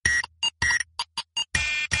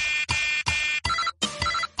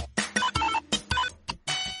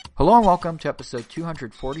Hello and welcome to episode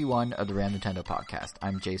 241 of the Random Nintendo Podcast.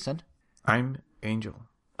 I'm Jason. I'm Angel.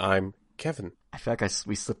 I'm Kevin. I feel like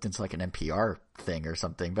we slipped into like an NPR thing or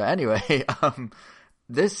something. But anyway,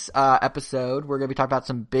 this episode we're going to be talking about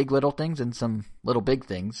some big little things and some little big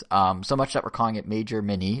things. So much that we're calling it Major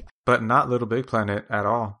Mini. But not Little Big Planet at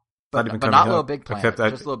all. But not Little Big Planet,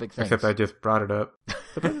 just Little Big Things. Except I just brought it up.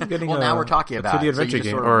 Well, now we're talking about 3D it. adventure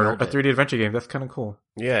game, sort of or a 3D adventure game. That's kind of cool.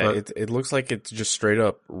 Yeah, it looks like it's just straight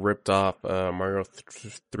up ripped off Mario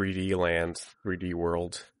 3D Land, 3D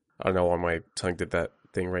World. I don't know why my tongue did that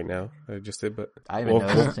thing right now. I just did, but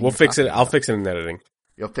we'll fix it. I'll fix it in editing.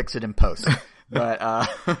 You'll fix it in post. But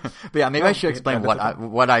yeah, maybe I should explain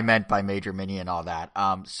what I meant by Major Mini and all that.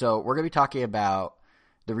 So we're going to be talking about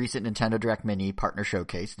the recent Nintendo Direct Mini Partner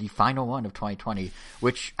Showcase, the final one of 2020,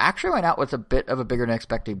 which actually went out with a bit of a bigger than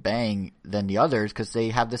expected bang than the others because they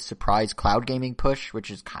have this surprise cloud gaming push,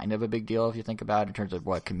 which is kind of a big deal if you think about it in terms of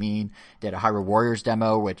what it can mean. They had a Hyrule Warriors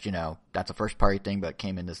demo, which, you know, that's a first party thing, but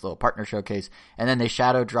came in this little partner showcase. And then they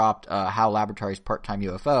shadow dropped HAL Laboratories Part-Time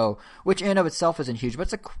UFO, which in and of itself isn't huge, but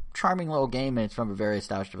it's a charming little game and it's from a very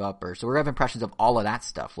established developer. So we're going to have impressions of all of that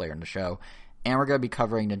stuff later in the show. And we're going to be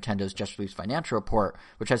covering Nintendo's just released financial report,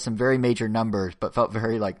 which has some very major numbers, but felt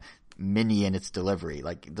very like mini in its delivery,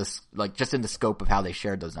 like just in the scope of how they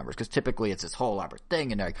shared those numbers. Because typically it's this whole elaborate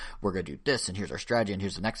thing, and they're like, we're going to do this, and here's our strategy, and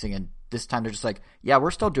here's the next thing. And this time they're just like, yeah,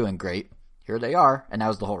 we're still doing great. Here they are, and that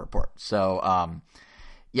was the whole report. So,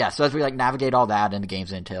 yeah, so as we like navigate all that into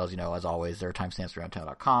games and entails, you know, as always, there are timestamps around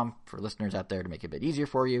Nintendo.com for listeners out there to make it a bit easier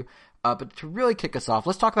for you. But to really kick us off,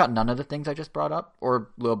 let's talk about none of the things I just brought up, or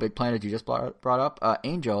Little Big Planet you just brought up.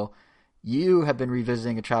 Angel, you have been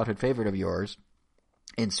revisiting a childhood favorite of yours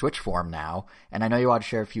in Switch form now, and I know you want to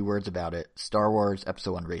share a few words about it. Star Wars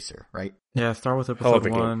Episode 1 Racer, right? Yeah, Star Wars Episode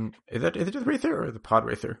 1. Is it just Racer or the Pod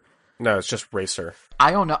Racer? No, it's just Racer.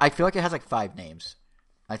 I don't know. I feel like it has like 5 names.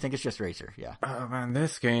 I think it's just Racer, yeah. Oh man,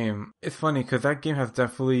 this game, it's funny because that game has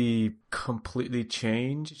definitely completely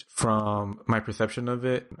changed from my perception of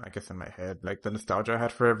it, I guess in my head, like the nostalgia I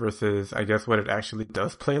had for it versus I guess what it actually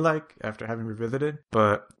does play like after having revisited.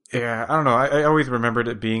 But yeah, I don't know, I always remembered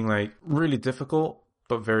it being like really difficult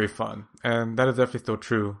but very fun, and that is definitely still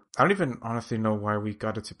true. I don't even honestly know why we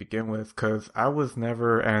got it to begin with, because I was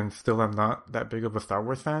never and still am not that big of a Star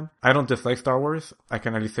Wars fan. I don't dislike Star Wars, I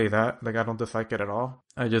can at least say that. Like, I don't dislike it at all.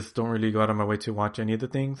 I just don't really go out of my way to watch any of the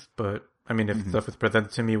things, but I mean, if stuff is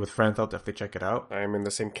presented to me with friends, I'll definitely check it out. I'm in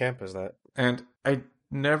the same camp as that. And I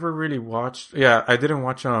never really watched, I didn't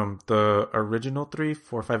watch the original 3,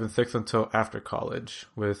 4, 5, and 6 until after college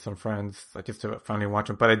with some friends, like just to finally watch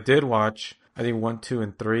them. But I did watch, I think 1, 2,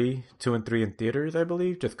 and 3 in theaters, I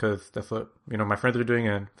believe, just because that's what, you know, my friends were doing,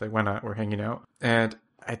 and it's like, why not? We're hanging out. And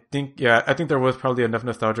I think there was probably enough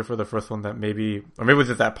nostalgia for the first one that maybe it was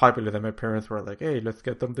just that popular that my parents were like, hey, let's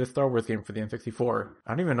get them this Star Wars game for the N64.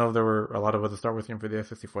 I don't even know if there were a lot of other Star Wars games for the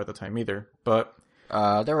N64 at the time either, but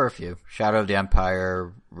there were a few. Shadow of the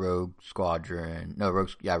Empire, Rogue Squadron. Rogue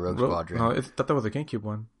Squadron. No, I thought that was a GameCube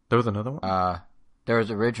one. There was another one? There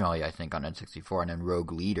was originally, I think, on N64, and then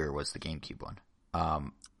Rogue Leader was the GameCube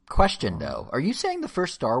one. Question, though. Are you saying the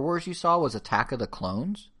first Star Wars you saw was Attack of the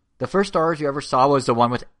Clones? The first Star Wars you ever saw was the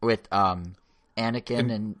one with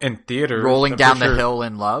Anakin in theaters, rolling down the hill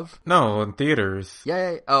in love? No, in theaters.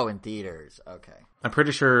 Yeah. Oh, in theaters. Okay. I'm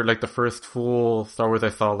pretty sure, like, the first full Star Wars I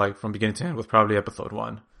saw, like, from beginning to end was probably Episode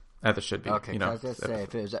 1. As it should be. Okay, you know, I was going to say,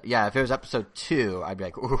 if it was Episode 2, I'd be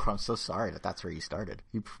like, ooh, I'm so sorry that's where you started.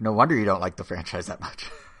 No wonder you don't like the franchise that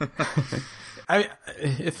much.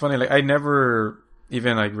 It's funny, like, I never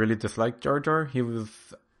even, like, really disliked Jar Jar. He was,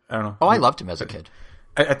 I don't know. Oh, I loved him as a kid.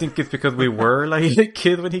 I think it's because we were, like,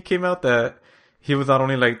 kids when he came out that he was not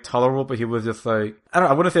only, like, tolerable, but he was just, like,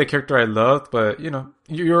 I wouldn't say a character I loved, but, you know,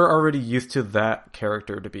 you're already used to that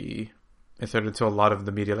character to be inserted into a lot of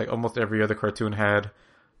the media. Like, almost every other cartoon had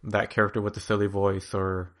that character with the silly voice,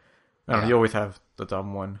 or, I don't know, you always have the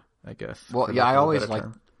dumb one, I guess. Well, yeah, I always liked,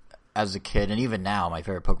 as a kid, and even now, my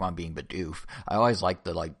favorite Pokemon being Bidoof, I always liked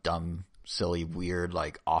the, like, dumb, silly, weird,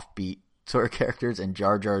 like, offbeat sort of characters, and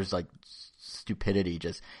Jar Jar's, like, stupidity.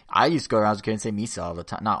 Just, I used to go around as a kid and say Misa all the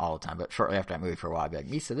time. Not all the time, but shortly after that movie for a while, I'd be like,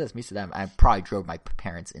 Misa this, Misa that. I probably drove my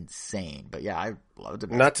parents insane. But yeah, I loved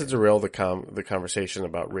it. Not to derail the conversation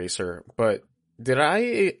about Racer, but did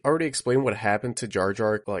I already explain what happened to Jar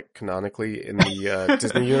Jar, like, canonically in the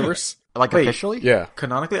Disney universe? Like, wait, officially? Yeah.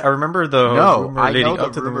 Canonically? I remember the rumor I leading know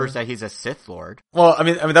up to the rumors the that he's a Sith Lord. Well, I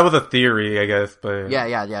mean that was a theory, I guess, but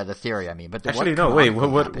Yeah, the theory, I mean. But actually, no, wait,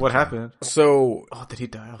 what happened? So, did he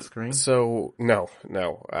die off screen? So, no.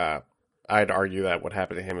 I'd argue that what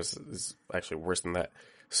happened to him is actually worse than that.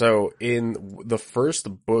 So in the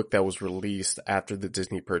first book that was released after the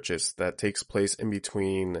Disney purchase, that takes place in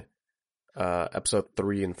between episode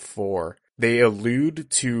 3 and 4, they allude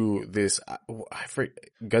to this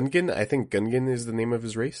Gungan. I think Gungan is the name of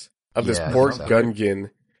his race. Of this poor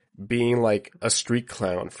Gungan being like a street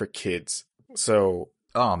clown for kids. So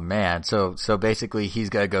oh man, so basically he's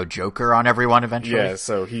gonna go Joker on everyone eventually. Yeah,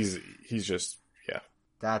 so he's just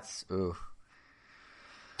That's ooh.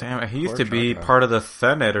 Damn, he used to be part of the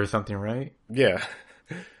Senate or something, right? Yeah.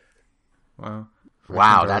 Wow.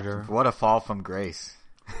 Wow, what a fall from grace.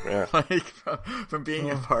 Yeah. Like from being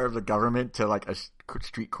a part of the government to like a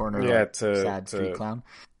street corner, sad street clown.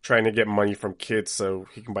 Trying to get money from kids so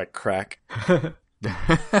he can buy crack.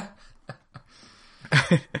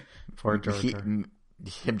 Poor George.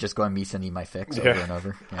 Him just going me sending my fix over and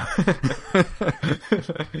over. Yeah.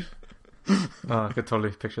 Oh, I could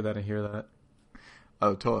totally picture that and hear that.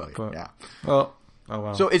 Oh, totally. But, yeah. Well, oh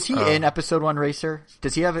wow. So is he in episode 1 Racer?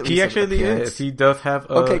 Does he have at least He actually is. He does have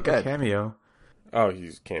a cameo. Oh,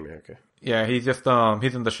 he's a cameo, okay. Yeah, he's just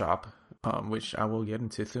he's in the shop, which I will get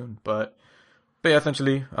into soon. But yeah,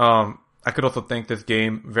 essentially, I could also thank this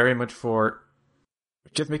game very much for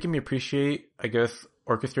just making me appreciate, I guess,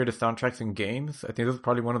 orchestrated soundtracks in games. I think this is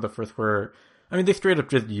probably one of the first where, I mean, they straight up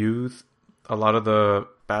just use a lot of the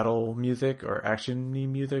battle music or action-y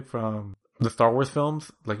music from the Star Wars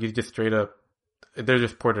films. Like, you just straight up, they're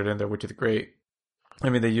just ported in there, which is great. I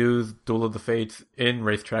mean, they use Duel of the Fates in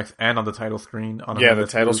Racetracks and on the title screen. The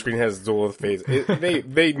title screen has Duel of the Fates.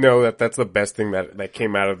 They know that that's the best thing that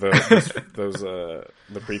came out of the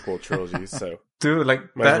prequel trilogy. So, dude, like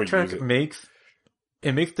that track makes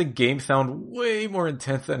the game sound way more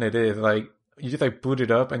intense than it is. Like, you just like boot it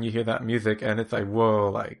up and you hear that music and it's like, whoa,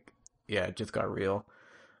 like, yeah, it just got real.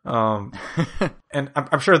 And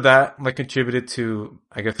I'm sure that like contributed to,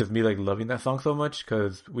 I guess, just me like loving that song so much,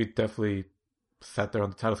 because we definitely sat there on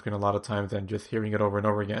the title screen a lot of times and just hearing it over and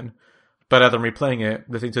over again. But as I'm replaying it,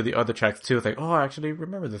 listening to the other tracks too, it's like, oh, I actually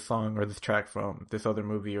remember this song or this track from this other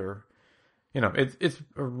movie, or, you know, it's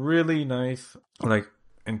a really nice, like,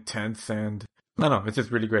 intense, and I don't know, it's just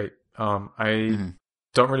really great. I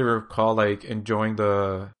don't really recall like enjoying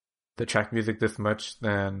the track music this much.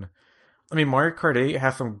 Then, I mean, Mario Kart 8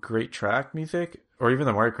 has some great track music, or even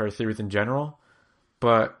the Mario Kart series in general,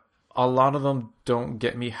 but a lot of them don't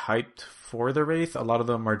get me hyped for the race. A lot of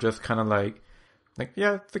them are just kind of like,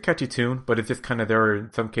 yeah, it's a catchy tune, but it's just kind of there.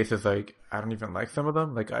 In some cases, like, I don't even like some of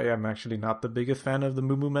them. Like, I am actually not the biggest fan of the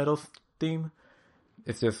Moo Moo Metals theme.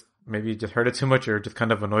 It's just, maybe you just heard it too much, or it just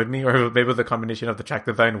kind of annoyed me, or maybe it was a combination of the track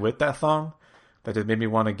design with that song that just made me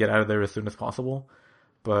want to get out of there as soon as possible.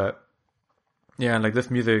 But yeah, like this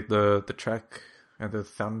music, the track and the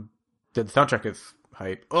soundtrack is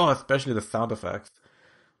hype. Oh, especially the sound effects.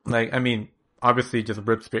 Like, I mean, obviously just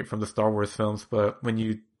ripped straight from the Star Wars films, but when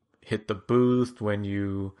you hit the boost, when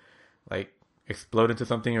you like explode into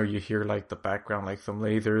something, or you hear like the background, like some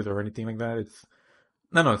lasers or anything like that, it's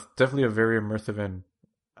definitely a very immersive and,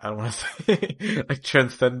 I don't want to say like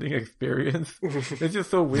transcending experience. It's just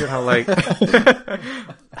so weird how like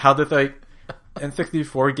how this like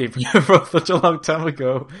N64 game from such a long time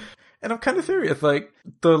ago. And I'm kind of serious. Like,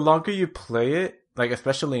 the longer you play it, like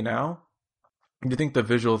especially now, you think the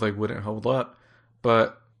visuals like wouldn't hold up,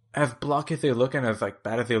 but as blocky as they look and as like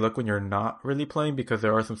bad as they look when you're not really playing, because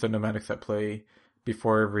there are some cinematics that play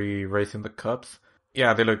before every race in the cups,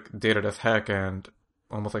 yeah, they look dated as heck and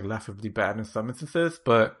almost like laughably bad in some instances,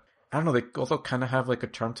 but I don't know, they also kind of have like a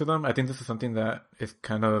charm to them. I think this is something that is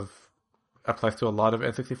kind of applies to a lot of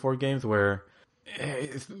N64 games, where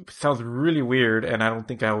it sounds really weird and I don't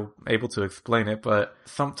think I'm able to explain it, but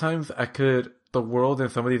sometimes the world in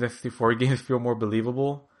some of these N64 games feel more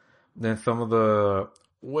believable than some of the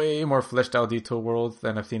way more fleshed out detailed worlds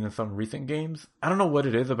than I've seen in some recent games. I don't know what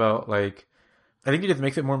it is about, like, I think it just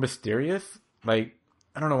makes it more mysterious. Like,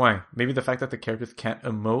 I don't know why. Maybe the fact that the characters can't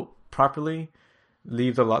emote properly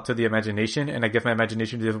leaves a lot to the imagination, and I guess my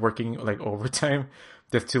imagination is working like overtime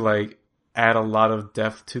just to like add a lot of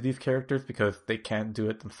depth to these characters because they can't do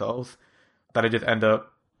it themselves. That I just end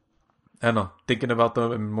up, I don't know, thinking about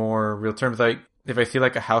them in more real terms. Like, if I see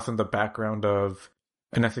like a house in the background of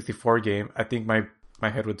an N64 game, I think my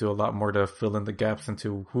head would do a lot more to fill in the gaps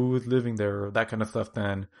into who is living there or that kind of stuff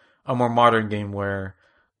than a more modern game where,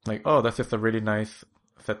 like, oh, that's just a really nice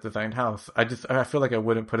set designed house. I feel like I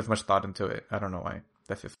wouldn't put as much thought into it. I don't know why.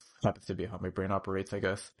 That's just happens to be how my brain operates, I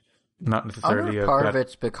guess. Not necessarily part of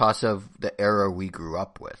it's because of the era we grew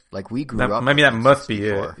up with. Like, we grew up. Maybe that must be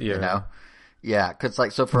it. Yeah. You know? Yeah, because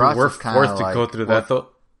like, so for us, we're it's forced to go through that. So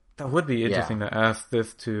that would be interesting to ask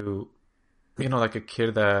this to, you know, like a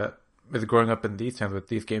kid that is growing up in these times with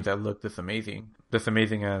these games that look this amazing,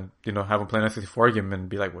 and have them play an N64 game and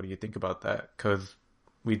be like, what do you think about that? Because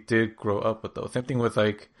we did grow up with those. Same thing with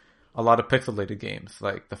like a lot of pixelated games.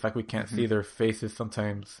 Like the fact we can't see their faces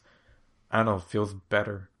sometimes, I don't know, feels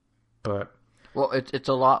better. But well, it's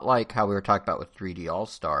a lot like how we were talking about with 3D All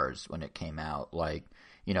Stars when it came out. Like,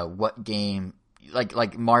 what game,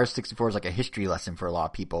 like Mario 64 is like a history lesson for a lot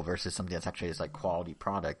of people versus something that's actually just like quality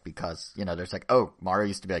product, because there's like, oh, Mario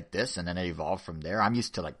used to be like this and then it evolved from there. I'm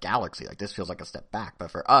used to like Galaxy, like this feels like a step back,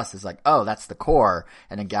 but for us it's like, oh, that's the core,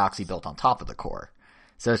 and then Galaxy built on top of the core.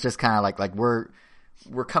 So it's just kind of like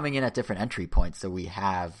we're coming in at different entry points, so we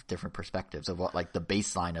have different perspectives of what like the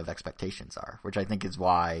baseline of expectations are, which I think is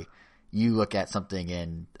why you look at something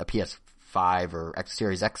in a PS5 or X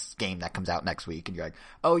Series X game that comes out next week and you're like,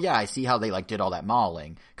 oh yeah, I see how they like did all that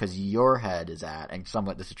modeling, because your head is at, and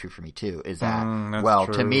somewhat this is true for me too, is that, well,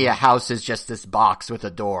 true. To me a house is just this box with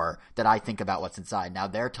a door that I think about what's inside. Now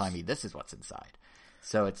they're telling me this is what's inside.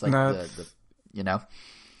 So it's like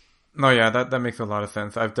No, yeah, that makes a lot of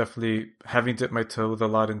sense. I've definitely, having dipped my toes a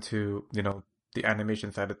lot into, the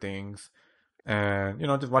animation side of things, and,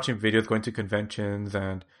 just watching videos, going to conventions,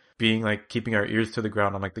 and being like keeping our ears to the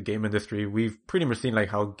ground on like the game industry, we've pretty much seen like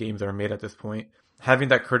how games are made at this point. Having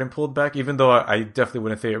that curtain pulled back, even though I definitely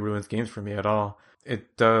wouldn't say it ruins games for me at all,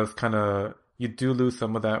 it does you do lose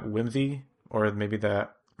some of that whimsy, or maybe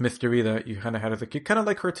that mystery that you kind of had as a kid, kind of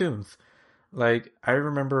like cartoons. Like, I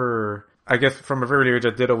remember, I guess from a very early age,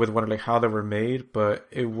 I did always wonder like how they were made, but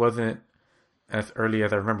it wasn't as early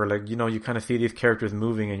as I remember. Like, you kind of see these characters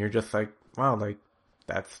moving and you're just like, wow, like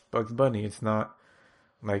that's Bugs Bunny. It's not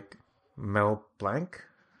like Mel Blanc,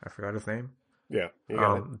 I forgot his name. Yeah,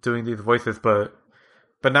 doing these voices, but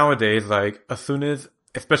nowadays, like as soon as,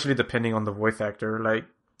 especially depending on the voice actor, like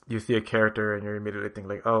you see a character and you're immediately thinking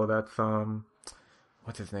like, oh, that's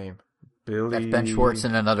what's his name? Billy. That's Ben Schwartz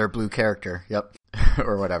and another blue character. Yep.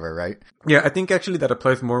 Or whatever, right? Yeah, I think actually that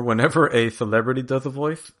applies more whenever a celebrity does a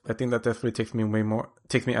voice. I think that definitely takes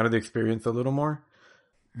me out of the experience a little more.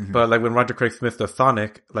 Mm-hmm. But like when Roger Craig Smith does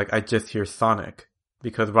Sonic, like I just hear Sonic,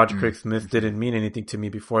 because Roger Craig Smith didn't mean anything to me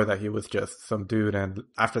before that. He was just some dude, and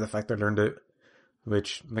after the fact I learned it,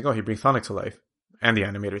 which like, oh, he brings Sonic to life. And the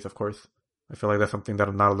animators, of course. I feel like that's something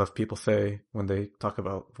that not enough people say when they talk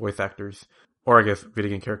about voice actors, or I guess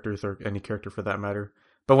video game characters, or any character for that matter.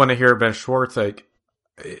 But when I hear Ben Schwartz, like,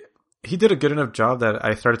 he did a good enough job that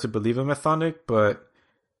I started to believe him as Sonic, but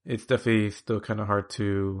it's definitely still kind of hard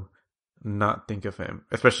to not think of him,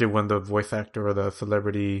 especially when the voice actor or the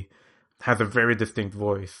celebrity has a very distinct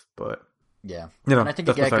voice. But yeah, and I think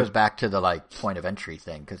again it goes back to the like point of entry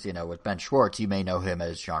thing, because with Ben Schwartz, you may know him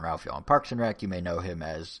as Jean-Ralphio on Parks and Rec, you may know him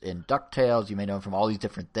as in DuckTales, you may know him from all these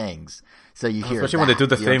different things. So you hear, especially when they do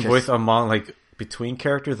the same voice among like between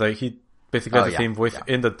characters, like he basically has the same voice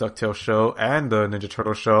in the DuckTales show and the Ninja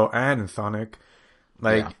Turtle show and in Sonic.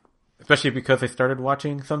 Like, especially because I started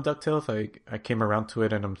watching some DuckTales, like I came around to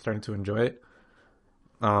it and I'm starting to enjoy it.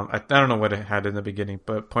 I don't know what it had in the beginning,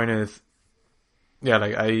 but point is, yeah,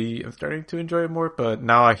 like I am starting to enjoy it more, but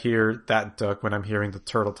now I hear that duck when I'm hearing the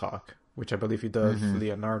turtle talk, which I believe he does,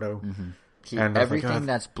 Leonardo. Mm-hmm. And everything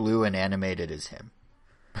that's blue and animated is him.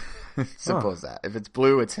 Simple as that. If it's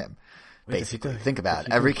blue, it's him. Basically, think about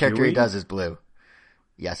it. Every character he does is blue.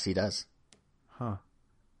 Yes, he does. Huh.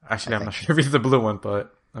 Actually, I'm not sure if he's the blue one,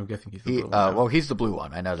 but I'm guessing he's the blue one. Well, he's the blue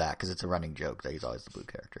one. I know that because it's a running joke that he's always the blue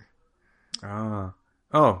character.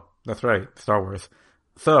 Oh, that's right. Star Wars.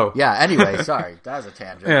 So yeah. Anyway, sorry, that was a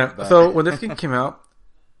tangent. Yeah. But... So when this game came out,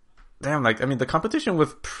 damn, like I mean, the competition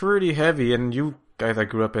was pretty heavy, and you guys that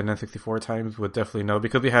grew up in N64 times would definitely know,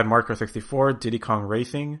 because we had Mario Kart 64, Diddy Kong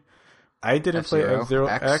Racing. I didn't play F-Zero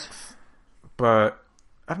X, but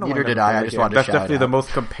I don't know. Neither did I. I just wanted to That's definitely the most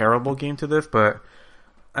comparable game to this, but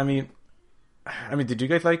I mean, did you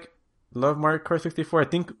guys love Mario Kart 64? I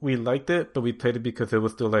think we liked it, but we played it because it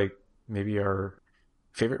was still like maybe our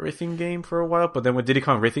favorite racing game for a while. But then when Diddy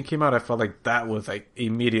Kong Racing came out, I felt like that was like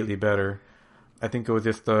immediately better. I think it was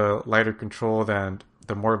just the lighter controls and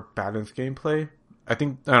the more balanced gameplay. I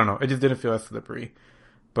don't know. It just didn't feel as slippery.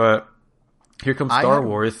 But here comes Star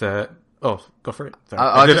Wars that... Oh, go for it. Sorry.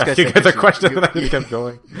 I was just going to ask you guys a question and I just kept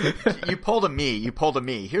going. You pulled a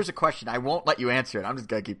me. Here's a question. I won't let you answer it. I'm just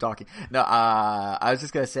going to keep talking. No, I was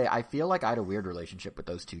just going to say, I feel like I had a weird relationship with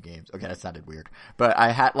those two games. Okay, that sounded weird. But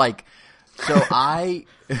I had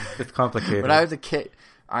It's complicated. When I was a kid,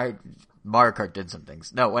 Mario Kart did some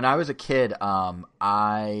things. No, when I was a kid,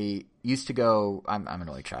 I used to go, I'm an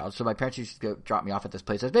only child, so my parents used to go drop me off at this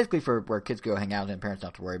place. It was basically for where kids go hang out and parents don't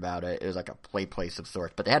have to worry about it. It was like a play place of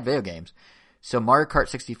sorts, but they had video games. So Mario Kart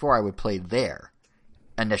 64 I would play there.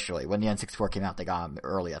 initially. When the N64 came out, they got them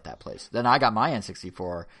early at that place. Then I got my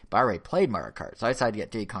N64, but I already played Mario Kart, so I decided to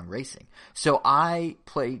get Diddy Kong Racing. So I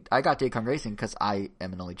got Diddy Kong Racing because I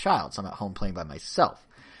am an only child, so I'm at home playing by myself.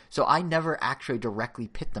 So I never actually directly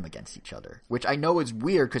pit them against each other, which I know is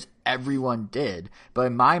weird because everyone did. But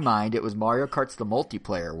in my mind, it was Mario Kart's the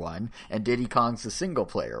multiplayer one and Diddy Kong's the single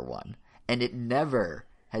player one. And it never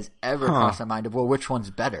has ever crossed my mind of, well, which one's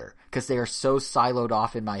better? Because they are so siloed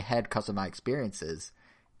off in my head because of my experiences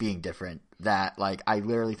being different that, like, I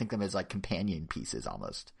literally think them as, like, companion pieces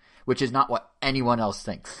almost. Which is not what anyone else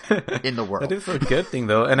thinks in the world. That is a good thing,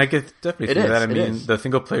 though. And I guess definitely see that. I mean, the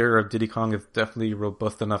single player of Diddy Kong is definitely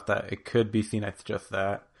robust enough that it could be seen as just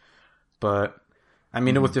that. But, I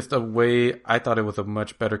mean, it was just a way, I thought it was a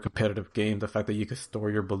much better competitive game. The fact that you could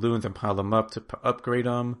store your balloons and pile them up to upgrade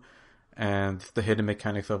them. And the hidden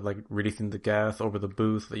mechanics of, like, releasing the gas over the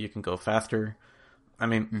boost so that you can go faster. I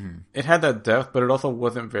mean, it had that depth, but it also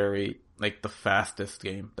wasn't very, like, the fastest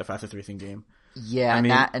racing game.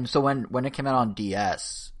 Yeah, and so when it came out on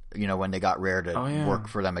DS, you know, when they got Rare to work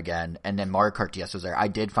for them again, and then Mario Kart DS was there, I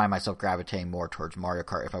did find myself gravitating more towards Mario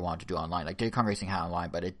Kart if I wanted to do online. Like, Diddy Kong Racing had online,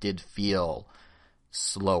 but it did feel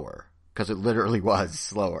slower, because it literally was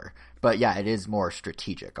slower. But yeah, it is more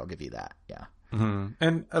strategic, I'll give you that, yeah. Mm-hmm.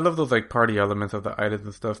 And I love those, like, party elements of the items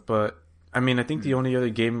and stuff, but, I mean, I think the only other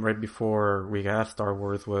game right before we got Star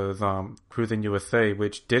Wars was Cruis'n USA,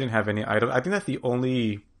 which didn't have any items. I think that's the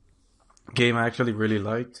only game I actually really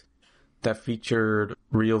liked that featured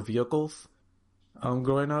real vehicles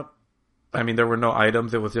growing up. I mean, there were no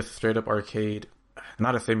items. It was just straight up arcade.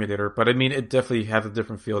 Not a simulator, but I mean, it definitely has a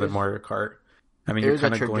different feel than Mario Kart. I mean, it was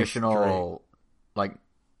a traditional, like,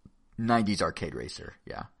 90s arcade racer,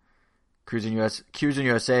 yeah. Cruis'n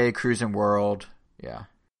USA, Cruis'n World, yeah.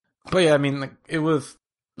 But yeah, I mean, like, it was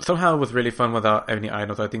really fun without any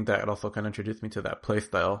items. I think that also kind of introduced me to that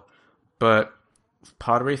playstyle. But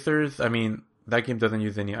Pod Racers, I mean, that game doesn't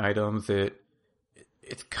use any items.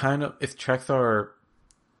 Its tracks are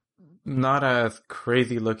not as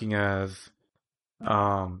crazy looking as,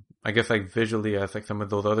 I guess, like, visually as, like, some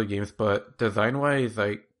of those other games, but design wise,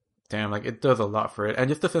 like, damn, like, it does a lot for it. And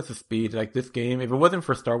just the sense of speed, like, this game, if it wasn't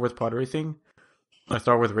for Star Wars Pod Racing, or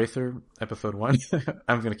Star Wars Racer Episode 1,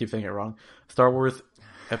 I'm gonna keep saying it wrong. Star Wars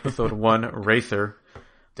Episode 1 Racer.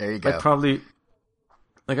 There you go. I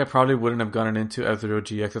probably wouldn't have gotten into F-Zero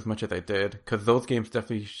GX as much as I did, because those games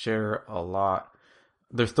definitely share a lot.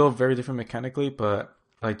 They're still very different mechanically, but,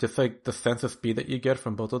 like, just, like, the sense of speed that you get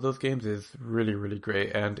from both of those games is really, really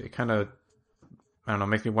great, and it kind of, I don't know,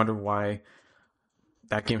 makes me wonder why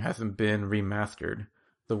that game hasn't been remastered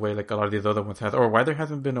the way, like, a lot of these other ones have, or why there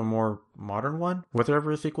hasn't been a more modern one. Was there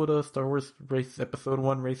ever a sequel to Star Wars Episode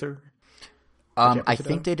 1 Racer? I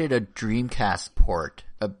think they did a Dreamcast port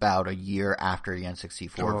about a year after the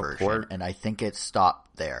N64 version, and I think it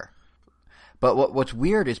stopped there. But what's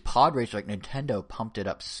weird is Pod Racer, like, Nintendo pumped it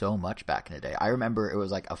up so much back in the day. I remember it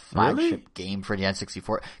was like a flagship game for the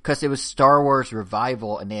N64, because it was Star Wars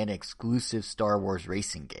Revival, and they had an exclusive Star Wars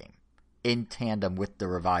racing game in tandem with the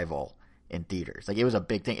Revival in theaters. Like, it was a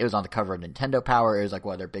big thing. It was on the cover of Nintendo Power. It was like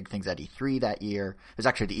one of their big things at E3 that year. It was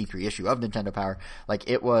actually the E3 issue of Nintendo Power. Like,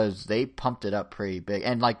 they pumped it up pretty big.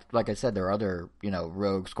 And like I said, there are other, you know,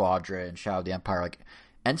 Rogue Squadron, Shadow of the Empire. Like,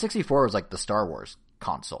 N64 was like the Star Wars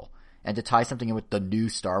console. And to tie something in with the new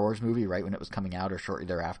Star Wars movie right when it was coming out or shortly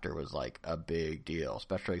thereafter was like a big deal,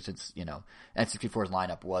 especially since, you know, N64's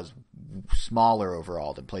lineup was smaller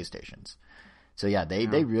overall than PlayStation's. So yeah, they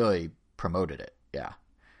really promoted it. Yeah.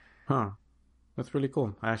 Huh. That's really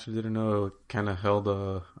cool. I actually didn't know it kind of held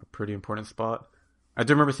a pretty important spot. I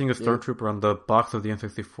do remember seeing a Stormtrooper on the box of the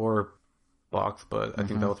N64 box, but I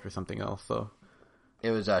think that was for something else. So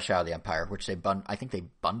it was Shadow of the Empire, which I think they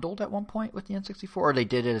bundled at one point with the N64, or they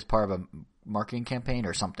did it as part of a marketing campaign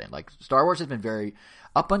or something. Like, Star Wars has been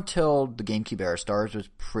up until the GameCube era, Star Wars was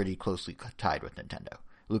pretty closely tied with Nintendo.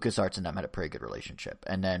 LucasArts and them had a pretty good relationship.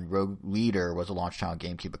 And then Rogue Leader was a launch title on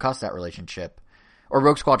GameCube because of that relationship. Or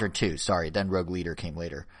Rogue Squadron 2, sorry. Then Rogue Leader came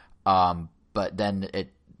later. But then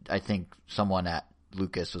I think someone at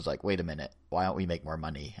Lucas was like, wait a minute, why don't we make more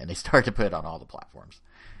money? And they started to put it on all the platforms.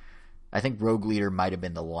 I think Rogue Leader might have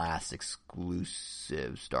been the last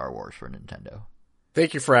exclusive Star Wars for Nintendo.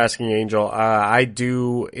 Thank you for asking, Angel. I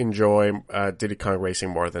do enjoy Diddy Kong Racing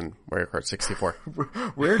more than Mario Kart 64.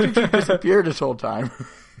 Where did you disappear this whole time?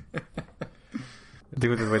 I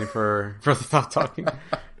think we're just waiting for us to stop talking.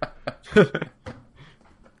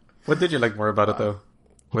 What did you like more about it, though?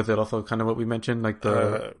 Was it also kind of what we mentioned, like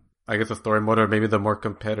the, I guess, the story mode, or maybe the more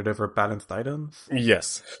competitive or balanced items?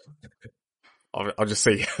 Yes. I'll just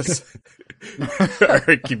say yes. All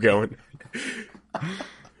right, keep going.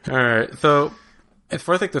 Alright, so as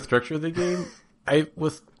far as like the structure of the game, I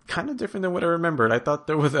was kind of different than what I remembered. I thought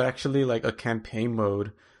there was actually like a campaign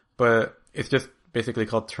mode, but it's just basically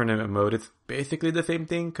called tournament mode. It's basically the same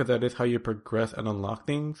thing because that is how you progress and unlock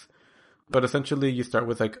things. But essentially you start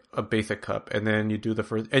with like a basic cup and then you do the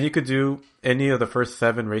first, and you could do any of the first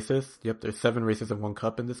 7 races. Yep, there's 7 races in one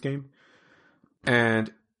cup in this game.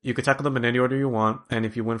 And you could tackle them in any order you want. And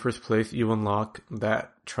if you win first place, you unlock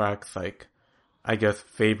that track's like, I guess,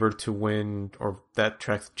 favored to win, or that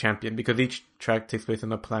track's champion, because each track takes place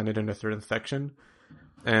on a planet in a certain section.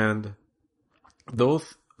 And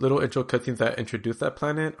those little intro cutscenes that introduce that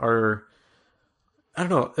planet are, I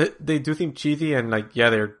don't know, they do seem cheesy and like, yeah,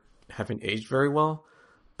 they haven't aged very well,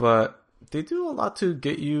 but they do a lot to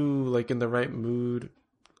get you like in the right mood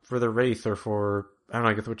for the race, or for, I don't know,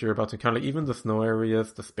 I guess what you're about to encounter. Like, even the snow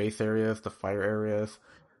areas, the space areas, the fire areas.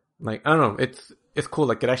 Like, I don't know, it's cool.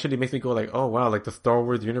 Like, it actually makes me go like, oh wow, like the Star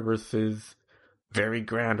Wars universe is very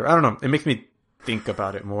grand. Or I don't know, it makes me think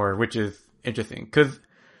about it more, which is interesting. Cause,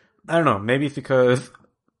 I don't know, maybe it's because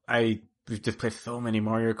we've just played so many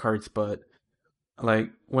Mario Karts, but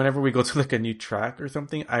like, whenever we go to like a new track or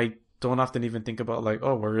something, I don't often even think about like,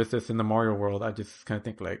 oh, where is this in the Mario world? I just kind of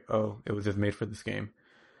think like, oh, it was just made for this game.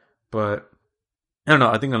 But I don't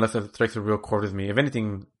know, I think unless it strikes a real chord with me, if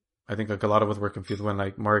anything, I think like a lot of us were confused when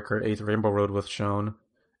like Mario Kart 8's Rainbow Road was shown. And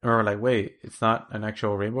we were like, wait, it's not an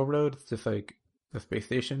actual Rainbow Road? It's just like the space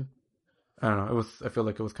station? I don't know. I feel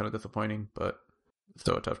like it was kind of disappointing, but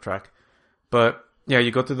still a tough track. But yeah,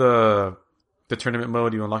 you go to the tournament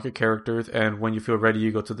mode, you unlock your characters, and when you feel ready,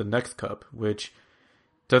 you go to the next cup, which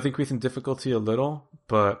does increase in difficulty a little,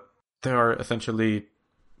 but there are essentially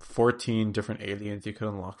 14 different aliens you can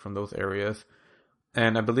unlock from those areas.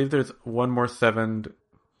 And I believe there's one more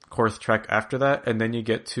 7-course track after that, and then you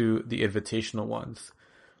get to the invitational ones.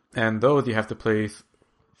 And those you have to place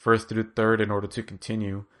first through third in order to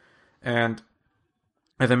continue. And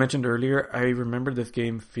as I mentioned earlier, I remember this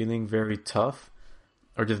game feeling very tough,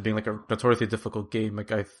 or just being like a notoriously difficult game.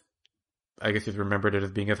 Like, I guess you've remembered it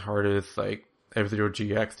as being as hard as like F-Zero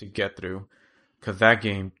GX to get through. Because that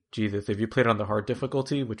game, Jesus, if you played on the hard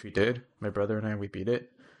difficulty, which we did, my brother and I, we beat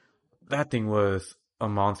it, that thing was a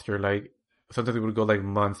monster. Like, sometimes we would go like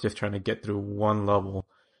months just trying to get through one level.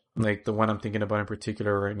 Like, the one I'm thinking about in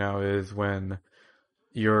particular right now is when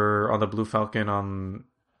you're on the Blue Falcon on,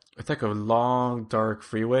 it's like a long, dark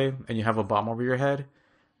freeway, and you have a bomb over your head,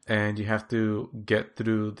 and you have to get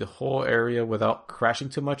through the whole area without crashing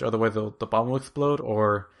too much, otherwise the bomb will explode,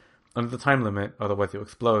 or under the time limit, otherwise you'll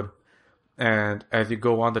explode. And as you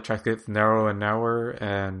go on, the track gets narrower and narrower,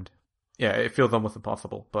 and yeah, it feels almost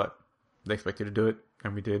impossible, but they expect you to do it,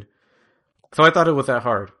 and we did. So I thought it was that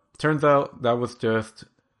hard. Turns out that was just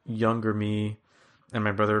younger me and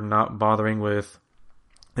my brother not bothering with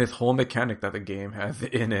this whole mechanic that the game has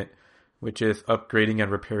in it, which is upgrading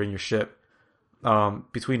and repairing your ship.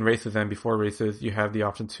 Between races and before races, you have the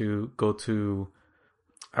option to go to,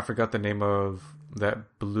 I forgot the name of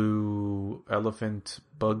that blue elephant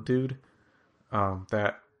bug dude,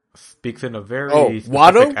 that speaks in a very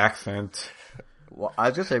specific accent. Well, I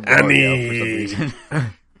was just say Wario for some reason.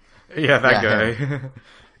 Yeah, that guy.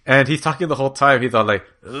 And he's talking the whole time. He's all like,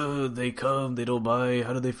 they come, they don't buy,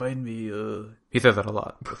 how do they find me? He says that a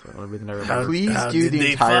lot. That's the only reason I remember. Please do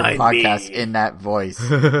the entire podcast in that voice.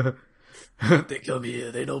 They come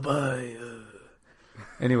here, they don't buy.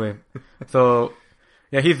 Anyway, so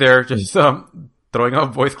yeah, he's there just throwing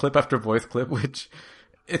out voice clip after voice clip, which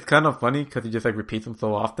it's kind of funny because he just like repeats them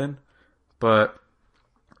so often. But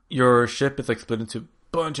your ship is like split into a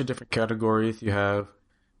bunch of different categories. You have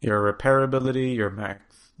your repairability, your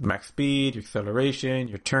max speed, your acceleration,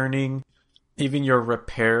 your turning, even your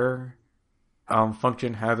repair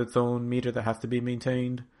function has its own meter that has to be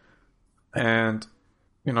maintained. And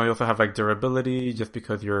you know, you also have like durability, just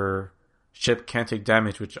because your ship can't take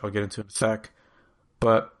damage, which I'll get into in a sec.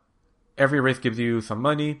 But every race gives you some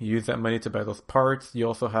money. You use that money to buy those parts. You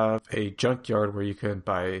also have a junkyard where you can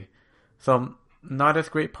buy some not as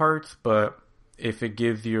great parts, but if it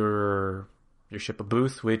gives your ship a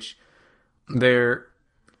boost, which they're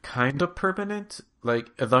kind of permanent. Like,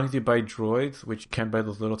 as long as you buy droids, which you can buy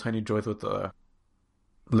those little tiny droids with the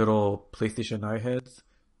little PlayStation Eye heads,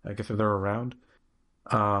 I guess if they're around,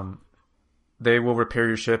 they will repair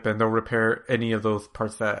your ship, and they'll repair any of those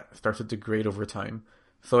parts that start to degrade over time.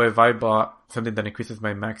 So if I bought something that increases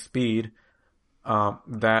my max speed,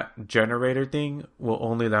 that generator thing will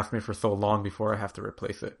only last me for so long before I have to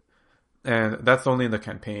replace it. And that's only in the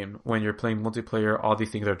campaign. When you're playing multiplayer, all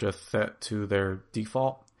these things are just set to their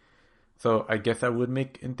default. So I guess that would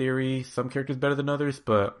make, in theory, some characters better than others,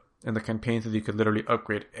 but in the campaigns is you could literally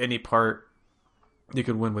upgrade any part. You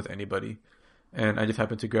could win with anybody. And I just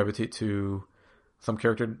happened to gravitate to some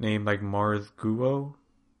character named like Mars Guo.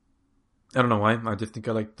 I don't know why. I just think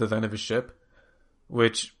I like the design of his ship,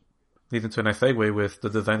 which leads into a nice segue with the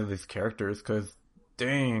design of these characters. Because,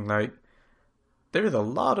 dang, like, there's a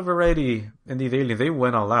lot of variety in these aliens. They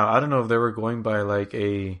went all out. I don't know if they were going by like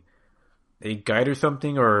a guide or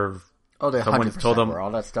something, or they someone told them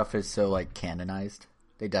all that stuff is so like canonized.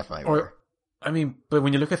 They definitely were. I mean, but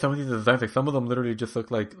when you look at some of these designs, like some of them literally just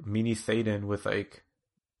look like mini Satan with like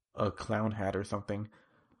a clown hat or something.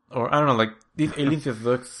 Or I don't know, like these aliens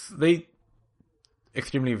just they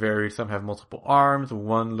extremely varied. Some have multiple arms.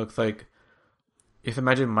 One looks like, if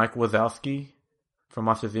imagine Mike Wazowski from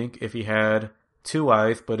Monsters Inc. if he had 2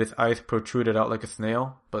 eyes, but his eyes protruded out like a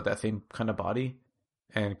snail, but that same kind of body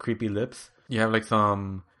and creepy lips. You have like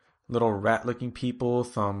some little rat-looking people,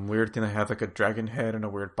 some weird thing that has like a dragon head and a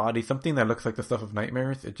weird body, something that looks like the stuff of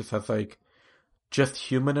nightmares. It just has like just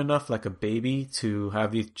human enough, like a baby, to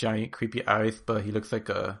have these giant creepy eyes, but he looks like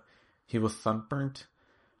he was sunburnt,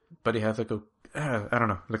 but he has like I don't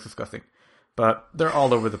know, it looks disgusting. But they're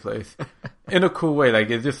all over the place in a cool way. Like,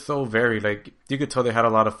 it's just so varied. Like, you could tell they had a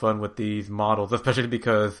lot of fun with these models, especially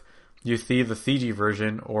because you see the CG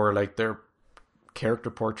version or like their character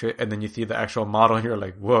portrait, and then you see the actual model, and you're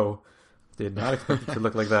like, "Whoa, did not expect it to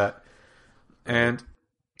look like that." And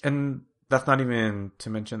that's not even to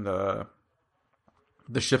mention the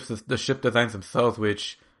ship designs themselves,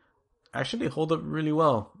 which actually hold up really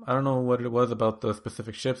well. I don't know what it was about the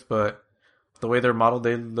specific ships, but the way they're modeled,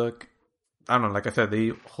 they look, I don't know, like I said, they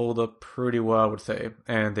hold up pretty well, I would say.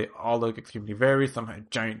 And they all look extremely varied. Some have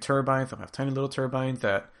giant turbines, some have tiny little turbines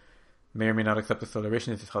that may or may not accept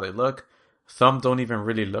acceleration. It's just how they look. Some don't even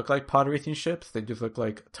really look like pod racing ships. They just look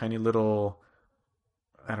like tiny little,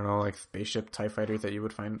 I don't know, like spaceship TIE fighters that you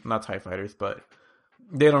would find, not TIE fighters, but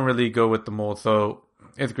they don't really go with the mold. So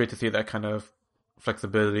it's great to see that kind of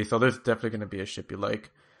flexibility. So there's definitely going to be a ship you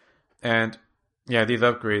like. And yeah, these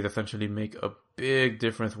upgrades essentially make a big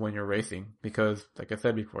difference when you're racing, because like I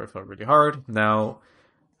said before, it felt really hard. Now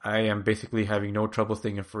I am basically having no trouble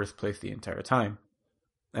staying in first place the entire time.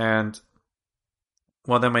 And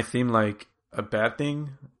while that might seem like a bad thing,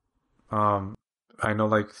 I know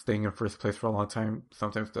like staying in first place for a long time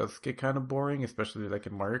sometimes does get kind of boring, especially like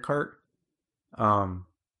in Mario Kart.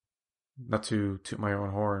 Not to toot my own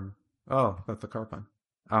horn. Oh, that's a car pun.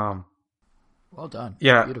 Well done.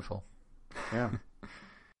 Yeah. Beautiful. Yeah.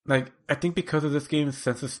 Like, I think because of this game's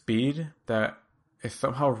sense of speed that is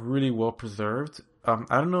somehow really well preserved. I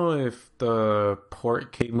don't know if the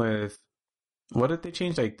port came with, what did they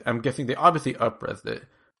change? Like, I'm guessing they obviously up-resed it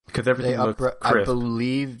because everything looks crisp. I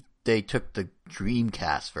believe they took the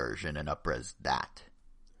Dreamcast version and up-resed that.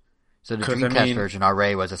 So the Dreamcast version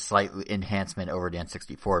already was a slight enhancement over the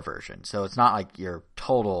N64 version. So it's not like your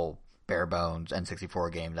total bare bones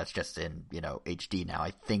N64 game that's just in, HD now.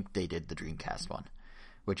 I think they did the Dreamcast one,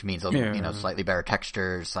 which means, slightly better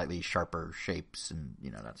textures, slightly sharper shapes, and,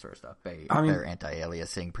 that sort of stuff. Better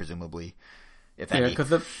anti-aliasing, presumably, if any. Yeah,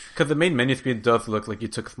 because the main menu screen does look like you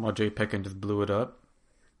took a small JPEG and just blew it up.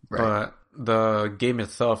 Right. But the game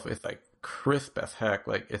itself is, like, crisp as heck.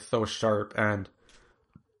 Like, it's so sharp, and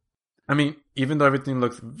I mean, even though everything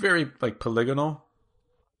looks very, like, polygonal,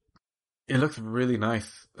 it looks really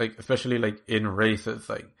nice. Like, especially, like, in races.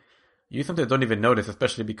 Like, you sometimes don't even notice,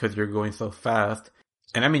 especially because you're going so fast.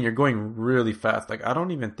 And I mean, you're going really fast. Like, I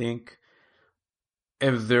don't even think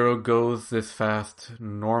F-Zero goes this fast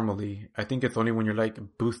normally. I think it's only when you're, like,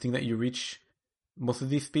 boosting that you reach most of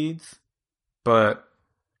these speeds. But,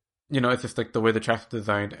 it's just, like, the way the tracks are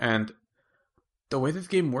designed. And the way this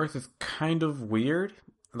game works is kind of weird.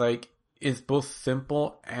 Like, it's both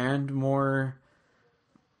simple and more,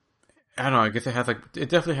 I don't know, I guess it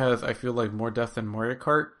definitely has, I feel like, more depth than Mario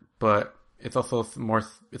Kart, but it's also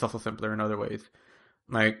simpler in other ways.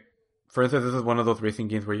 Like, for instance, this is one of those racing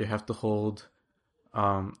games where you have to hold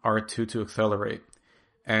R2 to accelerate.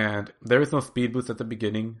 And there is no speed boost at the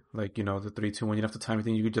beginning, like, the 3, 2, 1, you don't have to time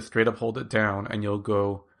anything. You could just straight up hold it down and you'll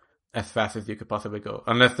go as fast as you could possibly go.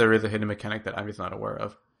 Unless there is a hidden mechanic that I'm just not aware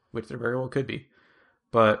of, which there very well could be.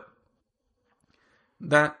 But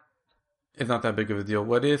that is not that big of a deal.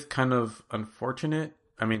 What is kind of unfortunate,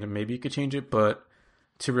 I mean, maybe you could change it, but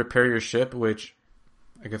to repair your ship, which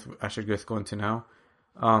I guess I should just go into now,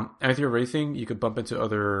 as you're racing, you could bump into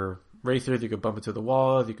other racers, you could bump into the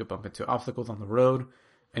walls, you could bump into obstacles on the road,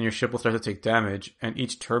 and your ship will start to take damage, and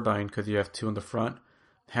each turbine, because you have 2 in the front,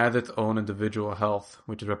 has its own individual health,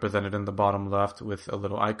 which is represented in the bottom left with a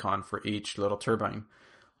little icon for each little turbine.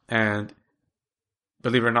 And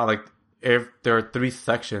believe it or not, like, if there are 3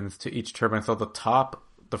 sections to each turbine. So the top,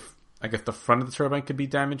 the front of the turbine could be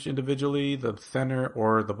damaged individually, the center,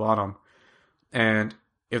 or the bottom. And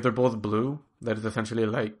if they're both blue, that is essentially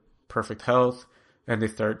like perfect health, and they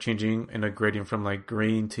start changing in a gradient from like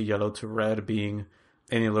green to yellow to red, being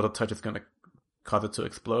any little touch is going to cause it to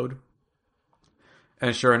explode.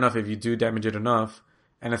 And sure enough, if you do damage it enough,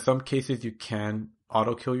 and in some cases you can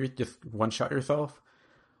auto-kill just one-shot yourself,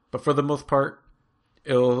 but for the most part,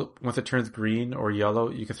 once it turns green or yellow,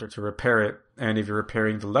 you can start to repair it. And if you're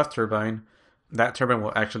repairing the left turbine, that turbine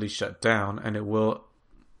will actually shut down, and it will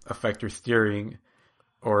affect your steering,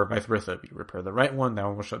 or vice versa. If you repair the right one, that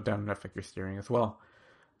one will shut down and affect your steering as well.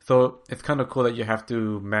 So it's kind of cool that you have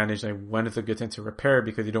to manage like when is a good time to repair,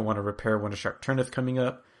 because you don't want to repair when a sharp turn is coming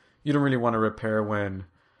up. You don't really want to repair when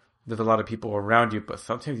there's a lot of people around you, but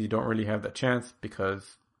sometimes you don't really have that chance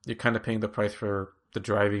because you're kind of paying the price for the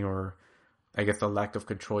driving, or I guess the lack of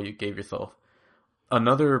control you gave yourself.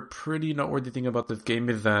 Another pretty noteworthy thing about this game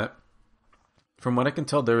is that, from what I can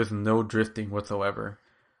tell, there is no drifting whatsoever.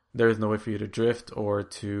 There is no way for you to drift or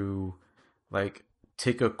to like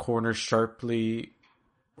take a corner sharply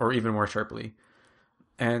or even more sharply.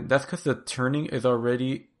 And that's because the turning is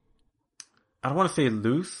already, I don't want to say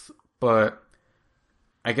loose, but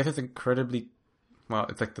I guess it's incredibly, well,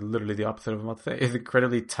 it's like literally the opposite of what I'm about to say. It's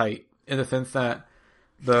incredibly tight in the sense that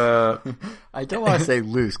I don't want to say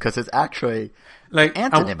loose because it's actually like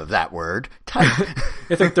antonym of that word, tight.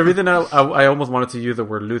 It's like the reason I almost wanted to use the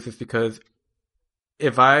word loose is because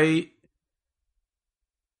it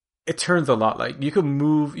turns a lot. Like you can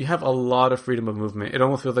move, you have a lot of freedom of movement. It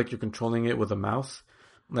almost feels like you're controlling it with a mouse.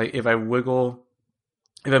 Like if I move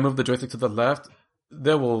the joystick to the left,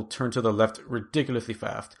 they will turn to the left ridiculously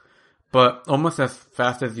fast. But almost as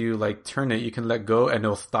fast as you like turn it, you can let go and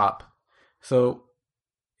it'll stop. So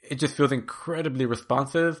it just feels incredibly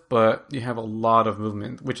responsive, but you have a lot of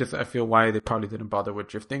movement, which is, I feel, why they probably didn't bother with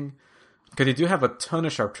drifting. Because you do have a ton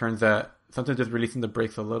of sharp turns that sometimes just releasing the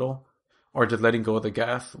brakes a little or just letting go of the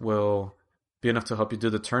gas will be enough to help you do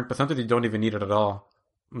the turn. But sometimes you don't even need it at all.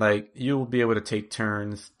 Like, you'll be able to take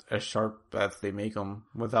turns as sharp as they make them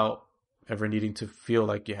without ever needing to feel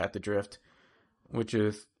like you had to drift, which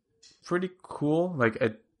is pretty cool. Like,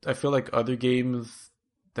 I feel like other games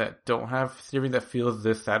that don't have steering that feels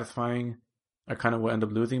this satisfying are kind of what end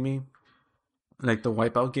up losing me. Like the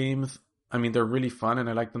Wipeout games, I mean, they're really fun and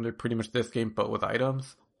I like them. They're pretty much this game, but with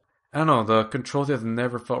items. I don't know, the controls have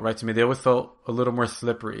never felt right to me. They always felt a little more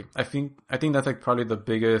slippery. I think that's like probably the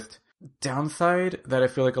biggest downside that I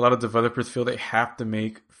feel like a lot of developers feel they have to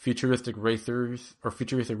make futuristic racers or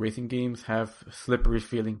futuristic racing games have slippery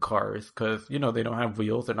feeling cars because, you know, they don't have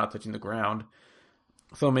wheels, they're not touching the ground.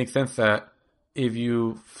 So it makes sense that if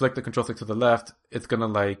you flick the control stick to the left, it's gonna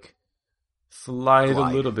like slide a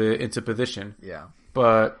little bit into position. Yeah.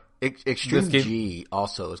 But Extreme G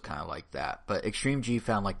also is kind of like that. But Extreme G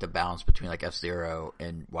found like the balance between like F-Zero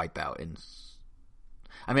and Wipeout. And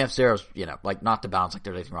I mean, F-Zero's, you know, like not the balance like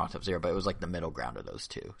there's anything wrong with F-Zero, but it was like the middle ground of those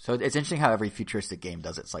two. So it's interesting how every futuristic game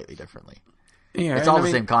does it slightly differently. Yeah, it's all the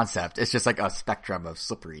same concept. It's just like a spectrum of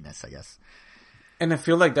slipperiness, I guess. And I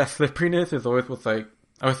feel like that slipperiness is always what's like,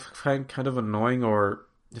 I was find kind of annoying or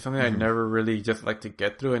something I never really just like to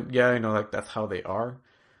get through. And yeah, I know like that's how they are,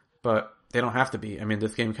 but they don't have to be. I mean,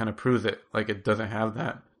 this game kind of proves it. Like it doesn't have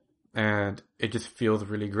that, and it just feels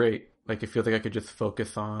really great. Like it feels like I could just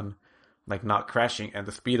focus on like not crashing and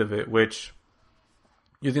the speed of it. Which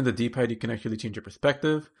using the D-pad, you can actually change your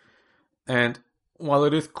perspective. And while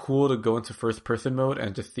it is cool to go into first-person mode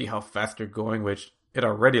and just see how fast you're going, which it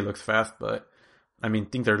already looks fast, but I mean,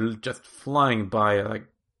 things are just flying by at like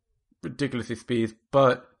ridiculously speeds.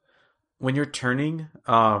 But when you're turning,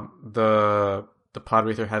 the pod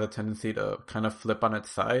racer has a tendency to kind of flip on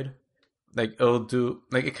its side. Like it'll do,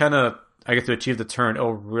 like it kind of, I guess to achieve the turn,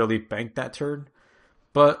 it'll really bank that turn.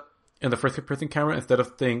 But in the first person camera, instead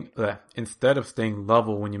of staying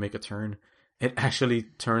level when you make a turn, it actually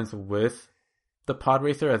turns with the pod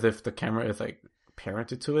racer as if the camera is like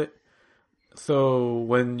parented to it. So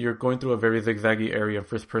when you're going through a very zigzaggy area in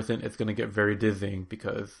first person, it's going to get very dizzying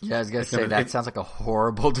because... Yeah, I was going to say, that sounds like a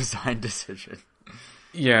horrible design decision.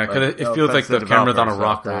 Yeah, because it feels like the camera's on a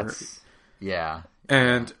rocker. Yeah.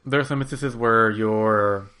 And there are some instances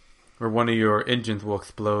where one of your engines will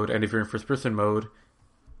explode, and if you're in first person mode,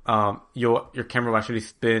 your camera will actually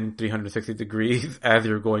spin 360 degrees as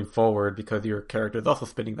you're going forward because your character is also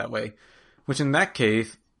spinning that way. Which in that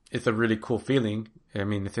case, it's a really cool feeling. I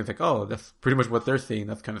mean, it seems like, oh, that's pretty much what they're seeing.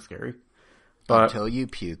 That's kind of scary. But until you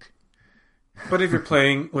puke. But if you're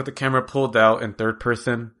playing with the camera pulled out in third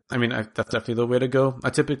person, I mean, that's definitely the way to go. I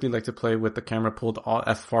typically like to play with the camera pulled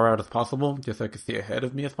as far out as possible, just so I can see ahead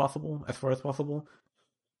of me as far as possible.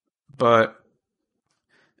 But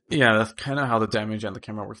yeah, that's kind of how the damage on the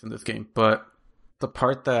camera works in this game. But the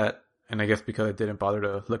part that, and I guess because I didn't bother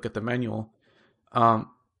to look at the manual,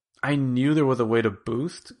 I knew there was a way to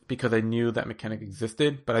boost because I knew that mechanic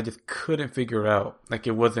existed, but I just couldn't figure out. Like,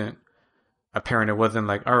 it wasn't apparent. It wasn't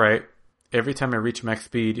like, all right, every time I reach max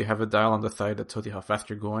speed, you have a dial on the side that tells you how fast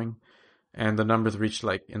you're going. And the numbers reach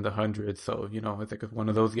like in the hundreds. So, it's like one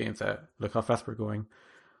of those games that look how fast we're going.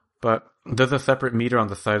 But there's a separate meter on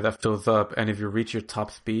the side that fills up. And if you reach your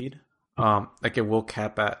top speed, like it will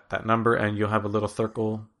cap at that number and you'll have a little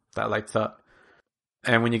circle that lights up.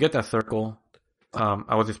 And when you get that circle,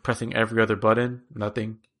 I was just pressing every other button.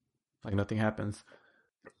 Nothing happens.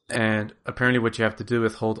 And apparently what you have to do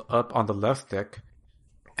is hold up on the left stick.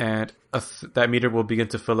 And that meter will begin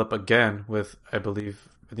to fill up again with, I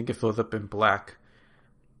think it fills up in black.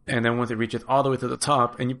 And then once it reaches all the way to the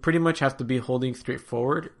top, and you pretty much have to be holding straight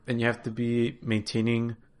forward, and you have to be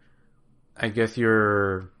maintaining, I guess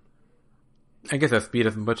that speed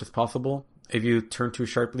as much as possible. If you turn too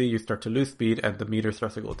sharply, you start to lose speed, and the meter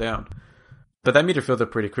starts to go down. But that meter fills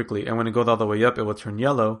up pretty quickly, and when it goes all the way up, it will turn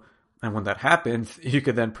yellow. And when that happens, you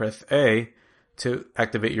could then press A to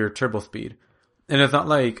activate your turbo speed. And it's not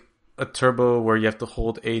like a turbo where you have to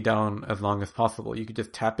hold A down as long as possible. You could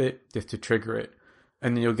just tap it just to trigger it.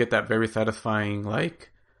 And then you'll get that very satisfying,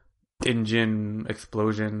 like, engine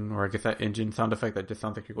explosion, or I guess that engine sound effect that just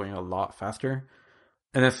sounds like you're going a lot faster.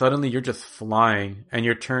 And then suddenly you're just flying, and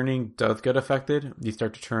your turning does get affected. You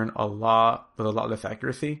start to turn with a lot less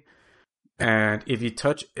accuracy. And if you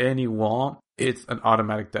touch any wall, it's an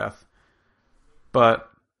automatic death. But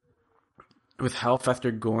with how fast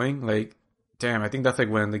you're going, like, damn, I think that's like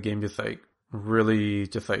when the game just like really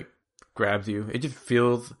just like grabs you. It just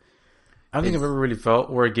feels, I don't think I've ever really felt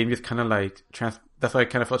where a game just kind of like that's why I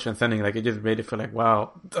kind of felt transcending. Like, it just made it feel like,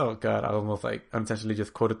 wow, oh god, I almost like unintentionally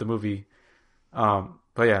just quoted the movie.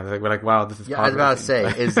 But yeah, like, we're like, wow, this is. Yeah, I was about to say,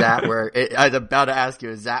 is that where? I was about to ask you,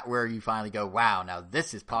 is that where you finally go, wow, now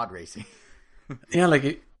this is pod racing? Yeah,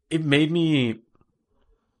 like it made me.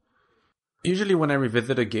 Usually, when I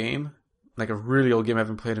revisit a game, like a really old game I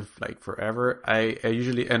haven't played in like forever, I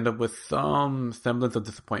usually end up with some semblance of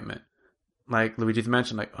disappointment. Like Luigi's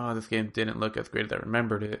Mansion, like, oh, this game didn't look as great as I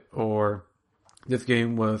remembered it, or this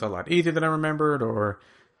game was a lot easier than I remembered, or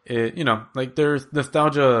it, like there's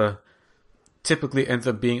nostalgia typically ends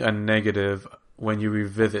up being a negative when you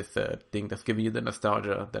revisit the thing that's giving you the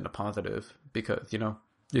nostalgia than a positive, because,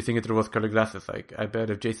 you're thinking through rose-colored glasses. Like, I bet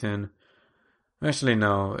if Jason, actually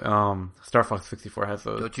no, Star Fox 64 has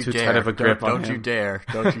too tight of a grip on him. Don't you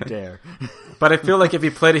dare. But I feel like if he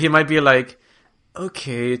played it, he might be like,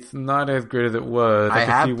 okay, it's not as great as it was. I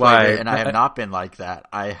have played it, and I have not been like that.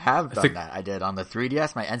 I have done that. I did on the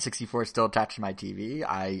 3DS. My N64 is still attached to my TV.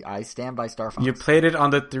 I stand by Star Fox. You played it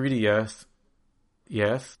on the 3DS.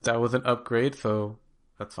 Yes, that was an upgrade, so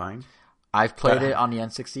that's fine. I've played it on the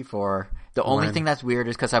N64. The only thing that's weird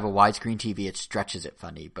is because I have a widescreen TV, it stretches it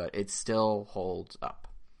funny, but it still holds up.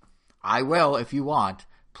 I will, if you want,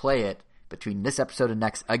 play it between this episode and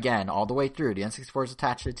next, again, all the way through. The N64 is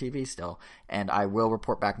attached to the TV still, and I will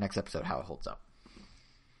report back next episode how it holds up.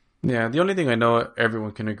 Yeah, the only thing I know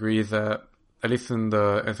everyone can agree is that, at least in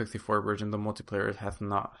the N64 version, the multiplayer has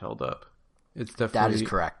not held up. It's definitely... That is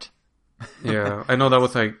correct. Yeah, I know that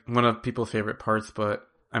was like one of people's favorite parts, but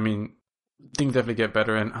I mean, things definitely get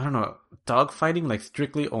better. And I don't know, dogfighting, like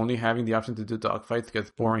strictly only having the option to do dogfights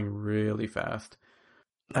gets boring really fast.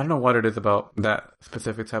 I don't know what it is about that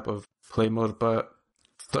specific type of play mode, but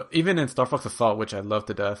even in Star Fox Assault, which I love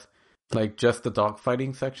to death, like just the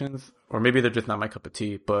dogfighting sections, or maybe they're just not my cup of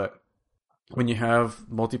tea, but when you have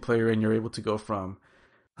multiplayer and you're able to go from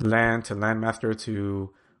land to landmaster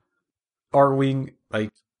to R-Wing,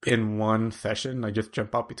 like in one session, I just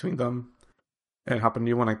jump out between them and hop a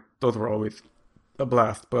new one. Like, those were always a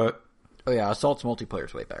blast. But oh yeah, Assault's multiplayer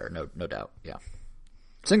is way better, no doubt. Yeah,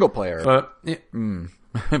 single player, but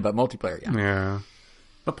but multiplayer, yeah. Yeah.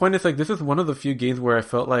 The point is, like, this is one of the few games where I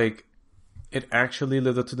felt like it actually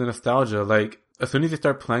lives up to the nostalgia. Like, as soon as you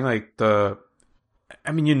start playing, like the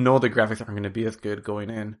graphics aren't going to be as good going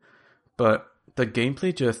in, but the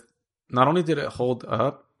gameplay just, not only did it hold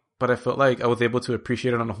up, but I felt like I was able to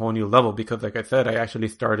appreciate it on a whole new level because, like I said, I actually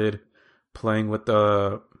started playing with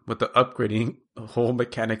the upgrading whole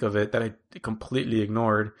mechanic of it that I completely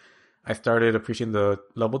ignored. I started appreciating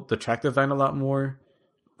the track design a lot more.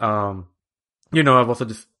 I've also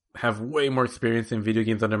just have way more experience in video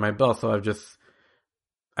games under my belt, so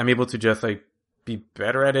I'm able to just like be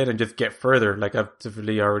better at it and just get further. Like I've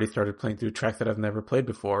typically already started playing through tracks that I've never played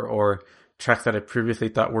before, or tracks that I previously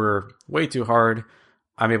thought were way too hard.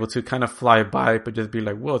 I'm able to kind of fly by, but just be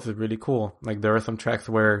like, whoa, this is really cool. Like there are some tracks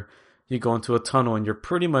where you go into a tunnel and you're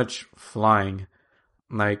pretty much flying.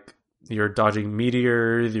 Like you're dodging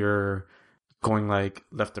meteors, you're going like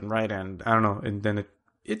left and right, and I don't know. And then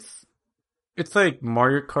it's like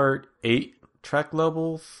Mario Kart 8 track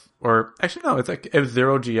levels, or actually no, it's like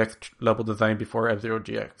F-Zero GX level design before F-Zero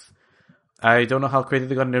GX. I don't know how crazy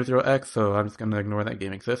they got in F-Zero X, so I'm just going to ignore that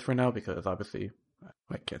game exists for now, because obviously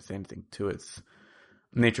I can't say anything to its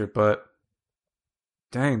nature, but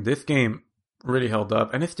dang, this game really held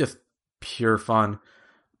up, and it's just pure fun.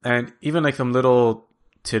 And even like some little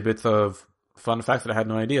tidbits of fun facts that I had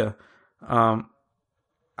no idea. I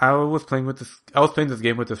was playing this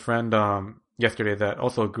game with this friend yesterday that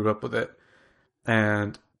also grew up with it,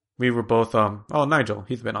 and we were both Nigel,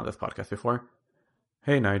 he's been on this podcast before.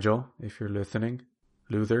 Hey Nigel, if you're listening,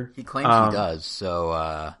 loser. He claims he does,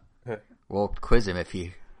 so we'll quiz him if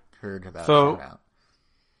he heard about it.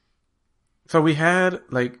 So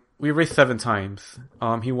we raced 7 times.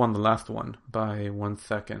 He won the last one by 1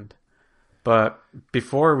 second. But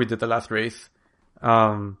before we did the last race, we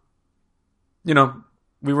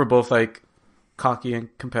were both like cocky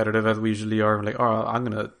and competitive as we usually are. Like, oh, I'm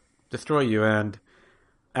gonna destroy you. And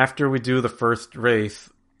after we do the first race,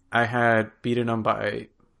 I had beaten him by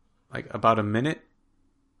like about a minute.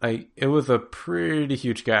 Like it was a pretty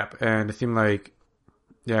huge gap, and it seemed like,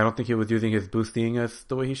 I don't think he was using his boosting as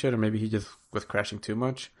the way he should, or maybe he just was crashing too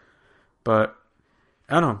much. But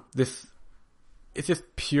I don't know. It's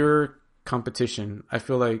just pure competition. I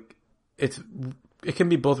feel like it can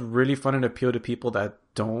be both really fun and appeal to people that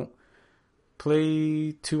don't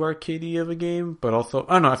play too arcadey of a game, but also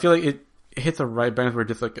I don't know. I feel like it hits a right balance where it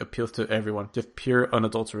just like appeals to everyone, just pure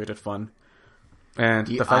unadulterated fun. And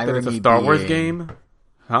the fact that it's a Star Wars game,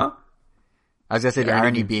 huh? I was gonna say the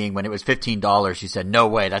irony being when it was $15, you said no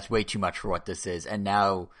way, that's way too much for what this is, and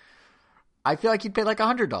now I feel like you'd pay like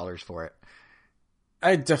 $100 for it.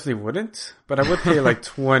 I definitely wouldn't, but I would pay like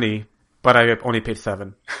 $20, but I only paid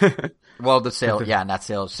 $7. Well, the sale, and that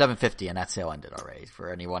sale $7.50, and that sale ended already for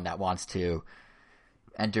anyone that wants to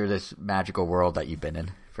enter this magical world that you've been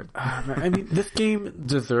in. I mean, this game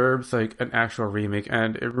deserves like an actual remake,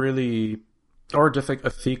 and it really, or just like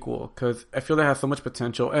a sequel, because I feel it has so much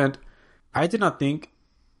potential. And I did not think,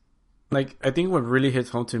 like, I think what really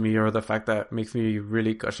hits home to me, or the fact that makes me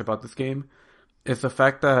really gush about this game, is the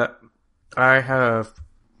fact that I have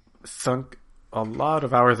sunk a lot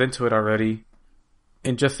of hours into it already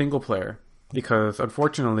in just single player. Because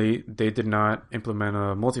unfortunately, they did not implement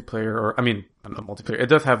a multiplayer, not multiplayer. It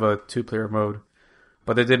does have a 2-player mode,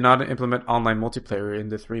 but they did not implement online multiplayer in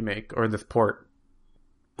this remake, or in this port,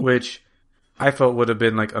 which I felt would have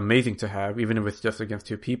been like amazing to have, even if it's just against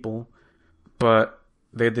 2 people. But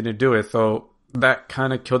they didn't do it, so that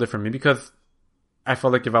kind of killed it for me, because I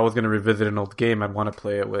felt like if I was going to revisit an old game, I'd want to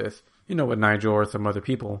play it with, with Nigel or some other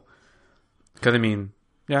people. Because, at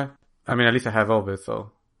least I have Elvis,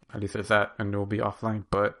 so at least there's that, and it will be offline.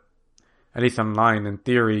 But at least online, in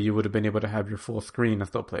theory, you would have been able to have your full screen and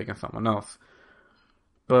still play against someone else.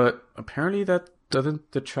 But apparently that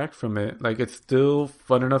doesn't detract from it. Like, it's still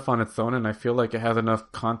fun enough on its own, and I feel like it has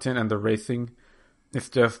enough content, and the racing is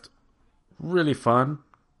just really fun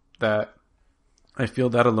that I feel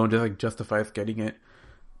that alone just like justifies getting it.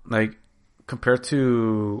 Like, compared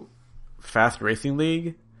to Fast Racing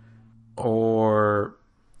League, or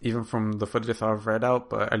even from the footage I saw of Redout,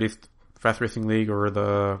 but at least Fast Racing League, or is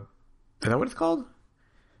that what it's called?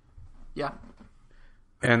 Yeah.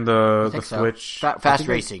 And the Switch. Fast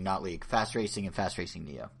Racing, not League. Fast Racing and Fast Racing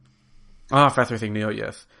Neo. Fast Racing Neo,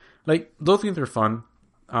 yes. Like, those games are fun.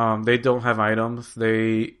 They don't have items.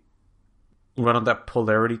 They run on that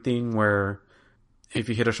polarity thing where if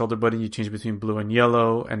you hit a shoulder button, you change between blue and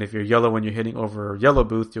yellow. And if you're yellow when you're hitting over yellow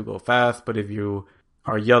boost, you'll go fast. But if you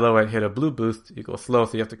are yellow and hit a blue boost, you go slow.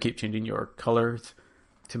 So you have to keep changing your colors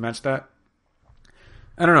to match that.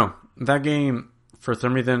 I don't know. That game, for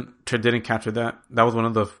some reason, didn't capture that. That was one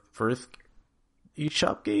of the first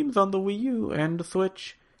eShop games on the Wii U and the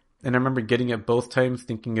Switch. And I remember getting it both times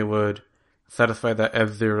thinking it would satisfy that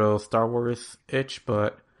F-Zero Star Wars itch,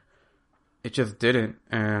 but it just didn't.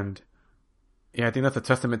 And I think that's a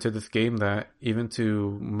testament to this game, that even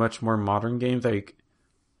to much more modern games, like,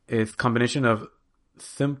 it's a combination of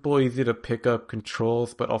simple, easy to pick up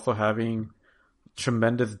controls, but also having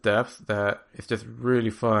tremendous depth that it's just really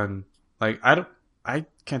fun. Like, I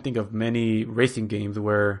can't think of many racing games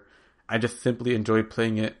where I just simply enjoy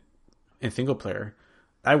playing it in single player.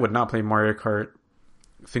 I would not play Mario Kart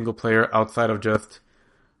single player outside of just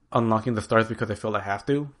unlocking the stars because I feel I have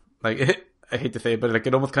to. Like, I hate to say it, but like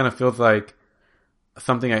it almost kind of feels like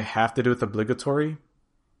something I have to do. It's obligatory.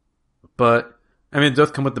 But I mean, it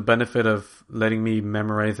does come with the benefit of letting me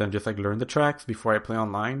memorize and just like learn the tracks before I play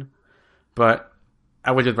online. But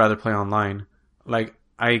I would just rather play online. Like,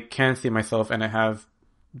 I can see myself, and I have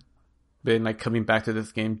been like coming back to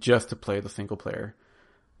this game just to play the single player.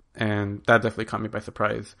 And that definitely caught me by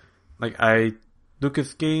surprise. Like,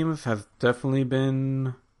 Lucas Games has definitely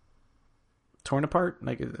been torn apart.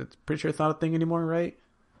 Like, it's pretty sure it's not a thing anymore, right?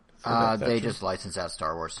 They just licensed out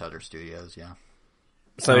Star Wars to other studios, yeah.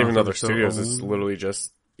 It's not even other studios. It's literally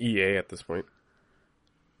just EA at this point.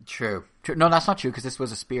 True. No, that's not true, because this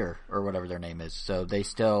was a Spear, or whatever their name is. So they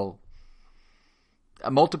still...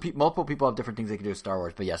 multiple people have different things they can do with Star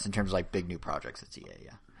Wars, but yes, in terms of like big new projects, it's EA,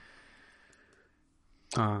 yeah.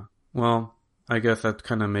 Well, I guess that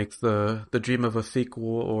kind of makes the dream of a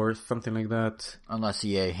sequel or something like that. Unless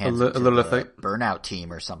EA hands it to the Burnout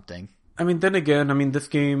team or something. I mean, then again, I mean, this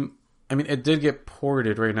game, I mean, it did get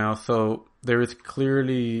ported right now, so there is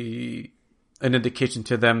clearly an indication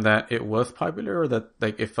to them that it was popular, or that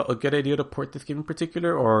like it felt a good idea to port this game in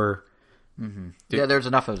particular, or... Mm-hmm. Yeah, there's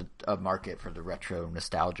enough of a market for the retro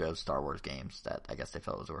nostalgia of Star Wars games that I guess they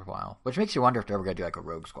felt was worthwhile. Which makes you wonder if they're ever going to do like a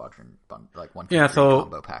Rogue Squadron, like one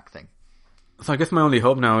combo pack thing. So I guess my only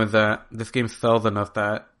hope now is that this game sells enough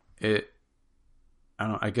that it, I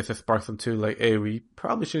don't know, I guess it sparks them to like, hey, we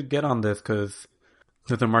probably should get on this, because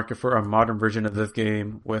there's a market for a modern version of this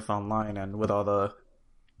game with online and with all the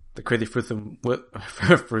crazy fruits and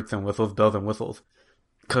whistles, bells and whistles.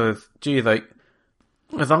 Because, geez, like,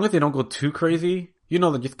 as long as they don't go too crazy, you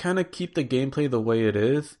know, just kind of keep the gameplay the way it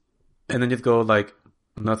is, and then just go, like,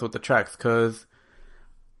 nuts with the tracks, because,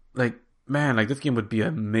 like, man, like, this game would be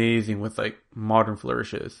amazing with, like, modern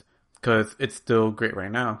flourishes, because it's still great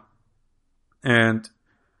right now. And,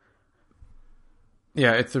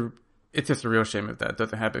 yeah, it's just a real shame if that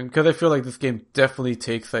doesn't happen, because I feel like this game definitely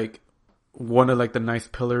takes, like, one of, like, the nice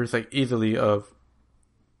pillars, like, easily of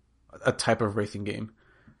a type of racing game.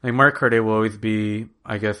 Like, Mario Kart 8 will always be,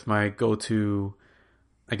 I guess, my go-to,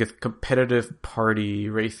 I guess, competitive party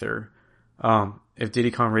racer. If Diddy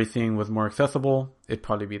Kong Racing was more accessible, it'd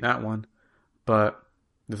probably be that one. But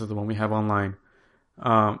this is the one we have online.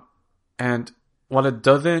 And while it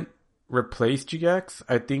doesn't replace GX,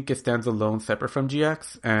 I think it stands alone separate from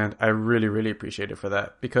GX. And I really, really appreciate it for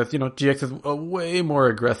that. Because, you know, GX is a way more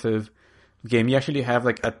aggressive game. You actually have,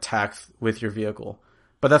 like, attacks with your vehicle.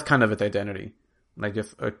 But that's kind of its identity. Like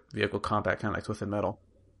just a vehicle combat, kind of like Twisted Metal.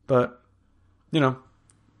 But, you know,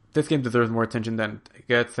 this game deserves more attention than it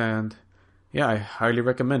gets, and yeah, I highly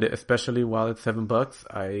recommend it, especially while it's $7.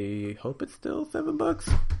 I hope it's still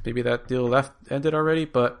 $7. Maybe that deal ended already,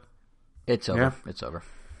 but it's over. Yeah. It's over.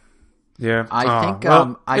 Yeah, I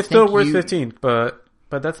think it's still worth $15.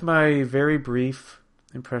 But that's my very brief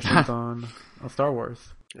impressions on Star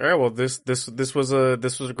Wars. All right, well, this was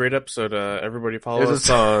a great episode. Everybody follow us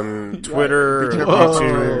on Twitter,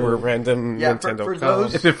 YouTube, or random Nintendo. For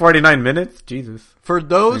those, it's been 49 minutes. Jesus. For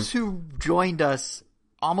those who joined us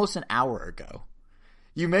almost an hour ago,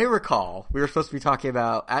 you may recall we were supposed to be talking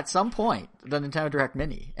about at some point the Nintendo Direct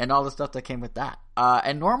Mini and all the stuff that came with that.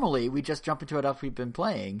 And normally we just jump into what we've been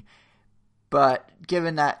playing. But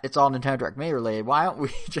given that it's all Nintendo Direct Mini related, why don't we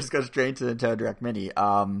just go straight to the Nintendo Direct Mini?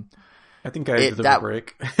 I think I deserve a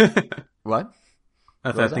break. What?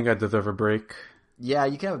 I think I deserve a break. Yeah,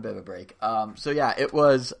 you can have a bit of a break. So yeah, it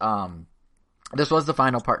was, this was the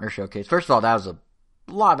final partner showcase. First of all, that was a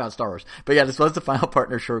lot about Star Wars. But yeah, this was the final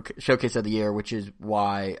partner showcase of the year, which is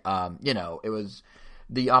why, you know, it was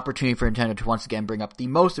the opportunity for Nintendo to once again bring up the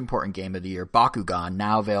most important game of the year, Bakugan,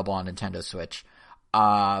 now available on Nintendo Switch.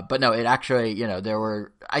 But no, it actually, you know, there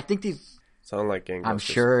were, I think these, sound like gangbusters. I'm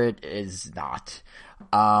sure it is not.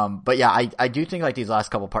 But yeah, I do think like these last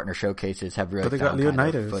couple partner showcases have really found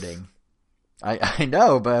kind of footing. I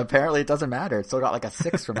know, but apparently it doesn't matter. It still got like a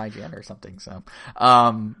 6 from IGN or something. So,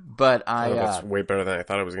 but that's way better than I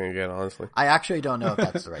thought it was going to get. Honestly, I actually don't know if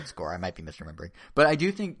that's the right score. I might be misremembering, but I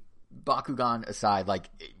do think Bakugan aside, like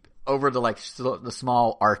over the the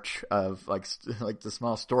small arch of like the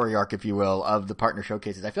small story arc, if you will, of the partner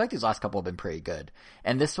showcases, I feel like these last couple have been pretty good.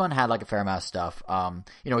 And this one had like a fair amount of stuff.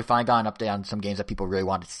 You know, we finally got an update on some games that people really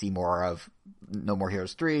wanted to see more of. No More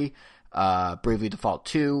Heroes 3, Bravely Default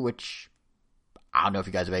 2, which I don't know if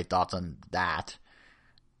you guys have any thoughts on that,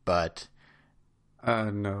 but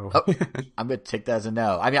no. I'm gonna take that as a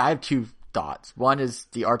no. I mean, I have two thoughts. One is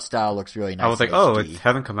the art style looks really nice. I was like, oh, it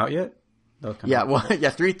hasn't come out yet? Yeah, well, yeah,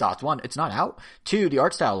 3 thoughts. 1, it's not out. 2, the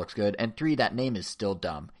art style looks good. And 3, that name is still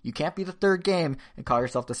dumb. You can't be the 3rd game and call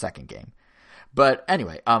yourself the 2nd game. But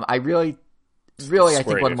anyway, I really, I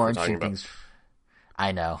think one of the more interesting things.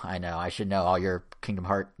 I know. I should know all your Kingdom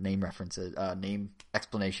Hearts name references, name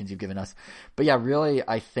explanations you've given us. But yeah, really,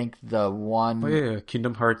 I think the one. Oh yeah,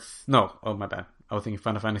 Kingdom Hearts. No, oh my bad. I was thinking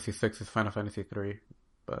Final Fantasy 6 is Final Fantasy 3.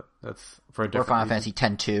 But that's for a different. Or Final Fantasy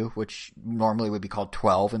 10-2, which normally would be called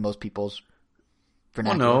 12 in most people's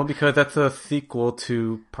vernacular. Well, no, because that's a sequel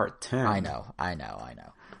to Part 10. I know.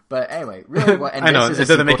 But anyway, really, and I know this it is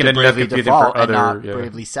doesn't make it any less confusing for other, and not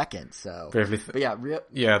Bravely Second. So, but yeah,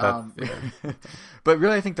 but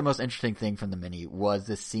really, I think the most interesting thing from the mini was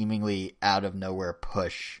this seemingly out of nowhere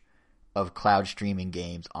push of cloud streaming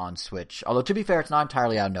games on Switch. Although, to be fair, it's not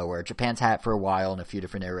entirely out of nowhere. Japan's had it for a while in a few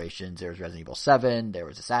different iterations. There was Resident Evil 7, there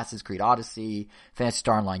was Assassin's Creed Odyssey, Phantasy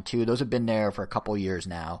Star Online 2. Those have been there for a couple years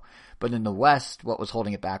now. But in the West, what was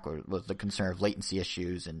holding it back was the concern of latency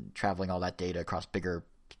issues and traveling all that data across bigger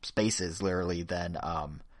spaces, literally, than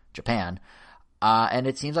Japan. And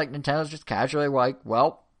it seems like Nintendo's just casually like,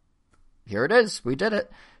 well, here it is. We did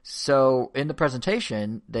it. So in the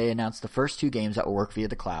presentation, they announced the first 2 games that will work via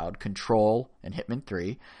the cloud, Control and Hitman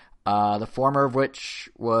 3. The former of which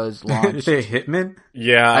was launched. Did you say Hitman?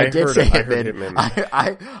 Yeah, I did say Hitman.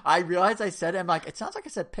 I realized I said it. I'm like, it sounds like I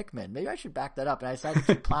said Pikmin. Maybe I should back that up. And I decided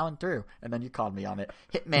to keep plowing through. And then you called me on it.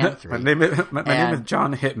 Hitman 3. My name is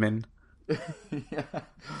John Hitman.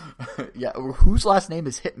 Yeah. Whose last name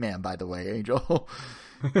is Hitman, by the way, Angel?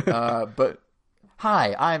 But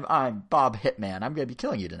hi, I'm Bob Hitman. I'm going to be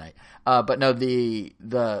killing you tonight. But no,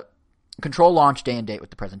 the Control launch day and date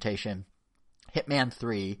with the presentation. Hitman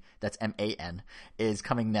 3, that's MAN, is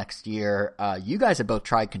coming next year. You guys have both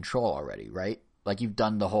tried Control already, right? Like you've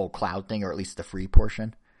done the whole cloud thing, or at least the free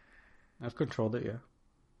portion. I've controlled it,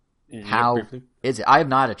 yeah. How is it? I have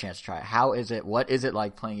not had a chance to try it. How is it? What is it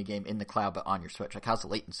like playing a game in the cloud but on your Switch? Like, how's the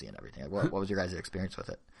latency and everything? Like, what was your guys' experience with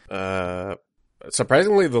it?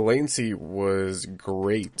 Surprisingly, the latency was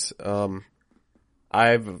great. I'm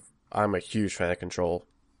a huge fan of Control.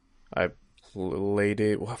 I played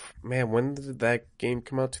it. Well, man, when did that game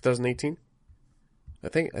come out? 2018?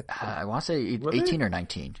 I want to say 18 or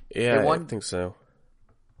 19. Yeah, I think so.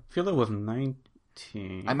 I feel it was 19.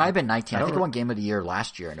 I might have been 19. I think it won Game of the Year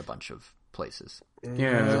last year in a bunch of places.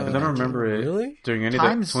 Yeah, I don't remember it really during any of the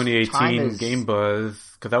 2018 Game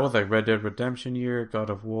Buzz, because that was like Red Dead Redemption year, God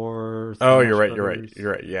of War. Oh, you're right.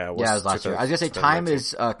 Yeah, it was last year. I was gonna say time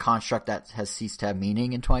is a construct that has ceased to have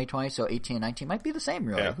meaning in 2020. So 18 and 19 might be the same.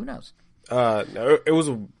 Really, Who knows? No, it was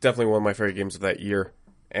definitely one of my favorite games of that year.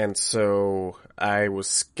 And so I was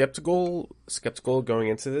skeptical going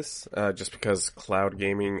into this, just because cloud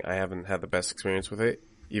gaming, I haven't had the best experience with it,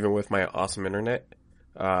 even with my awesome internet.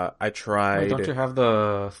 I tried. Don't you have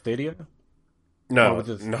the Stadia? No.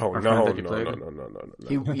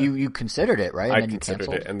 You considered it, right? And I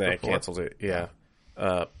considered it, and then I canceled it. Yeah,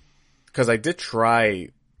 because I did try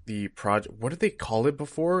the project. What did they call it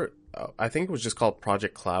before? I think it was just called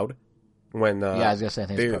Project Cloud. When I was gonna say, I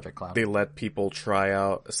think it's Project Cloud. They let people try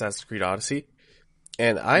out Assassin's Creed Odyssey,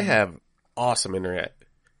 and I have awesome internet,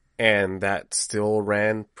 and that still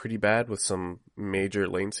ran pretty bad with some major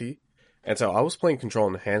latency. And so I was playing Control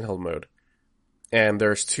in handheld mode, and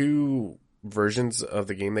there's 2 versions of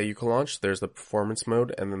the game that you can launch. There's the performance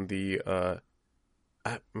mode, and then the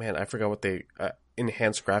I forgot what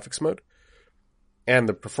enhanced graphics mode, and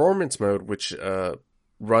the performance mode, which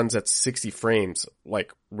runs at 60 frames,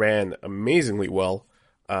 like ran amazingly well.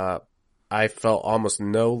 I felt almost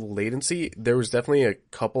no latency. There was definitely a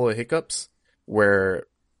couple of hiccups where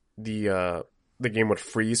the game would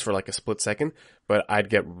freeze for like a split second, but I'd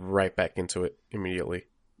get right back into it immediately.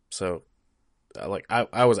 So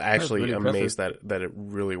I was actually amazed that it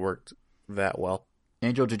really worked that well.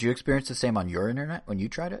 Angel, did you experience the same on your internet when you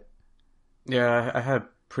tried it? Yeah, I had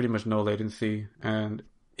pretty much no latency, and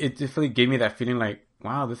it definitely gave me that feeling like,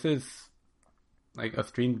 wow, this is like a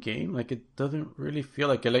streamed game. Like, it doesn't really feel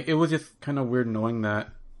like it. Like, it was just kind of weird knowing that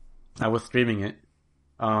I was streaming it.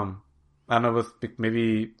 I don't know, it was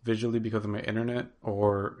maybe visually because of my internet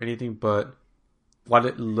or anything, but while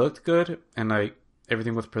it looked good and like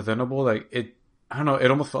everything was presentable, like I don't know, it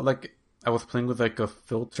almost felt like I was playing with like a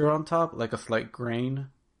filter on top, like a slight grain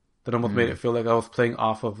that almost made it feel like I was playing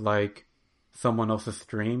off of like someone else's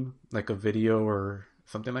stream, like a video or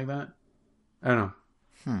something like that. I don't know.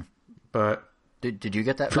 But did you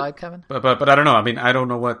get that vibe, Kevin? But I don't know. I mean, I don't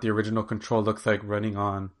know what the original Control looks like running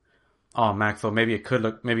on Mac. So maybe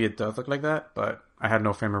it does look like that. But I had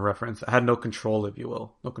no frame of reference. I had no control, if you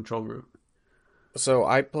will, no control group. So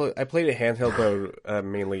I played it handheld though,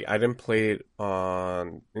 mainly. I didn't play it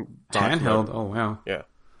on handheld. Oh wow. Yeah,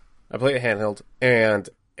 I played it handheld, and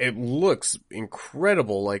it looks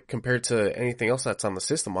incredible. Like compared to anything else that's on the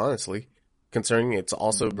system, honestly. Concerning it's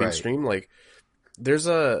also being streamed, like there's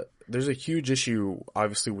a huge issue,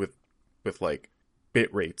 obviously with like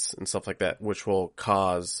bit rates and stuff like that, which will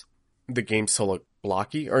cause the games to look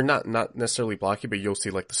blocky, or not necessarily blocky, but you'll see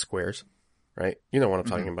like the squares. Right? You know what I'm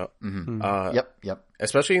talking about. Mm-hmm. Yep.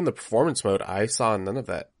 Especially in the performance mode, I saw none of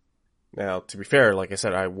that. Now, to be fair, like I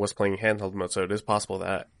said, I was playing handheld mode, so it is possible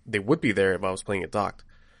that they would be there if I was playing it docked.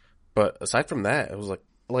 But aside from that, it was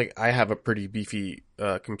like I have a pretty beefy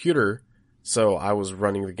computer, so I was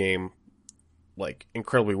running the game like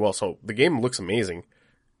incredibly well. So the game looks amazing,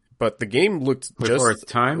 but the game looked for its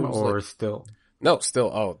time or still? No,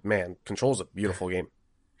 still. Oh man, Control's a beautiful game.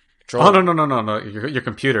 Oh no! Your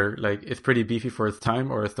computer, like, it's pretty beefy for its time,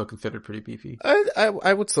 or it's still considered pretty beefy?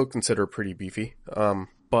 I would still consider it pretty beefy.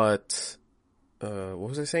 But what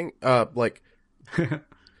was I saying? Like,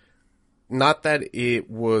 not that it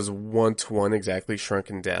was 1-to-1 exactly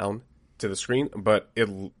shrunken down to the screen, but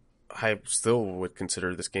I still would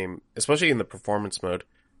consider this game, especially in the performance mode,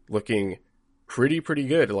 looking pretty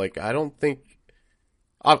good. Like, I don't think,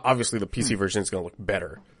 obviously the PC version is going to look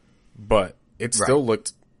better, but it still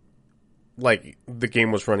looked like the game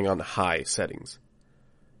was running on the high settings.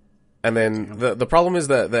 And then the problem is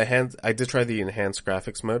that I did try the enhanced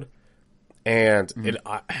graphics mode, and it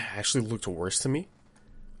actually looked worse to me.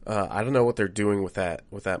 I don't know what they're doing with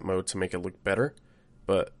that mode to make it look better,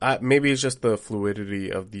 but maybe it's just the fluidity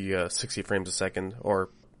of the 60 frames a second or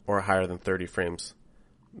higher than 30 frames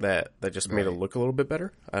that just made it look a little bit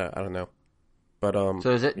better. I don't know. But so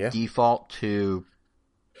is it default to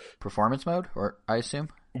performance mode, or I assume?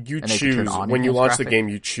 You choose when you launch the game.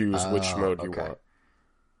 You choose which mode you want.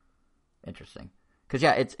 Interesting, because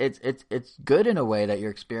it's good in a way that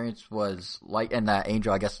your experience was like, and that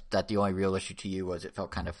Angel, I guess that the only real issue to you was it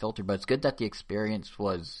felt kind of filtered, but it's good that the experience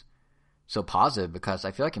was so positive, because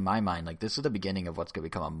I feel like in my mind, like, this is the beginning of what's going to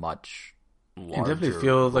become a much larger. It definitely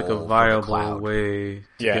feels like a viable way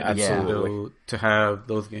to have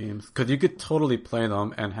those games, because you could totally play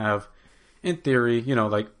them and have, in theory,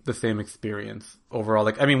 like the same experience overall.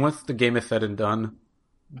 Like, I mean, once the game is said and done,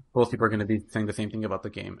 both people are going to be saying the same thing about the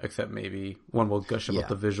game, except maybe one will gush about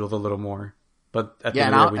the visuals a little more. But at the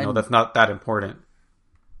end of the day, we know that's not that important.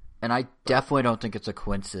 And I definitely don't think it's a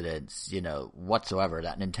coincidence, whatsoever,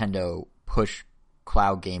 that Nintendo pushed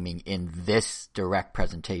cloud gaming in this direct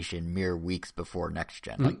presentation mere weeks before next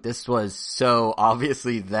gen. Like, this was so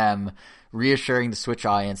obviously them reassuring the Switch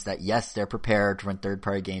audience that yes, they're prepared when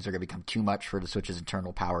third-party games are going to become too much for the Switch's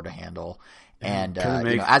internal power to handle. And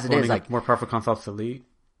as it is, like, more powerful console obsolete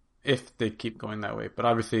if they keep going that way. But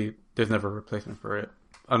obviously, there's never a replacement for it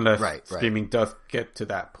unless streaming does get to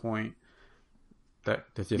that point. That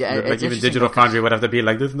even Digital Foundry would have to be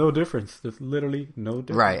like, there's no difference. There's literally no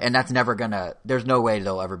difference. Right, and that's never gonna. There's no way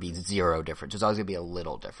there'll ever be zero difference. There's always gonna be a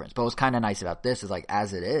little difference. But what's kind of nice about this is, like,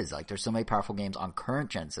 as it is, like, there's so many powerful games on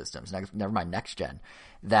current gen systems, never mind next gen,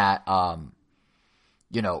 that aren't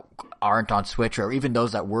on Switch, or even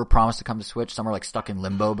those that were promised to come to Switch. Some are like stuck in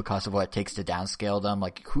limbo because of what it takes to downscale them.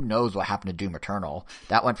 Like, who knows what happened to Doom Eternal?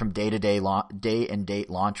 That went from day and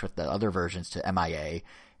date launch with the other versions to MIA.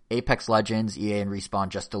 Apex Legends, EA and Respawn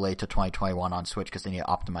just delayed to 2021 on Switch because they need to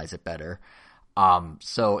optimize it better.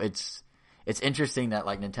 So it's interesting that,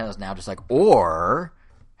 like, Nintendo's now just like, or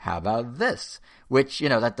how about this? Which,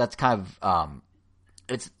 that's kind of,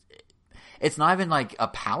 it's not even like a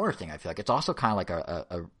power thing. I feel like it's also kind of like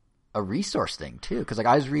a resource thing too. Cause, like,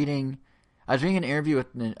 I was reading an interview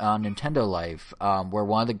on Nintendo Life, where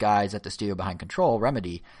one of the guys at the studio behind Control,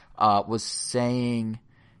 Remedy, was saying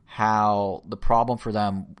how the problem for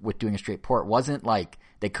them with doing a straight port wasn't like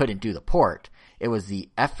they couldn't do the port. It was the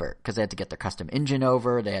effort, because they had to get their custom engine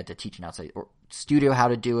over. They had to teach an outside studio how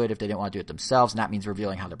to do it if they didn't want to do it themselves. And that means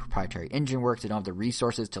revealing how their proprietary engine works. They don't have the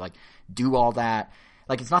resources to, like, do all that.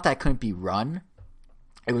 Like, it's not that it couldn't be run.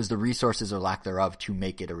 It was the resources or lack thereof to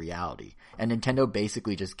make it a reality. And Nintendo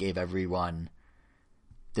basically just gave everyone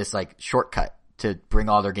this, like, shortcut to bring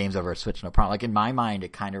all their games over to Switch, no problem. Like, in my mind,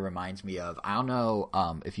 it kind of reminds me of, I don't know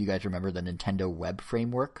if you guys remember the Nintendo Web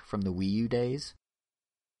Framework from the Wii U days.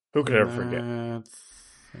 Who could ever forget?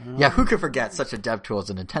 Yeah, who could forget such a dev tool as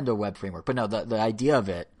the Nintendo Web Framework? But no, the idea of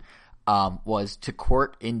it was to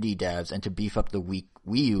court indie devs and to beef up the Wii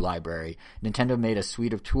U library. Nintendo made a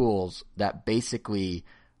suite of tools that basically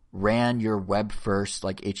ran your web-first,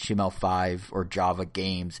 like, HTML5 or Java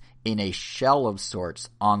games in a shell of sorts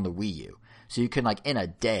on the Wii U. So you can, like, in a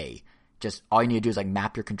day, just all you need to do is like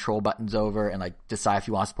map your control buttons over and like decide if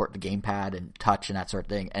you want to support the gamepad and touch and that sort of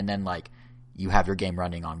thing. And then like you have your game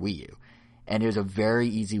running on Wii U. And it was a very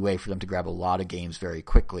easy way for them to grab a lot of games very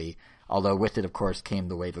quickly. Although with it, of course, came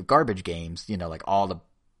the wave of garbage games, you know, like all the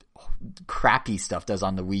crappy stuff that's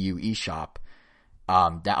on the Wii U eShop.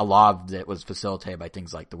 That a lot of it was facilitated by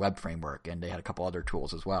things like the web framework, and they had a couple other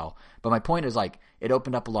tools as well. But my point is, like, it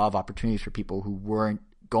opened up a lot of opportunities for people who weren't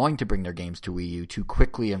going to bring their games to Wii U to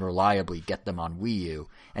quickly and reliably get them on Wii U.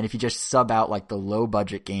 And if you just sub out like the low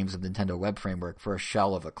budget games of Nintendo web framework for a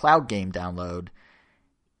shell of a cloud game download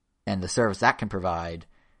and the service that can provide,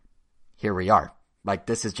 here we are. Like,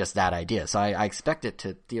 this is just that idea. So I expect it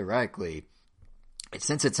to theoretically,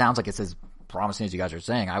 since it sounds like it's as promising as you guys are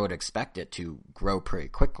saying, I would expect it to grow pretty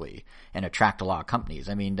quickly and attract a lot of companies.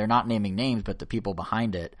 I mean, they're not naming names, but the people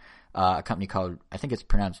behind it, a company called, I think it's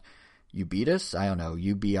pronounced Ubitus. I don't know,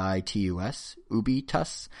 Ubitus,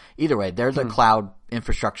 Ubitus. Either way, they're the cloud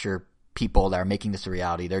infrastructure people that are making this a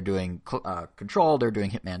reality. They're doing Control, they're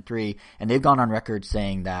doing Hitman 3, and they've gone on record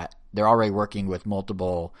saying that they're already working with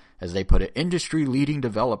multiple, as they put it, industry-leading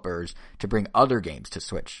developers to bring other games to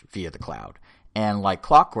Switch via the cloud. And like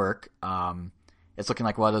clockwork, it's looking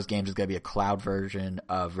like one of those games is going to be a cloud version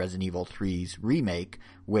of Resident Evil 3's remake,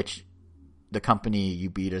 which the company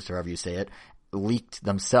Ubitus, or however you say it, leaked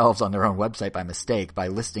themselves on their own website by mistake by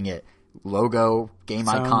listing it logo, game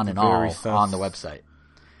icon, and all sus on the website.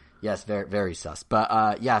 Yes, very, very sus.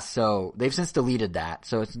 But yeah, so they've since deleted that.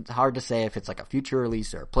 So it's hard to say if it's like a future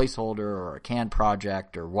release or a placeholder or a canned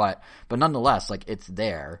project or what. But nonetheless, like, it's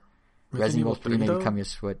there. Resident Evil 3 maybe coming to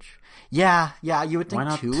Switch. Yeah, you would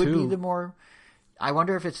think 2 would be the more. I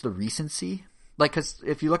wonder if it's the recency. Like, because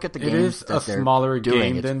if you look at the games, it is a smaller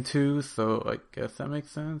game than 2, so I guess that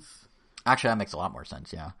makes sense. Actually, that makes a lot more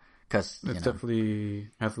sense. Yeah, because it definitely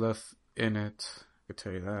has less in it. I could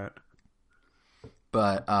tell you that.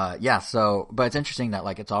 But yeah, so but it's interesting that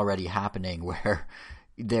like it's already happening where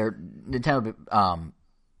Nintendo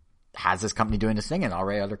has this company doing this thing, and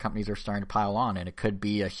already other companies are starting to pile on, and it could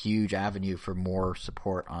be a huge avenue for more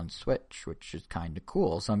support on Switch, which is kind of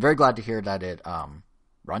cool. So I'm very glad to hear that it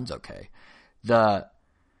runs okay. The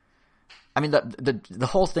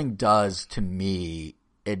whole thing does, to me,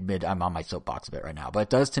 I'm on my soapbox a bit right now, but it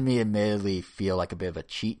does to me admittedly feel like a bit of a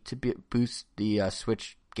cheat to boost the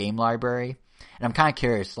Switch game library. And I'm kind of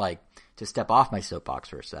curious, like, to step off my soapbox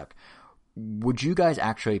for a sec, would you guys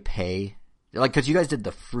actually pay, like, because you guys did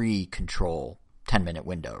the free Control 10-minute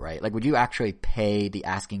window, right? Like, would you actually pay the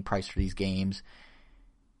asking price for these games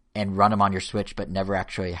and run them on your Switch but never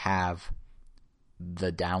actually have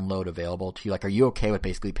the download available to you? Like, are you okay with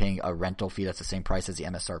basically paying a rental fee that's the same price as the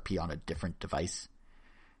MSRP on a different device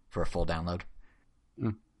for a full download?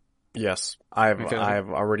 Yes, I've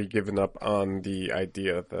already given up on the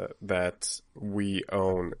idea that we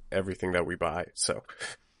own everything that we buy. So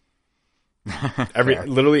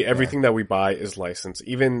literally everything that we buy is licensed.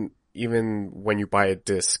 Even when you buy a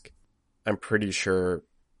disc, I'm pretty sure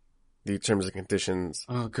the terms and conditions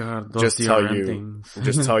just tell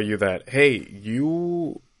you that, hey,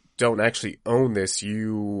 you don't actually own this,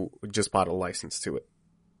 you just bought a license to it,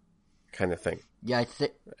 kind of thing. Yeah, I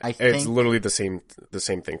think it's literally the same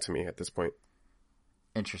thing to me at this point.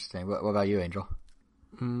 Interesting. What about you, Angel?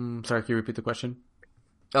 Sorry, can you repeat the question?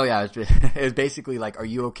 Oh yeah, it was basically like, are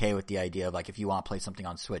you okay with the idea of like, if you want to play something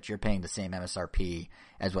on Switch, you're paying the same MSRP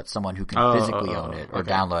as what someone who can physically own it or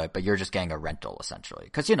download it, but you're just getting a rental essentially,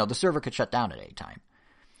 because the server could shut down at any time.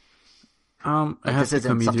 It has this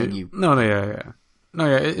isn't something you. No,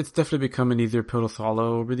 it's definitely become an easier pill to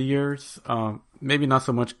swallow over the years. Maybe not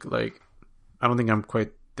so much like. I don't think I'm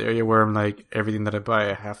quite there yet where I'm like, everything that I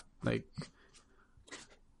buy I have like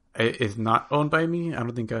is not owned by me. I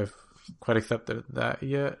don't think I've quite accepted that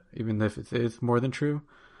yet, even if it is more than true.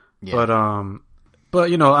 Yeah. But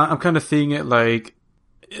I'm kind of seeing it like,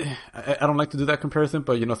 I don't like to do that comparison,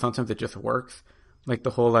 but sometimes it just works. Like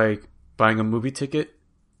the whole like buying a movie ticket,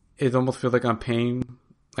 it almost feels like I'm paying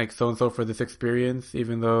like so and so for this experience,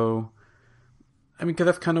 even though, I mean, because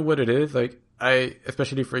that's kind of what it is. Like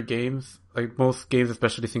especially for games, like most games,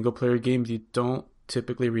 especially single player games, you don't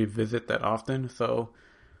typically revisit that often. So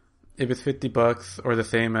if it's $50 or the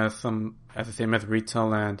same as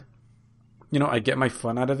retail, and I get my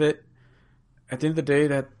fun out of it, at the end of the day,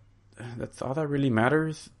 that's all that really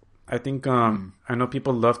matters. I think I know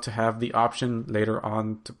people love to have the option later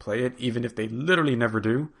on to play it, even if they literally never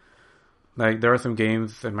do. Like there are some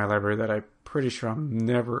games in my library that I'm pretty sure I'm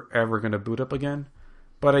never ever gonna boot up again.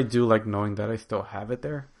 But I do like knowing that I still have it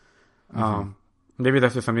there. Maybe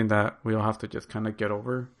that's just something that we all have to just kind of get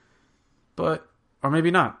over. Or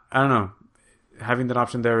maybe not. I don't know. having that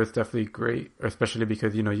option there is definitely great, especially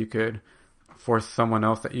because, you could force someone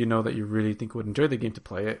else that that you really think would enjoy the game to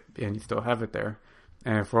play it, and you still have it there.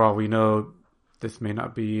 And for all we know, this may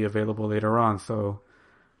not be available later on, so,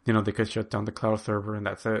 they could shut down the cloud server and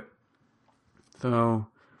that's it. So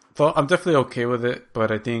I'm definitely okay with it,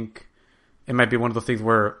 but I think it might be one of those things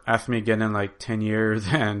where ask me again in like 10 years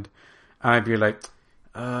and I'd be like,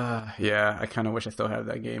 yeah, I kind of wish I still had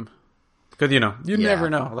that game. Because, you never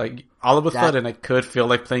know. Like, all of a sudden, I could feel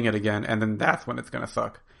like playing it again, and then that's when it's going to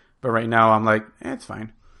suck. But right now, I'm like, it's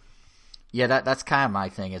fine. Yeah, that's kind of my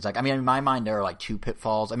thing. Is like, I mean, in my mind, there are like two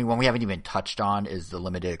pitfalls. I mean, one we haven't even touched on is the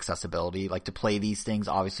limited accessibility. Like, to play these things,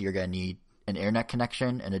 obviously, you're going to need an internet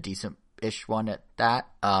connection and a decent-ish one at that.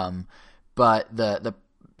 But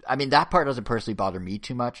I mean, that part doesn't personally bother me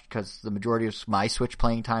too much because the majority of my Switch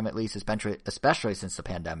playing time, at least, especially since the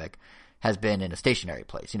pandemic, has been in a stationary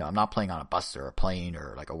place. I'm not playing on a bus or a plane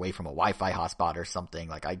or like away from a Wi-Fi hotspot or something.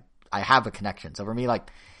 Like I have a connection. So for me,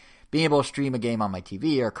 like being able to stream a game on my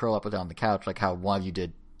TV or curl up with it on the couch, like how one of you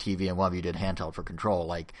did TV and one of you did handheld for control,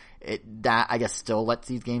 like that I guess still lets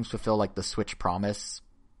these games fulfill like the Switch promise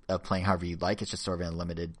of playing however you'd like. It's just sort of in a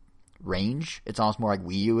limited range. It's almost more like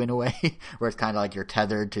Wii U in a way, where it's kind of like you're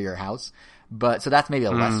tethered to your house. But so that's maybe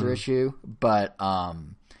a lesser issue. But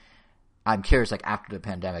I'm curious, like after the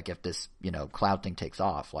pandemic, if this cloud thing takes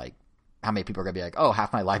off, like how many people are gonna be like, oh,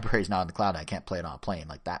 half my library is not on the cloud and I can't play it on a plane.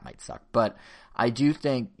 Like that might suck. But I do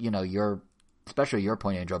think especially your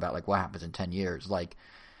point, Andrew, about like what happens in 10 years. Like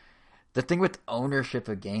the thing with ownership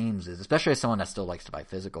of games is, especially as someone that still likes to buy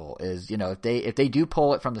physical, is if they do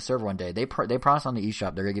pull it from the server one day, they promise on the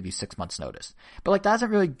eShop they're gonna give you 6 months notice. But like that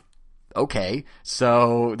isn't really okay.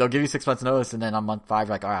 So they'll give you 6 months notice, and then on month 5,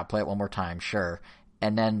 you're like, all right, I'll play it one more time, sure.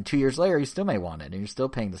 And then 2 years later, you still may want it, and you're still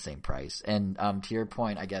paying the same price. And to your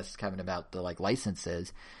point, I guess, Kevin, about the like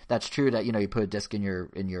licenses, that's true that you put a disc in your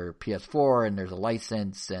PS4, and there's a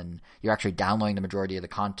license, and you're actually downloading the majority of the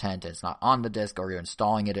content, and it's not on the disc, or you're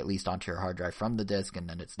installing it at least onto your hard drive from the disc, and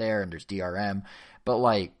then it's there, and there's DRM. But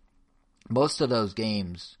like most of those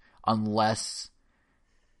games, unless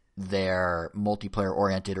they're multiplayer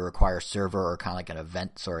oriented or require a server or kind of like an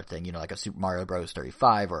event sort of thing, like a Super Mario Bros.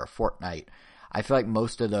 35 or a Fortnite, I feel like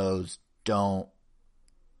most of those don't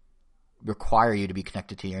require you to be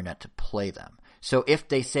connected to the internet to play them. So if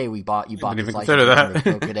they say you bought this license and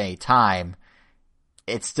revoke it at any time,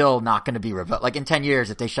 it's still not going to be revoked. Like in 10 years,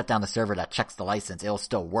 if they shut down the server that checks the license, it'll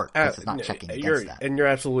still work because it's not checking against that. And you're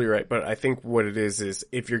absolutely right. But I think what it is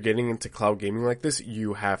if you're getting into cloud gaming like this,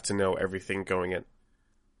 you have to know everything going in.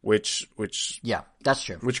 Which yeah, that's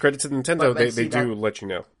true. Which credit to Nintendo, they do let you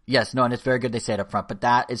know. Yes, no, and it's very good they say it up front, but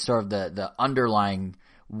that is sort of the underlying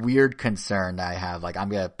weird concern that I have. Like, I'm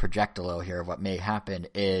going to project a little here of what may happen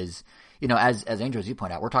is, as Andrew, as you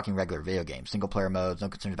point out, we're talking regular video games, single player modes, no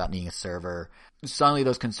concerns about needing a server. Suddenly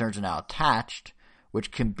those concerns are now attached,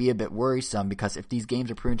 which can be a bit worrisome because if these games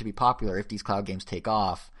are proven to be popular, if these cloud games take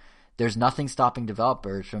off, there's nothing stopping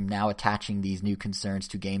developers from now attaching these new concerns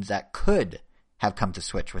to games that could have come to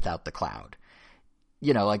Switch without the cloud.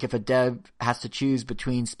 Like if a dev has to choose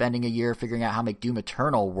between spending a year figuring out how to make Doom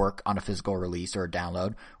Eternal work on a physical release or a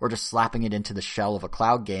download, or just slapping it into the shell of a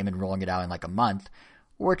cloud game and rolling it out in like a month,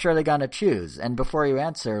 which are they going to choose? And before you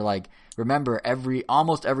answer, like, remember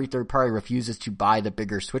almost every third party refuses to buy the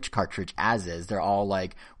bigger Switch cartridge as is. They're all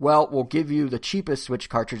like, well, we'll give you the cheapest Switch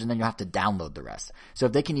cartridge and then you'll have to download the rest. So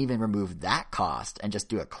if they can even remove that cost and just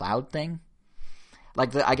do a cloud thing,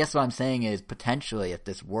 I guess what I'm saying is potentially if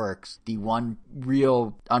this works, the one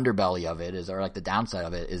real underbelly of it is, or like the downside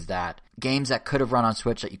of it is that games that could have run on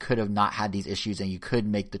Switch that you could have not had these issues and you could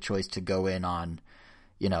make the choice to go in on,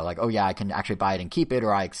 like, oh yeah, I can actually buy it and keep it,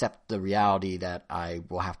 or I accept the reality that I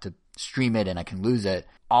will have to stream it and I can lose it.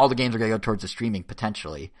 All the games are going to go towards the streaming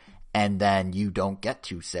potentially. And then you don't get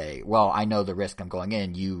to say, well, I know the risk I'm going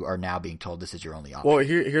in. You are now being told this is your only option. Well,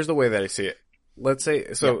 here's the way that I see it. Let's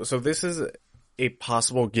say, so this is a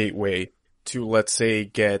possible gateway to, let's say,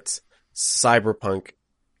 get Cyberpunk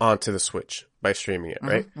onto the Switch by streaming it,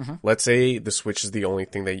 right? Mm-hmm. Let's say the Switch is the only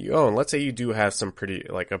thing that you own. Let's say you do have a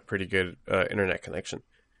pretty good internet connection.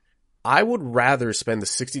 I would rather spend the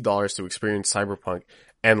 $60 to experience Cyberpunk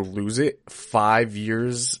and lose it 5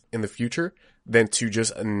 years in the future than to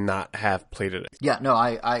just not have played it. Yeah, no,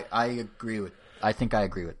 I agree with I think I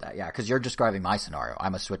agree with that. Yeah, because you're describing my scenario.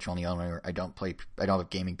 I'm a Switch only owner. I don't have a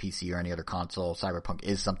gaming PC or any other console. Cyberpunk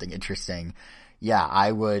is something interesting. Yeah,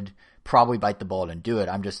 I would probably bite the bullet and do it.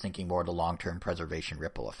 I'm just thinking more of the long-term preservation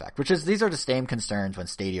ripple effect, which is, these are the same concerns when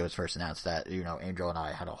Stadia was first announced that, Angel and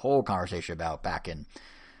I had a whole conversation about back in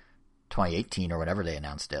 2018 or whenever they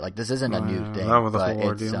announced it. Like, this isn't a new thing. That was a whole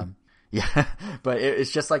ordeal. Yeah, but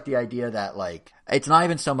it's just like the idea that like it's not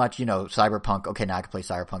even so much, Cyberpunk. Okay, now I can play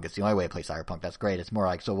Cyberpunk. It's the only way to play Cyberpunk. That's great. It's more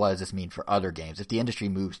like, so what does this mean for other games? If the industry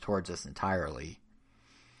moves towards this entirely,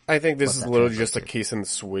 I think this is literally just a case in the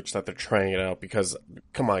Switch that they're trying it out because,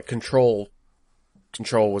 come on, Control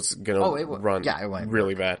was gonna run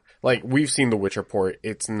really bad. Like we've seen the Witcher port.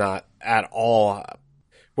 It's not at all.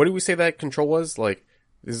 What did we say that Control was? Like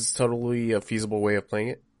this is totally a feasible way of playing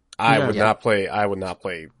it. I would not play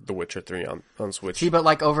The Witcher 3 on Switch. See, but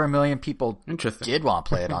like over 1 million people did want to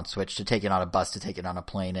play it on Switch, to take it on a bus, to take it on a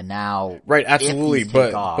plane, and now right, absolutely.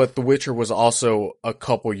 But The Witcher was also a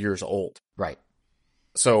couple years old, right?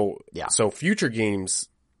 So future games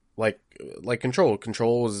like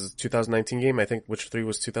Control was a 2019 game. I think Witcher 3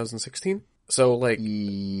 was 2016. So like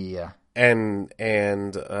and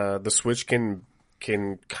the Switch can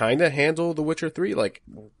kind of handle The Witcher 3. Like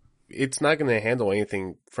it's not going to handle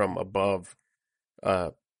anything from above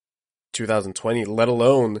 2020, let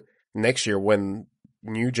alone next year when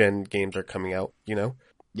new gen games are coming out,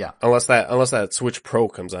 Yeah. Unless that Switch Pro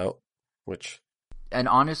comes out, which. And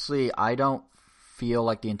honestly, I don't feel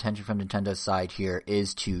like the intention from Nintendo's side here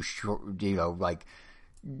is to,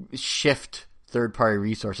 shift third-party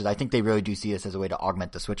resources. I think they really do see this as a way to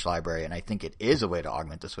augment the Switch library, and I think it is a way to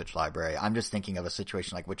augment the Switch library. I'm just thinking of a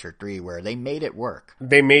situation like Witcher 3 where they made it work.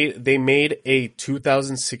 They made a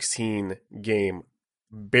 2016 game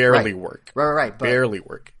barely work. Right. Barely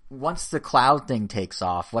work. Once the cloud thing takes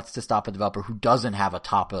off, what's to stop a developer who doesn't have a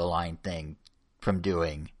top-of-the-line thing from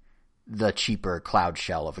doing the cheaper cloud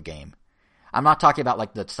shell of a game? I'm not talking about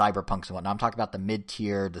like the Cyberpunks and whatnot. I'm talking about the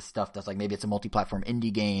mid-tier, the stuff that's like maybe it's a multi-platform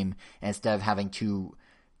indie game, and instead of having to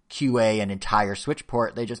QA an entire Switch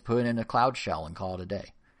port, they just put it in a cloud shell and call it a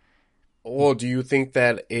day. Well, do you think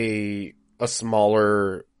that a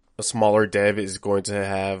smaller dev is going to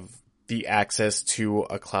have the access to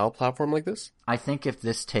a cloud platform like this? I think if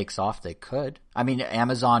this takes off, they could. I mean,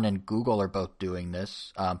 Amazon and Google are both doing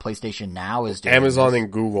this. PlayStation Now is doing Amazon this.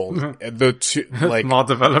 and Google, the two, like small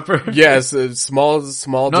developer. Yes, small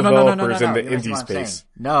developers in the indie space.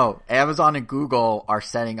 No, Amazon and Google are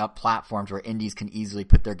setting up platforms where indies can easily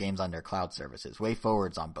put their games on their cloud services.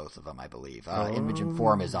 WayForward's on both of them, I believe. Image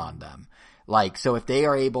Inform is on them. Like, so if they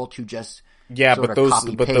are able to just but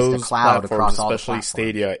those platforms, especially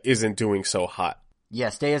Stadia, isn't doing so hot. Yeah,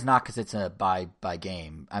 Stadia is not because it's a by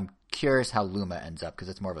game. I'm curious how Luma ends up because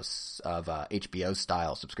it's more of a HBO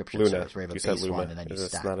style subscription service. Where you have a base one and then you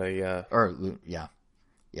stack. Not a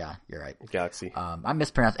yeah, you're right. Galaxy. I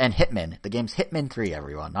mispronounced. And Hitman. The game's Hitman 3,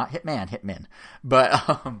 everyone. Not Hitman, Hitman. But,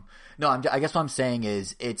 no, I guess what I'm saying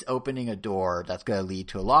is it's opening a door that's going to lead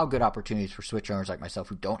to a lot of good opportunities for Switch owners like myself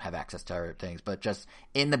who don't have access to other things. But just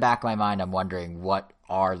in the back of my mind, I'm wondering what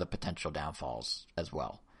are the potential downfalls as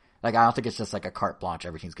well. Like, I don't think it's just like a carte blanche.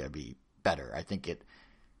 Everything's going to be better. I think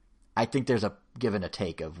there's a give and a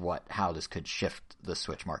take of how this could shift the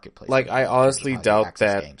Switch marketplace. Like, I honestly doubt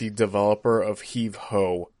that the developer of Heave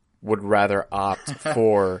Ho would rather opt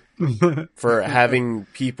for having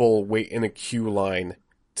people wait in a queue line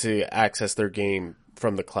to access their game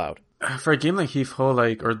from the cloud. For a game like Heave Ho,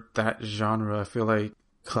 or that genre, I feel like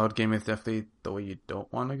cloud game is definitely the way you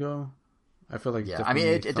don't want to go. I feel like I mean,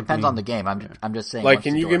 it depends on the game. I'm just saying. Like,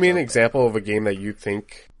 can you give me an example of a game that you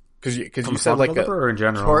think? Because you said like or in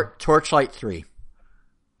general. Torchlight 3.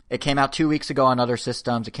 It came out 2 weeks ago on other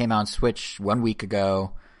systems. It came out on Switch 1 week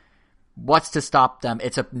ago. What's to stop them?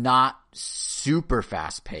 It's a not super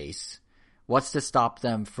fast pace. What's to stop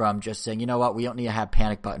them from just saying, you know what, we don't need to have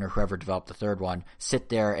Panic Button or whoever developed the third one sit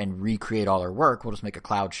there and recreate all their work. We'll just make a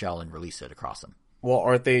cloud shell and release it across them. Well,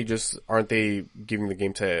 aren't they giving the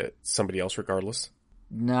game to somebody else regardless?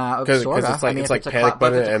 No, because it's like Panic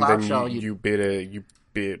Button, and then you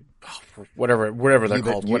bid whatever they're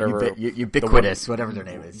called, Ubiquitous, whatever their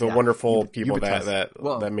name is. The wonderful people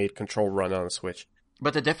that made Control run on Switch.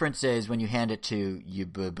 But the difference is when you hand it to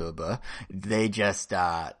Ubiquitous, they just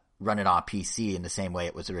run it on PC in the same way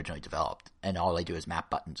it was originally developed, and all they do is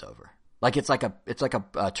map buttons over. Like it's like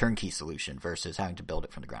a turnkey solution versus having to build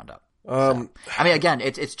it from the ground up. I mean, again,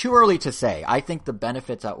 it's too early to say. I think the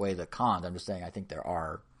benefits outweigh the cons. I'm just saying I think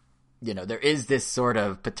there is this sort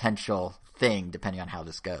of potential thing depending on how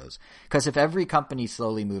this goes. Because if every company's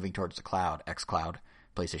slowly moving towards the cloud, xCloud,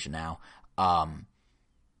 PlayStation Now,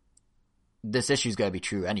 this issue's going to be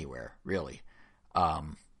true anywhere, really.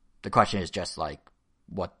 The question is just like,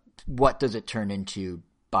 what does it turn into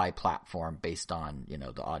by platform based on,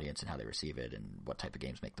 the audience and how they receive it and what type of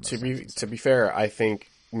games make the most sense. To be fair, I think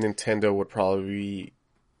Nintendo would probably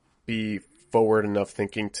be forward enough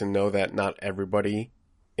thinking to know that not everybody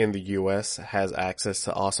in the US has access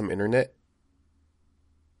to awesome internet.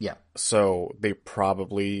 Yeah. So they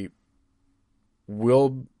probably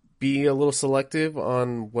will be a little selective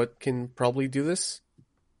on what can probably do this.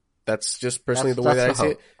 That's just personally the way that I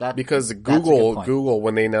see it. Because Google,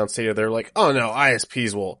 when they announced Stadia, they're like, oh no,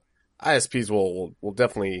 ISPs will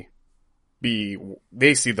definitely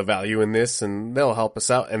they see the value in this and they'll help us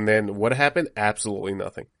out. And then what happened? Absolutely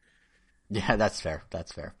nothing. Yeah, that's fair.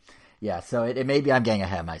 Yeah, so it may be I'm getting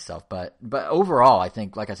ahead of myself, but overall, I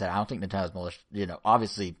think, like I said, I don't think Nintendo's malicious.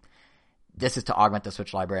 Obviously, this is to augment the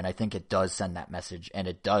Switch library, and I think it does send that message, and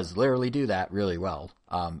it does literally do that really well,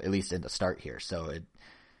 at least in the start here. So,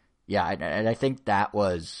 and I think that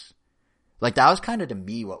was kind of, to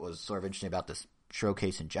me, what was sort of interesting about this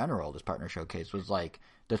showcase in general, this partner showcase, was like,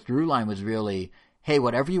 the through line was really, hey,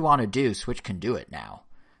 whatever you want to do, Switch can do it now.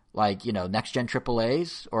 Like, next gen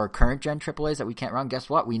AAAs or current gen AAAs that we can't run, guess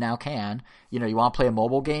what? We now can. You want to play a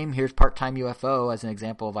mobile game? Here's Part-Time UFO as an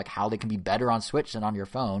example of like how they can be better on Switch than on your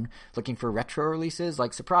phone. Looking for retro releases?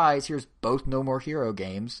 Like, surprise, here's both No More Hero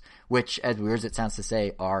games, which, as weird as it sounds to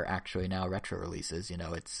say, are actually now retro releases.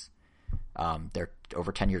 It's, they're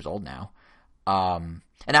over 10 years old now. And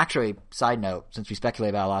actually, side note, since we speculate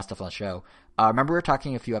about a lot of stuff on the show, remember we were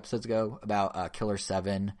talking a few episodes ago about Killer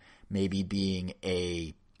 7 maybe being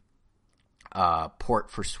a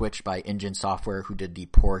port for Switch by Engine Software, who did the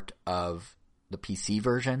port of the PC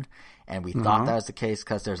version, and we thought that was the case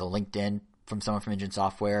because there's a LinkedIn from someone from Engine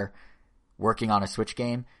Software working on a Switch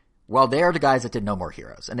game. Well, they are the guys that did No More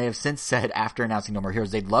Heroes, and they have since said, after announcing No More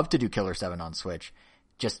Heroes, they'd love to do Killer 7 on Switch,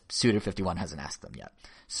 just Suda51 hasn't asked them yet.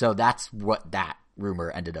 So that's what that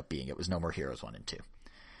rumor ended up being. It was No More Heroes 1 and 2.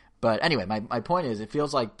 But anyway, my point is, it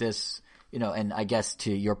feels like this, and I guess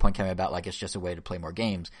to your point, Kevin, about like it's just a way to play more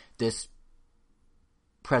games, this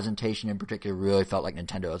presentation in particular really felt like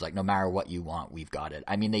Nintendo was like, no matter what you want, we've got it.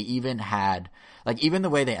 I mean, they even had, like, even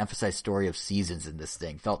the way they emphasized Story of Seasons in this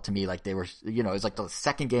thing felt to me like they were, it was like the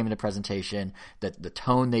second game in the presentation, that the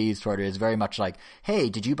tone they used for it is very much like, hey,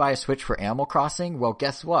 did you buy a Switch for Animal Crossing? Well,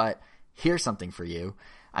 guess what? Here's something for you.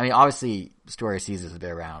 I mean, obviously, Story of Seasons has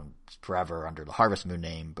been around forever under the Harvest Moon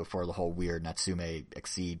name before the whole weird Natsume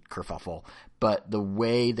Exceed kerfuffle. But the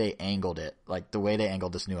way they angled it, like the way they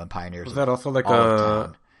angled this new on Pioneers. Was that also like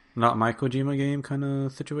a not my Kojima game kind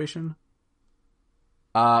of situation?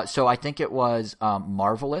 So I think it was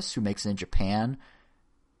Marvelous, who makes it in Japan,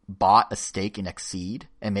 bought a stake in Exceed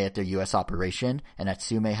and made it their U.S. operation. And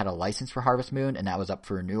Natsume had a license for Harvest Moon, and that was up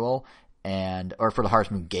for renewal. Or for the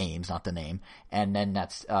Harvest Moon games, not the name. And then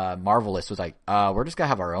that's, Marvelous was like, we're just gonna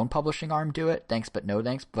have our own publishing arm do it. Thanks, but no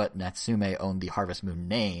thanks. But Natsume owned the Harvest Moon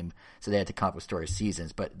name, so they had to come up with Story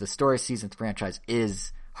Seasons. But the Story Seasons franchise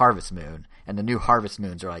is Harvest Moon, and the new Harvest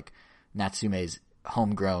Moons are like Natsume's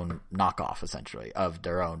homegrown knockoff, essentially, of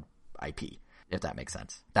their own IP, if that makes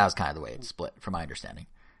sense. That was kind of the way it's split, from my understanding.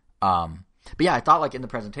 But yeah, I thought like in the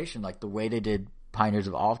presentation, like the way they did Pioneers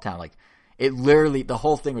of Olive Town, like, it literally, the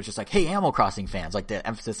whole thing was just like, hey, Animal Crossing fans, like the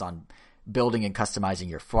emphasis on building and customizing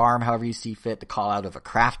your farm however you see fit, the call out of a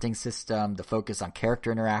crafting system, the focus on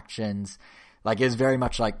character interactions. Like, it's very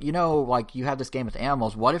much like, like you have this game with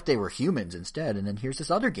animals, what if they were humans instead? And then here's this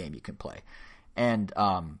other game you can play. And,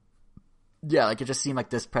 yeah, like it just seemed like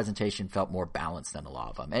this presentation felt more balanced than a lot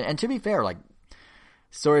of them. And to be fair, like,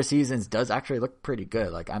 Story of Seasons does actually look pretty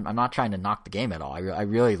good. Like, I'm not trying to knock the game at all. I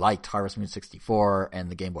really liked Harvest Moon 64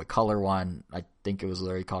 and the Game Boy Color one. I think it was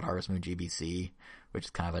literally called Harvest Moon GBC, which is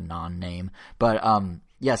kind of a non-name. But,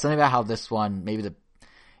 yeah, something about how this one, maybe the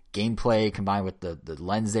gameplay combined with the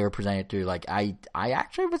lens they were presenting through, like, I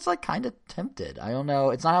actually was, like, kind of tempted. I don't know.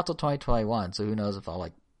 It's not out till 2021, so who knows if I'll,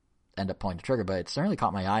 like, end up pulling the trigger. But it certainly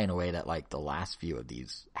caught my eye in a way that, like, the last few of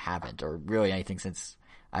these haven't, or really anything since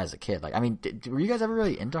as a kid. Like, I mean, were you guys ever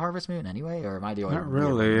really into Harvest Moon anyway, or am I the only one? Not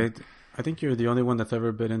really. I think you're the only one that's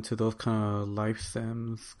ever been into those kind of life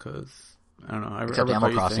sims, because, I don't know, I Except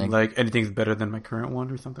Animal Crossing. Saying, like, anything's better than my current one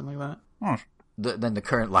or something like that. Than the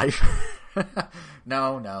current life?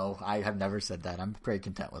 No, I have never said that. I'm pretty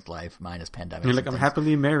content with life, minus pandemic. I mean, like, I'm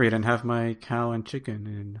happily married and have my cow and chicken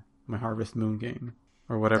in my Harvest Moon game.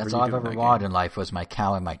 Or whatever. That's all I've ever wanted in life was my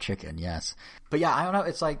cow and my chicken, yes. But yeah, I don't know,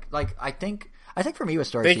 it's like, I think for me with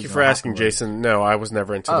Story Thank you for asking, Jason. No, I was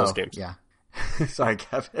never into those games. Yeah. Sorry,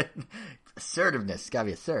 Kevin. Assertiveness. Gotta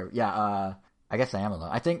be assertive. Yeah, I guess I am alone.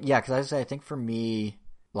 I think, yeah, because I think for me,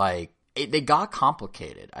 like, they got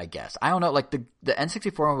complicated, I guess. I don't know, like, the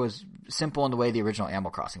N64 one was simple in the way the original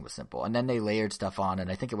Animal Crossing was simple. And then they layered stuff on,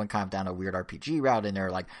 and I think it went kind of down a weird RPG route, and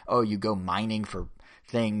they're like, oh, you go mining for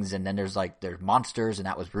things, and then there's monsters, and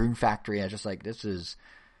that was Rune Factory. I was just like, this is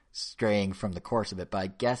straying from the course of it. But I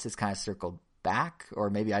guess it's kind of circled back, or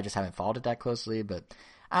maybe I just haven't followed it that closely. But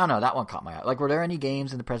I don't know. That one caught my eye. Like, were there any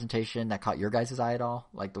games in the presentation that caught your guys' eye at all?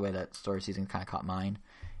 Like the way that Story Season kind of caught mine.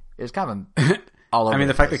 It was kind of all over. I mean,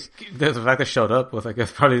 the fact that showed up was, I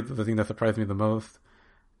guess, probably the thing that surprised me the most.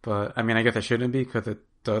 But I mean, I guess it shouldn't be because it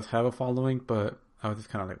does have a following. But I was just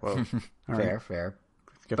kind of like, whoa, fair.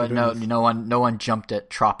 But no one jumped at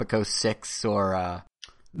Tropico 6 or.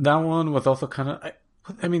 That one was also kind of.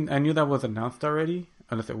 I mean, I knew that was announced already,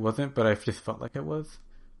 unless it wasn't. But I just felt like it was.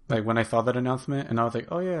 Like when I saw that announcement, and I was like,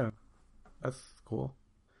 "Oh yeah, that's cool."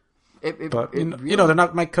 But they're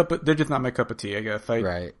not my cup. They're just not my cup of tea. I guess.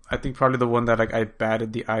 I think probably the one that like I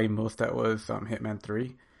batted the eye most at was Hitman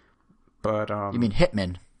 3. But you mean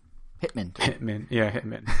Hitman? Hitman, yeah,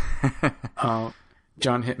 Hitman.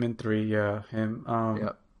 John Hitman 3, yeah, him.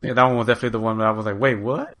 Yeah, that one was definitely the one that I was like, "Wait,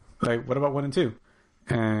 what? Like, what about 1 and 2?"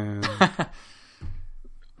 And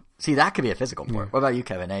see, that could be a physical port. Yeah. What about you,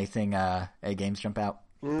 Kevin? Anything? Any games jump out?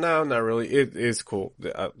 No, not really. It is cool.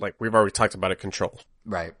 Like we've already talked about it. Control.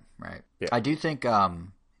 Right. Yeah. I do think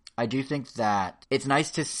that it's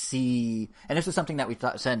nice to see, and this is something that we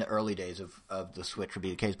said in the early days of the Switch would be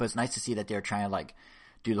the case, but it's nice to see that they're trying to like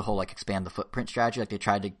do the whole like expand the footprint strategy. Like they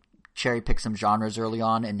tried to cherry pick some genres early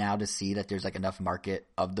on, and now to see that there's like enough market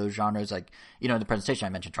of those genres, like, you know, in the presentation I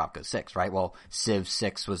mentioned Tropico 6, right? Well, Civ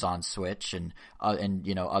 6 was on Switch, and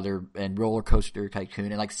you know, other, and Roller Coaster Tycoon,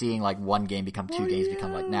 and like seeing like one game become two games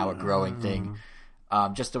become like now a growing thing.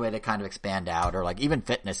 Just the way they kind of expand out, or like even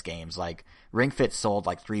fitness games, like Ring Fit sold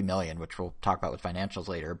like 3 million, which we'll talk about with financials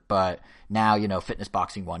later. But now, you know, Fitness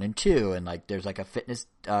Boxing 1 and 2, and like there's like a fitness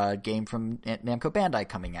game from Namco Bandai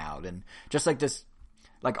coming out, and just like this,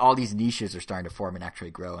 like all these niches are starting to form and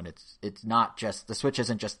actually grow. And it's not just, the Switch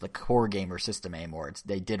isn't just the core gamer system anymore.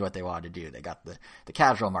 They did what they wanted to do. They got the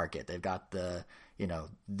casual market. They've got the, you know,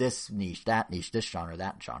 this niche, this genre,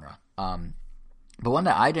 that genre. But one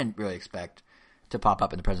that I didn't really expect to pop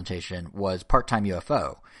up in the presentation was Part-Time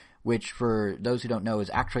UFO, which for those who don't know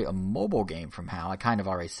is actually a mobile game from HAL. I kind of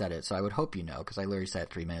already said it, so I would hope you know, because I literally said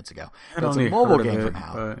it 3 minutes ago. But it's a mobile game from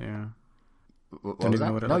HAL. But, yeah. What was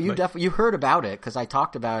that? No, you heard about it because I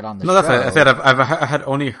talked about it on the show. No, that's what I said. I had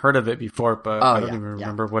only heard of it before, but I don't even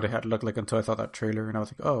remember what it had looked like until I saw that trailer, and I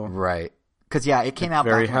was like, oh. Right. Because, it came out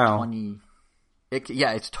back in like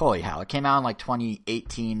it's totally HAL. It came out in like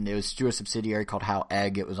 2018. It was through a subsidiary called HAL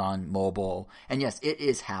Egg. It was on mobile. And yes, it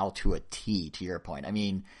is HAL to a T, to your point. I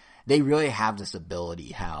mean, they really have this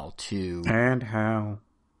ability, HAL, to...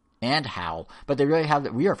 And HAL, but they really have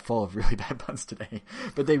that. We are full of really bad puns today,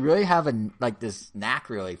 but they really have this knack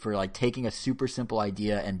really for like taking a super simple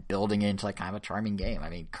idea and building it into like kind of a charming game. I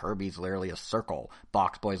mean, Kirby's literally a circle,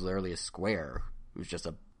 Box Boy's literally a square, who's just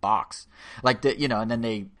a box, like the, you know, and then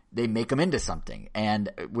they make them into something.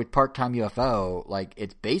 And with Part-Time UFO, like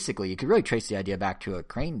it's basically, you could really trace the idea back to a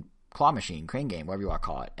crane game, whatever you want to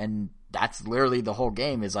call it, and that's literally the whole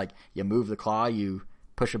game. Is like you move the claw, you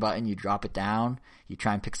push a button, you drop it down, you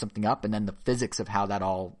try and pick something up, and then the physics of how that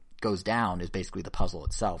all goes down is basically the puzzle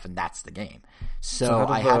itself, and that's the game. So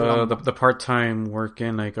I have the part-time work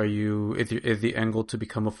in, like, is the end goal to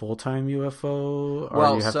become a full-time UFO,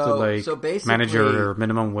 or you have to manage your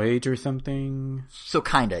minimum wage or something? So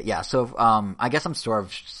kinda, yeah. So I guess I'm sort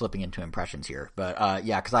of slipping into impressions here, but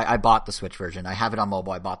because I bought the Switch version. I have it on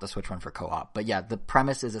mobile. I bought the Switch one for co-op, but yeah, the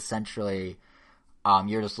premise is essentially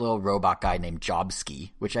you're this little robot guy named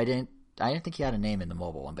Jobski, which I didn't think he had a name in the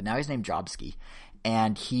mobile one, but now he's named Jobski.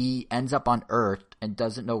 And he ends up on Earth and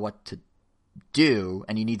doesn't know what to do,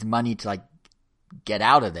 and he needs money to like get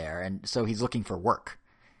out of there, and so he's looking for work.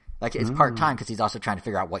 Like it's part-time because he's also trying to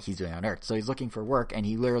figure out what he's doing on Earth. So he's looking for work, and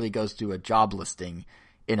he literally goes to a job listing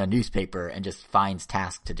in a newspaper and just finds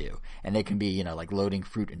tasks to do. And they can be, you know, like loading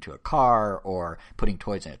fruit into a car, or putting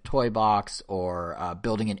toys in a toy box, or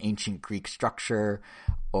building an ancient Greek structure,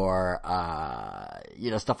 or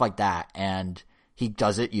stuff like that. And he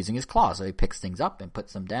does it using his claws. So he picks things up and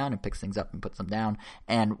puts them down, and picks things up and puts them down.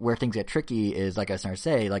 And where things get tricky is, like I was starting to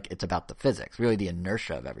say, like it's about the physics, really the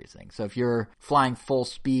inertia of everything. So if you're flying full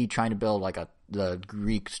speed trying to build like the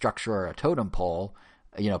Greek structure or a totem pole,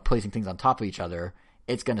 you know, placing things on top of each other,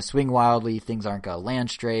 it's going to swing wildly. Things aren't going to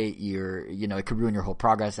land straight. It could ruin your whole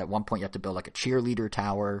progress. At one point you have to build like a cheerleader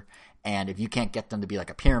tower. And if you can't get them to be like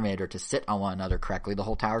a pyramid or to sit on one another correctly, the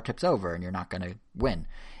whole tower tips over and you're not going to win.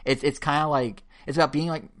 It's kind of like, it's about being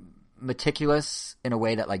like meticulous in a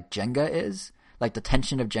way that like Jenga is, like the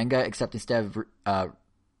tension of Jenga, except instead of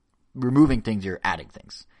removing things, you're adding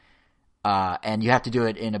things. And you have to do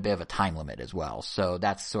it in a bit of a time limit as well. So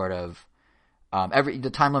that's sort of, the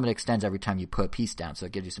time limit extends every time you put a piece down, so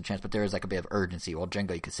it gives you some chance, but there is like a bit of urgency. Well,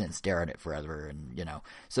 Jenga, you could sit and stare at it forever, and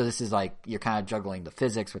so this is like, you're kind of juggling the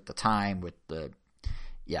physics with the time, with the,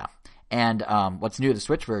 Yeah. And what's new to the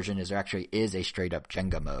Switch version is there actually is a straight up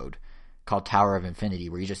Jenga mode called Tower of Infinity,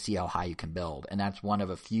 where you just see how high you can build. And that's one of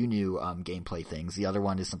a few new gameplay things. The other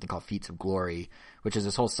one is something called Feats of Glory, which is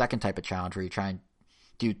this whole second type of challenge where you try and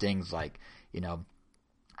do things like,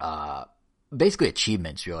 basically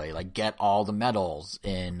achievements, really, like get all the medals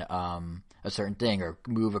in a certain thing, or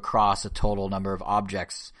move across a total number of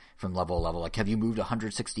objects from level to level. Like, have you moved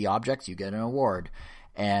 160 objects? You get an award.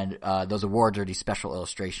 And those awards are these special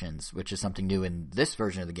illustrations, which is something new in this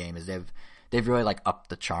version of the game. Is they've really like upped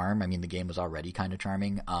the charm. I mean, the game was already kind of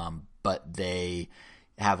charming, but they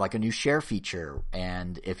have like a new share feature.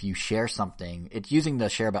 And if you share something, it's using the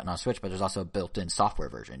share button on Switch, but there's also a built-in software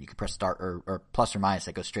version. You can press start or plus or minus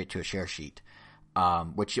that goes straight to a share sheet.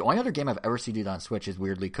 Which the only other game I've ever seen it on Switch is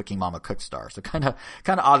weirdly Cooking Mama Cookstar. So kind of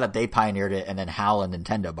odd that they pioneered it and then HAL and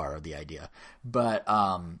Nintendo borrowed the idea. But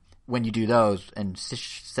when you do those and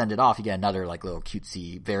send it off, you get another like little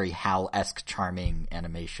cutesy, very HAL-esque charming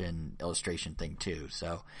animation illustration thing too.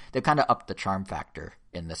 So they kind of upped the charm factor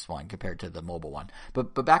in this one compared to the mobile one.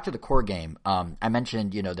 But back to the core game, I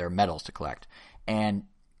mentioned, there are medals to collect, and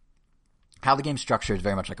how the game's structured is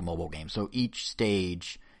very much like a mobile game. So each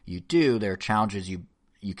stage there are challenges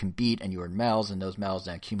you can beat, and you earn medals, and those medals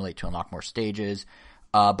then accumulate to unlock more stages.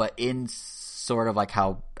 But in sort of like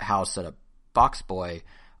how set up Box Boy,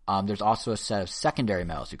 there's also a set of secondary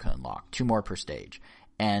medals you can unlock, 2 more per stage.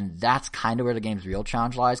 And that's kind of where the game's real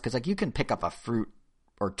challenge lies, because like you can pick up a fruit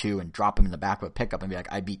or 2 and drop them in the back of a pickup and be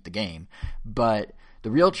like, I beat the game. But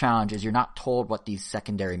the real challenge is you're not told what these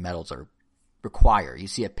secondary medals require. You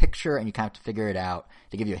see a picture and you kind of have to figure it out.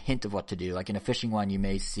 They give you a hint of what to do. Like in a fishing one, you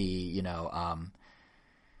may see,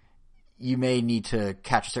 you may need to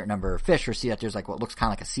catch a certain number of fish, or see that there's like what looks kind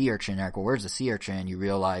of like a sea urchin. You're like, well, where's the sea urchin? And you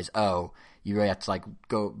realize, you really have to like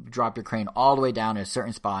go drop your crane all the way down in a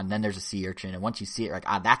certain spot, and then there's a sea urchin. And once you see it, like,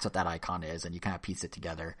 that's what that icon is, and you kind of piece it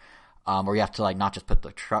together. Or you have to like not just put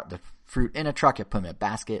the fruit in a truck, you have to put them in a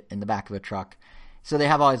basket in the back of a truck. So they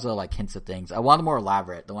have all these little like hints of things. One of the more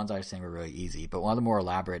elaborate, the ones I was saying were really easy, but one of the more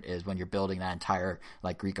elaborate is when you're building that entire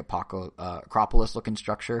like Greek Acropolis looking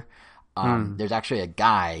structure. There's actually a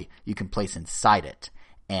guy you can place inside it,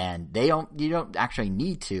 and you don't actually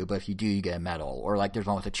need to, but if you do, you get a medal. Or like there's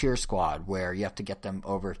one with a cheer squad where you have to get them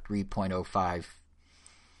over 3.05,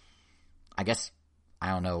 I guess, I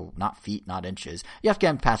don't know, not feet, not inches. You have to get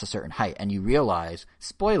them past a certain height, and you realize,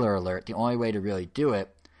 spoiler alert, the only way to really do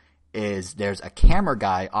it is there's a camera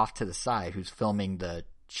guy off to the side who's filming the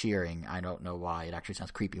cheering. I don't know why. It actually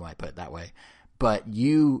sounds creepy when I put it that way. But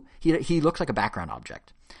he looks like a background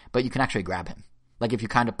object, but you can actually grab him. Like if you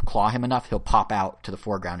kind of claw him enough, he'll pop out to the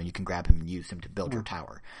foreground and you can grab him and use him to build your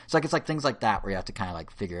tower. So like it's like things like that where you have to kind of like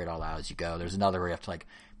figure it all out as you go. There's another where you have to like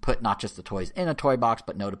put not just the toys in a toy box,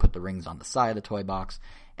 but to put the rings on the side of the toy box.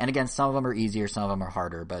 And again, some of them are easier, some of them are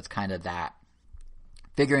harder, but it's kind of that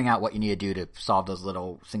figuring out what you need to do to solve those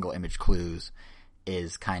little single image clues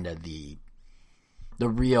is kind of the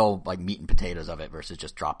real like meat and potatoes of it versus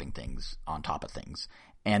just dropping things on top of things.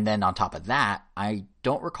 And then on top of that, I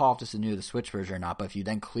don't recall if this is new to the Switch version or not, but if you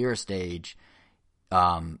then clear a stage,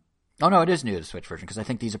 oh no, it is new to the Switch version because I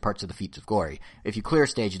think these are parts of the Feats of Glory. If you clear a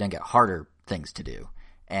stage, you then get harder things to do.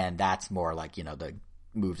 And that's more like, the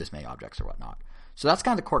move this many objects or whatnot. So that's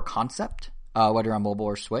kind of the core concept, whether you're on mobile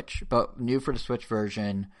or Switch. But new for the Switch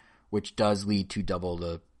version, which does lead to double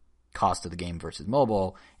the cost of the game versus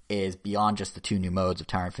mobile, is beyond just the 2 new modes of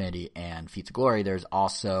Tower Infinity and Feats of Glory, there's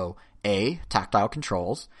also tactile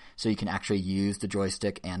controls. So you can actually use the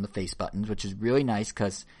joystick and the face buttons, which is really nice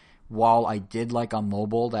because while I did like on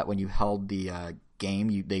mobile that when you held the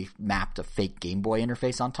game, they mapped a fake Game Boy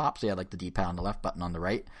interface on top, so you had like the D-pad on the left, button on the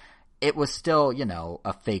right. It was still,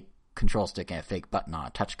 a fake control stick and a fake button on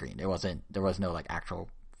a touchscreen. There was no like actual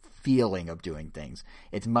feeling of doing things.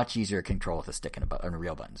 It's much easier to control with a stick and a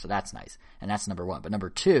real button, so that's nice. And that's number 1. But number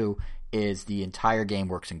 2 is the entire game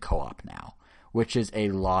works in co-op now, which is a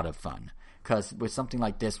lot of fun. Because with something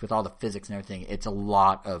like this, with all the physics and everything, it's a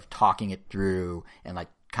lot of talking it through and like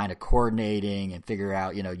kind of coordinating and figure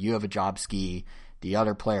out, you have a job ski, the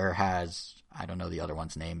other player has, I don't know the other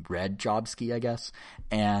one's name, Red Job Ski, I guess.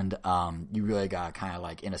 And you really got kind of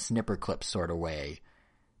like in a snipper clip sort of way,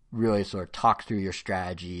 really sort of talk through your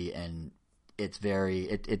strategy, and it's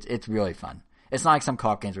really fun. It's not like some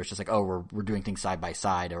co-op games where it's just like, oh, we're doing things side by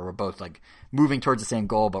side, or we're both like moving towards the same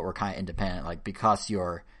goal, but we're kind of independent. Like because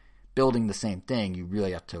you're building the same thing, you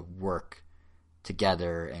really have to work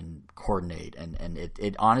together and coordinate. And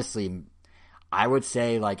it honestly, I would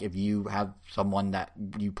say like if you have someone that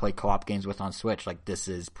you play co-op games with on Switch, like this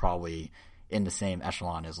is probably in the same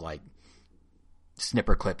echelon as like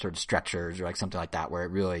snipper clips or stretchers or like something like that, where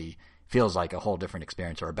it really feels like a whole different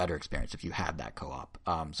experience or a better experience if you have that co-op.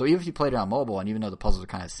 So even if you played it on mobile, and even though the puzzles are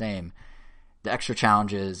kind of the same, the extra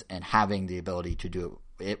challenges and having the ability to do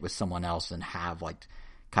it with someone else and have like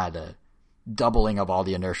kind of the doubling of all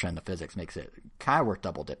the inertia and the physics makes it kind of worth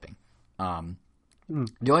double dipping.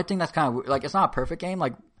 The only thing that's kind of like, it's not a perfect game.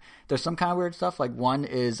 Like there's some kind of weird stuff. Like one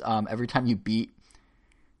is every time you beat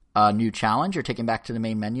a new challenge, you're taken back to the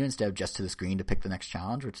main menu instead of just to the screen to pick the next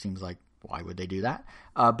challenge, which seems like, why would they do that?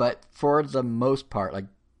 But for the most part, like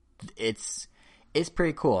it's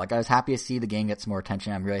pretty cool. Like I was happy to see the game get some more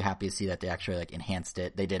attention. I'm really happy to see that they actually like enhanced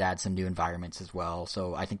it. They did add some new environments as well.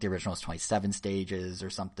 So I think the original was 27 stages or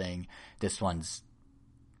something. This one's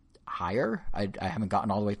higher. I haven't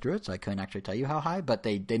gotten all the way through it, so I couldn't actually tell you how high, but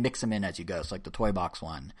they mix them in as you go. So like the toy box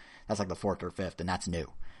one, that's like the 4th or 5th, and that's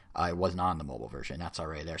new. It wasn't on the mobile version. That's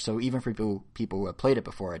already there. So even for people who have played it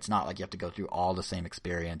before, it's not like you have to go through all the same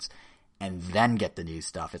experience and then get the new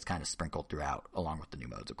stuff. It's kind of sprinkled throughout along with the new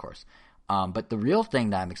modes, of course. But the real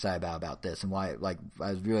thing that I'm excited about this and why like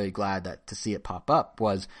I was really glad to see it pop up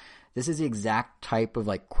was this is the exact type of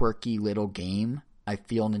like quirky little game I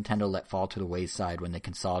feel Nintendo let fall to the wayside when they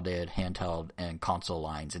consolidated handheld and console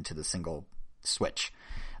lines into the single Switch.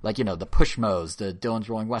 Like, you know, the Pushmos, the Dylan's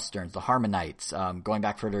Rolling Westerns, the Harmonites, going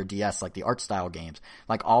back further DS, like the art style games.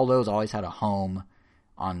 Like all those always had a home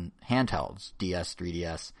on handhelds, DS,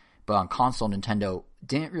 3DS. But on console, Nintendo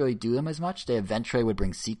didn't really do them as much. They eventually would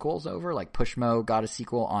bring sequels over, like Pushmo got a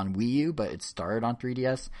sequel on Wii U, but it started on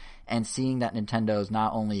 3DS. And seeing that Nintendo is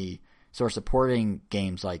not only sort of supporting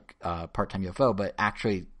games like Part-Time UFO, but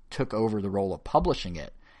actually took over the role of publishing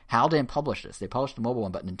it. HAL didn't publish this. They published the mobile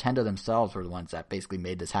one, but Nintendo themselves were the ones that basically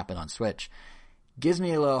made this happen on Switch. Gives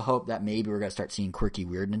me a little hope that maybe we're going to start seeing quirky,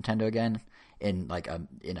 weird Nintendo again in like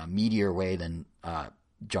in a meatier way than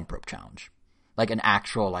Jump Rope Challenge. Like an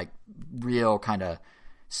actual, like, real kind of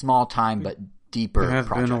small time but deeper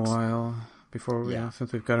projects. It has been a while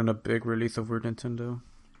since we've gotten a big release of Weird Nintendo.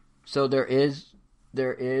 So there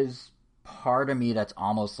is part of me that's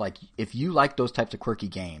almost like, if you like those types of quirky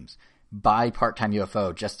games, buy Part-Time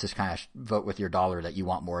UFO just to kind of vote with your dollar that you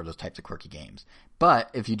want more of those types of quirky games. But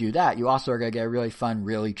if you do that, you also are going to get a really fun,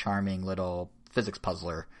 really charming little physics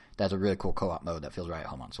puzzler that's a really cool co-op mode that feels right at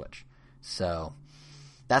home on Switch. So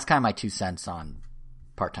that's kind of my 2 cents on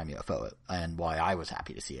Part-Time UFO and why I was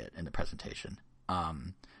happy to see it in the presentation.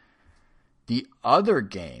 The other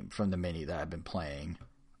game from the Mini that I've been playing,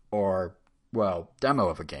 or, well, demo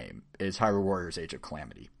of a game, is Hyrule Warriors Age of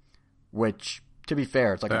Calamity, which, to be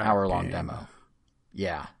fair, it's like an hour-long demo.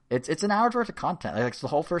 Yeah. It's an hour's worth of content. Like, it's the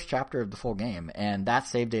whole first chapter of the full game, and that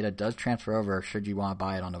save data does transfer over should you want to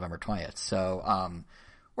buy it on November 20th. So,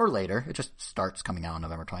 or later. It just starts coming out on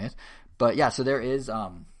November 20th. But yeah, so there is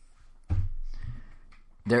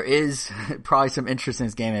probably some interest in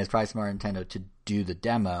this game, and it's probably smart Nintendo to do the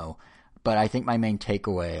demo. But I think my main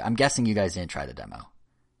takeaway, I'm guessing you guys didn't try the demo.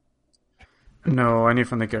 No, I knew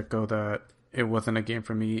from the get-go that it wasn't a game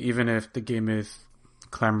for me, even if the game is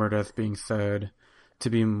clamored as being said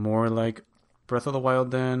to be more like Breath of the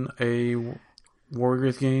Wild than a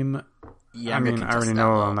Warriors game. Yeah, I mean, I already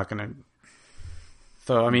know I'm not going to...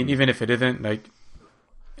 So, I mean, even if it isn't, like,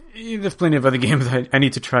 there's plenty of other games I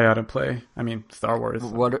need to try out and play. I mean, Star Wars.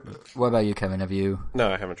 What about you, Kevin? Have you...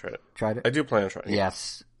 No, I haven't tried it. Tried it? I do plan on trying it.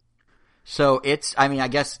 Yes. So it's, I mean, I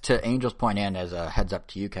guess to Angel's point and as a heads up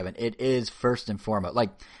to you, Kevin, it is first and foremost, like,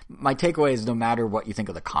 my takeaway is no matter what you think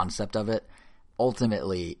of the concept of it,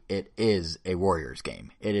 ultimately it is a Warriors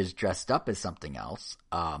game. It is dressed up as something else.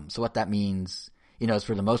 So what that means, you know, is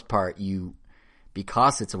for the most part, you,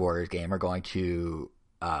 because it's a Warriors game, are going to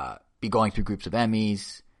be going through groups of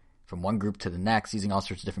enemies from one group to the next, using all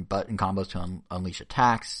sorts of different button combos to unleash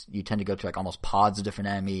attacks. You tend to go to like almost pods of different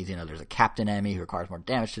enemies. You know, there's a captain enemy who requires more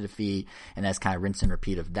damage to defeat, and that's kind of rinse and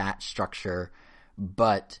repeat of that structure.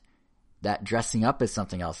 But that dressing up as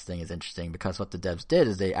something else thing is interesting because what the devs did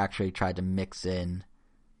is they actually tried to mix in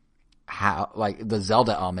how, like, the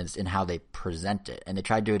Zelda elements in how they present it. And they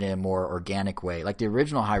tried to do it in a more organic way. Like the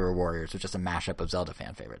original Hyrule Warriors was just a mashup of Zelda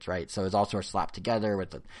fan favorites, right? So it's all sort of slapped together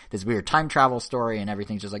with this weird time travel story and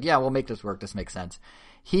everything's just like, yeah, we'll make this work. This makes sense.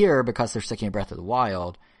 Here, because they're sticking to Breath of the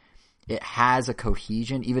Wild, it has a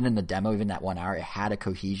cohesion. Even in the demo, even that 1 hour, it had a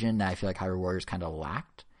cohesion that I feel like Hyrule Warriors kind of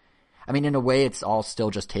lacked. I mean, in a way, it's all still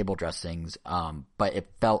just table dressings, but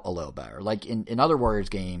it felt a little better. Like in other Warriors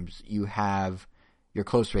games, you have your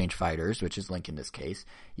close range fighters, which is Link in this case.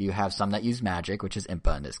 You have some that use magic, which is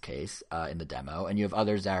Impa in this case, in the demo. And you have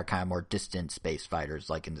others that are kind of more distant space fighters,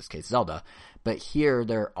 like in this case Zelda. But here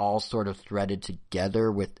they're all sort of threaded together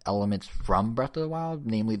with elements from Breath of the Wild,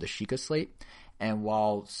 namely the Sheikah Slate. And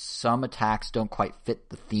while some attacks don't quite fit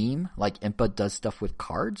the theme, like Impa does stuff with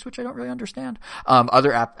cards, which I don't really understand.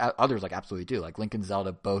 Others like absolutely do. Like Link and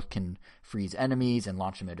Zelda both can freeze enemies and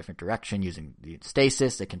launch them in a different direction using the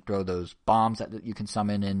stasis. They can throw those bombs that you can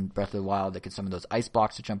summon in Breath of the Wild. They can summon those ice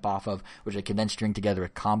blocks to jump off of, which they can then string together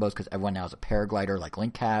with combos because everyone now has a paraglider like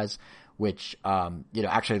Link has, which,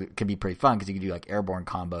 actually can be pretty fun because you can do like airborne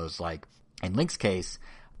combos. Like in Link's case,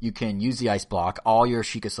 you can use the ice block. All your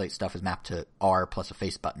Sheikah Slate stuff is mapped to R plus a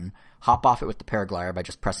face button. Hop off it with the paraglider by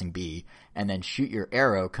just pressing B, and then shoot your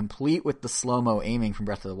arrow, complete with the slow-mo aiming from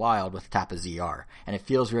Breath of the Wild with tap of ZR. And it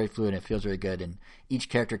feels very fluid, and it feels really good, and each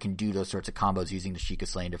character can do those sorts of combos using the Sheikah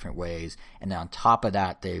Slate in different ways. And then on top of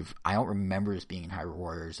that, I don't remember this being in Hyrule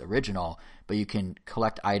Warriors original, but you can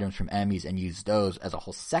collect items from enemies and use those as a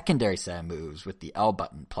whole secondary set of moves with the L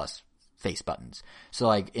button plus face buttons. So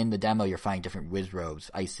like in the demo, you're finding different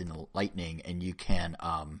Wizrobes, ice and lightning, and you can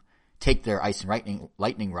take their ice and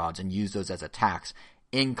lightning rods and use those as attacks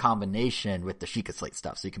in combination with the Sheikah Slate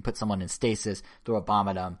stuff. So you can put someone in stasis, throw a bomb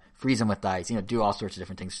at them, freeze them with ice, do all sorts of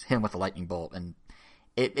different things, hit them with a lightning bolt. And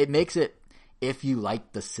it makes it, if you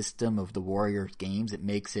like the system of the Warriors games, it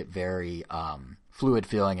makes it very fluid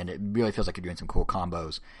feeling, and it really feels like you're doing some cool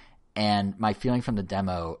combos. And my feeling from the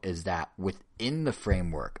demo is that within the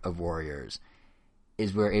framework of Warriors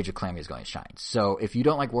is where Age of Calamity is going to shine. So if you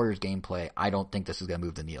don't like Warriors gameplay, I don't think this is going to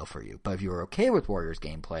move the needle for you. But if you're okay with Warriors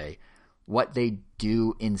gameplay, what they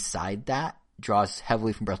do inside that draws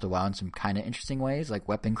heavily from Breath of the Wild in some kind of interesting ways, like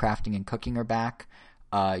weapon crafting and cooking are back.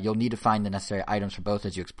 You'll need to find the necessary items for both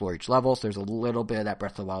as you explore each level. So there's a little bit of that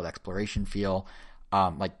Breath of the Wild exploration feel.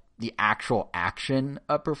 Like the actual action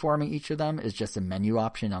of performing each of them is just a menu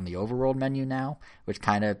option on the overworld menu now, which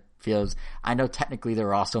kind of feels, I know technically there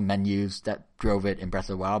are also menus that drove it in Breath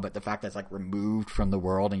of the Wild, but the fact that it's like removed from the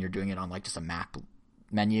world and you're doing it on like just a map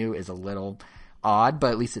menu is a little odd,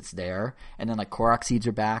 but at least it's there. And then like Korok seeds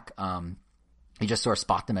are back. You just sort of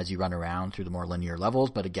spot them as you run around through the more linear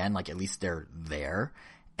levels, but again, like at least they're there,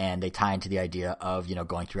 and they tie into the idea of,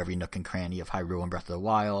 going through every nook and cranny of Hyrule and Breath of the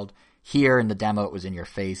Wild. Here in the demo, it was in your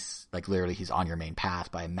face, like literally he's on your main path,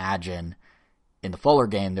 but I imagine in the fuller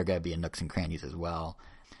game, they're going to be in nooks and crannies as well.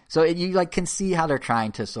 So you like can see how they're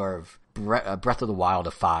trying to sort of Breath of the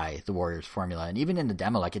Wild-ify the Warriors formula. And even in the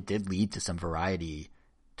demo, like it did lead to some variety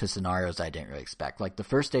to scenarios I didn't really expect. Like the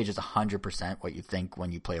first stage is 100% what you think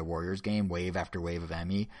when you play a Warriors game, wave after wave of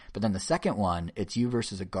enemy. But then the second one, it's you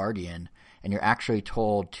versus a Guardian, and you're actually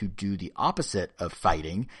told to do the opposite of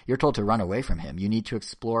fighting. You're told to run away from him. You need to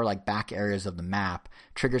explore like back areas of the map,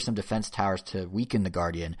 trigger some defense towers to weaken the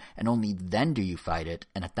Guardian, and only then do you fight it.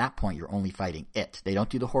 And at that point, you're only fighting it. They don't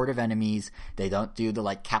do the horde of enemies. They don't do the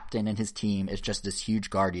like captain and his team. It's just this huge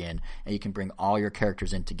Guardian, and you can bring all your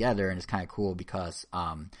characters in together. And it's kind of cool because,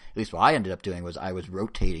 at least what I ended up doing was I was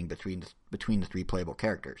rotating between the three playable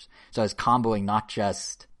characters. So I was comboing not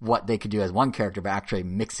just what they could do as one character, but actually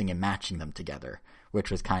mixing and matching them together, which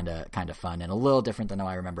was kind of fun and a little different than how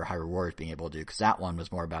I remember Hyrule Warriors being able to do, because that one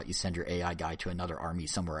was more about you send your AI guy to another army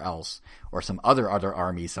somewhere else or some other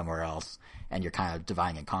army somewhere else, and you're kind of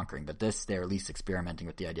dividing and conquering. But this, they're at least experimenting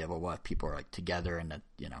with the idea of, well, what if people are like together and that,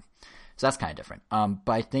 so that's kind of different.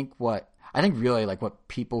 But I think really like what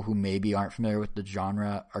people who maybe aren't familiar with the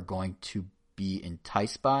genre are going to be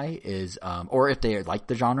enticed by is, or if they like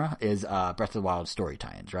the genre, is Breath of the Wild story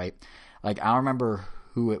tie-ins, right? Like I don't remember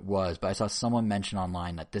who it was, but I saw someone mention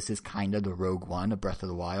online that this is kind of the Rogue One of Breath of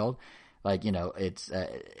the Wild. Like, it's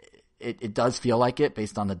it does feel like it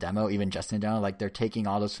based on the demo, even just in the demo. Like they're taking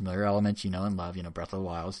all those familiar elements you know and love, Breath of the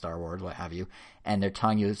Wild, Star Wars, what have you, and they're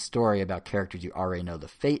telling you a story about characters you already know the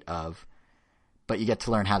fate of, but you get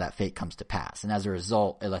to learn how that fate comes to pass. And as a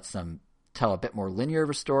result, it lets them tell a bit more linear of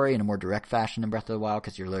a story in a more direct fashion than Breath of the Wild,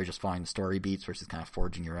 because you're literally just following the story beats versus kind of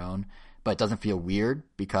forging your own. But it doesn't feel weird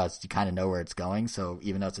because you kind of know where it's going. So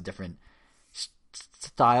even though it's a different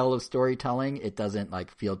style of storytelling, it doesn't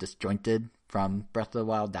like feel disjointed from Breath of the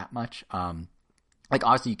Wild that much. Like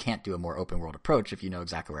obviously you can't do a more open world approach if you know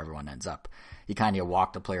exactly where everyone ends up. You kind of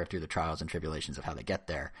walk the player through the trials and tribulations of how they get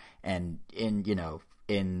there. And in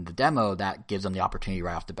the demo, that gives them the opportunity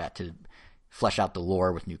right off the bat to flesh out the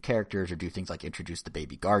lore with new characters or do things like introduce the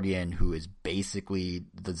baby Guardian, who is basically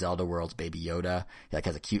the Zelda world's baby Yoda. He like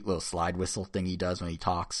has a cute little slide whistle thing he does when he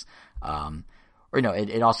talks.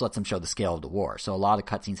 It also lets them show the scale of the war. So a lot of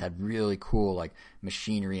cutscenes had really cool like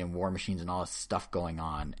machinery and war machines and all this stuff going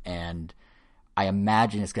on. And I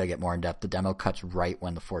imagine it's going to get more in depth. The demo cuts right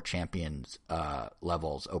when the 4 champions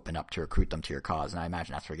levels open up to recruit them to your cause. And I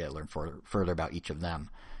imagine that's where you get to learn further about each of them.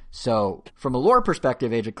 So from a lore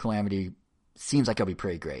perspective, Age of Calamity seems like it'll be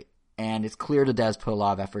pretty great. And it's clear the devs put a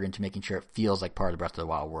lot of effort into making sure it feels like part of the Breath of the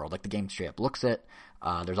Wild world. Like the game straight up looks it.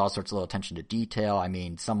 There's all sorts of little attention to detail. I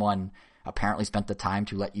mean, someone apparently spent the time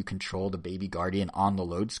to let you control the baby guardian on the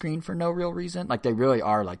load screen for no real reason. Like they really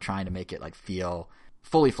are like trying to make it like feel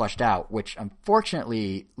fully fleshed out, which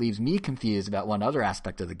unfortunately leaves me confused about one other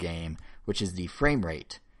aspect of the game, which is the frame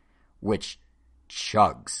rate, which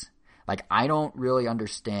chugs. Like I don't really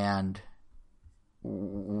understand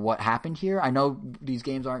what happened here. I know these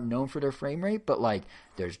games aren't known for their frame rate, but like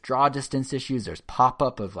there's draw distance issues, there's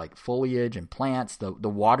pop-up of like foliage and plants, the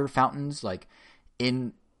water fountains, like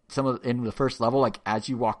in the first level, like as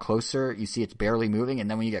you walk closer, you see it's barely moving, and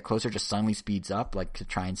then when you get closer, it just suddenly speeds up, like to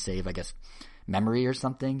try and save, I guess, memory or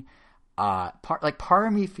something. Part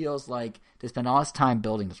of me feels like they spent all this time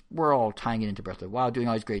building this world, tying it into Breath of the Wild, doing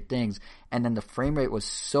all these great things, and then the frame rate was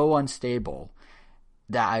so unstable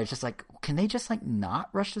that I was just like, can they just like not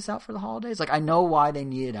rush this out for the holidays? Like I know why they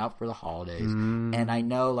need it out for the holidays, and I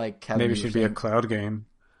know like Kevin, maybe it should be a cloud game.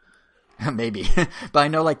 Maybe. But I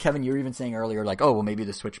know like Kevin, you were even saying earlier like, oh well, maybe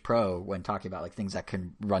the Switch Pro, when talking about like things that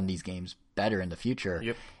can run these games better in the future.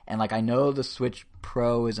 Yep. And like I know the Switch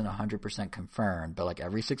Pro isn't 100% confirmed, but like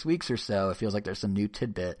every 6 weeks or so it feels like there's some new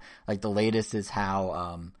tidbit. Like the latest is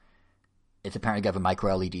how it's apparently got a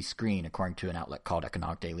micro LED screen according to an outlet called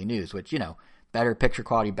Economic Daily News, which, you know, better picture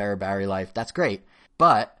quality, better battery life, that's great.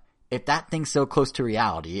 But if that thing's so close to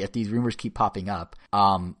reality, if these rumors keep popping up,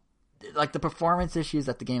 like the performance issues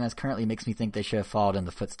that the game has currently makes me think they should have followed in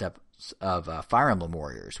the footsteps of Fire Emblem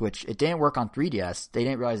Warriors, which it didn't work on 3DS.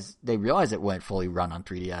 They realized it wouldn't fully run on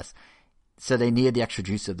 3DS, so they needed the extra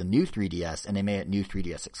juice of the new 3DS, and they made it new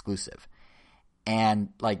 3DS exclusive.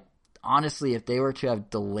 And like honestly, if they were to have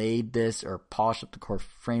delayed this or polished up the core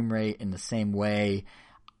frame rate in the same way,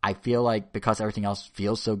 I feel like because everything else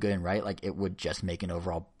feels so good and right, like it would just make an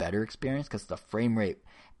overall better experience, because the frame rate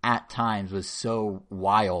at times was so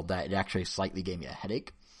wild that it actually slightly gave me a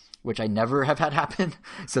headache, which I never have had happen.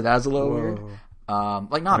 So that was a little weird.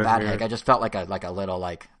 Like not a bad headache. I just felt like a little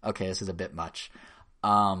like, okay, this is a bit much.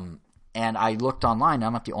 And I looked online.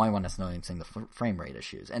 I'm not the only one that's noticing the frame rate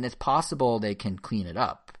issues, and it's possible they can clean it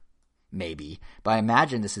up, maybe. But I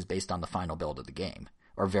imagine this is based on the final build of the game,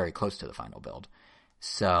 or very close to the final build.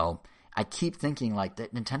 So I keep thinking like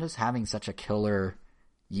that Nintendo's having such a killer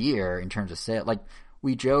year in terms of sale. Like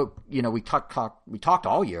we joke, you know, we talked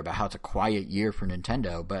all year about how it's a quiet year for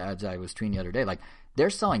Nintendo, but as I was tweeting the other day, like they're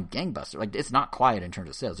selling gangbusters. Like it's not quiet in terms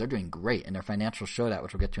of sales. They're doing great, and their financials show that,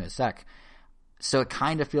 which we'll get to in a sec. So it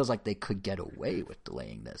kind of feels like they could get away with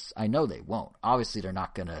delaying this. I know they won't. Obviously, they're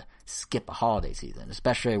not going to skip a holiday season,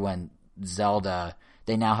 especially when Zelda,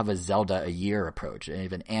 they now have a Zelda a year approach. They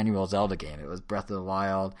have an annual Zelda game. It was Breath of the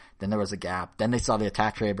Wild, then there was a gap, then they saw the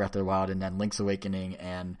attach rate of Breath of the Wild, and then Link's Awakening,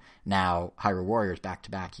 and now Hyrule Warriors back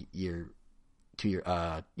to back 2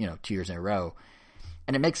 years in a row.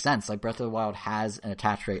 And it makes sense. Like Breath of the Wild has an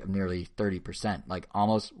attach rate of nearly 30%. Like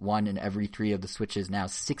almost 1 in every 3 of the Switches now,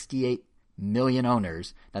 68 million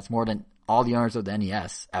owners. That's more than all the owners of the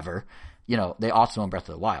NES ever. You know, they also own Breath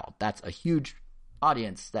of the Wild. That's a huge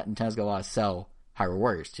audience that Nintendo's going to want to sell Hyrule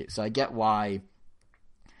Warriors to. So I get why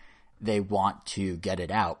they want to get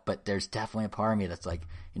it out, but there's definitely a part of me that's like,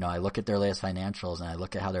 you know, I look at their latest financials and I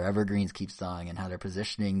look at how their evergreens keep selling and how they're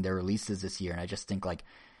positioning their releases this year, and I just think like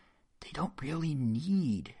they don't really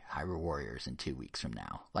need Hyrule Warriors in 2 weeks from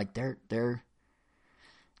now. Like they're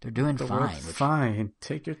doing fine. Fine.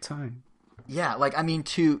 Take your time. Yeah, like I mean,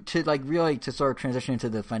 to like really to sort of transition into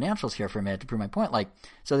the financials here for a minute to prove my point. Like,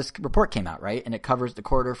 so this report came out, right, and it covers the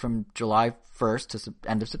quarter from July 1st to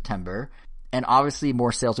end of September, and obviously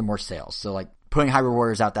more sales and more sales. So like putting Hyrule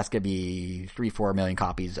Warriors out, that's gonna be 3-4 million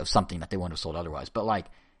copies of something that they wouldn't have sold otherwise. But like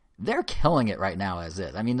they're killing it right now as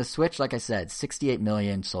is. I mean, the Switch, like I said, 68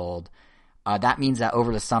 million sold. That means that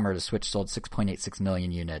over the summer, the Switch sold 6.86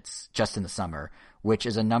 million units just in the summer, which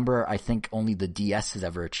is a number I think only the DS has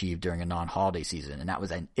ever achieved during a non-holiday season, and that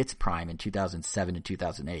was in its prime in 2007 and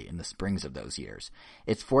 2008, in the springs of those years.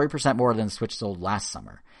 It's 40% more than the Switch sold last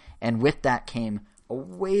summer. And with that came a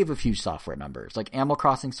wave of huge software numbers. Like Animal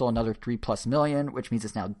Crossing sold another 3+ million, which means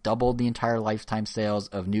it's now doubled the entire lifetime sales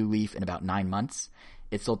of New Leaf in about 9 months.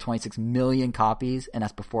 It sold 26 million copies, and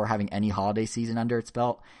that's before having any holiday season under its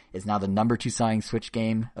belt. It's now the number 2 selling Switch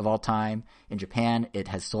game of all time. In Japan, it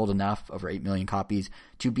has sold enough, over 8 million copies,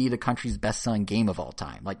 to be the country's best-selling game of all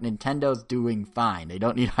time. Like, Nintendo's doing fine. They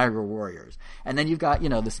don't need Hyrule Warriors. And then you've got, you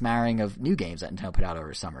know, the smattering of new games that Nintendo put out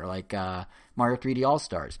over summer, like Mario 3D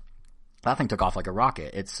All-Stars. That thing took off like a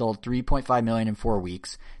rocket. It sold 3.5 million in 4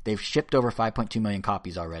 weeks. They've shipped over 5.2 million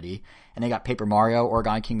copies already. And they got Paper Mario.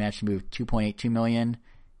 Origami King managed to move 2.82 million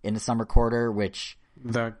in the summer quarter, which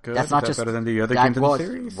that good? That's not just better than the other games in the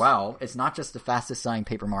series. Well, it's not just the fastest selling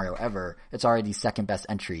Paper Mario ever. It's already the second best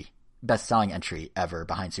selling entry ever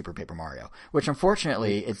behind Super Paper Mario. Which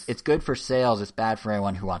unfortunately, it's good for sales. It's bad for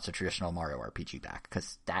anyone who wants a traditional Mario RPG back,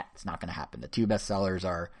 because that's not going to happen. The two best sellers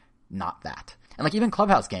are not that. And like even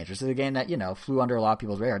Clubhouse Games, which is a game that, you know, flew under a lot of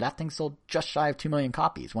people's radar, that thing sold just shy of 2 million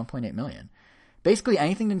copies, 1.8 million. Basically,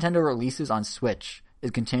 anything Nintendo releases on Switch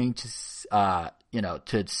is continuing to,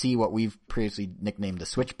 to see what we've previously nicknamed the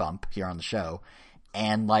Switch bump here on the show.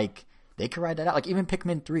 And like, they could ride that out. Like even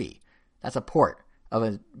Pikmin 3, that's a port of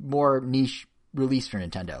a more niche release for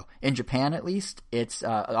Nintendo. In Japan, at least, it's,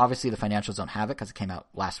 obviously the financials don't have it because it came out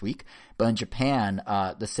last week. But in Japan,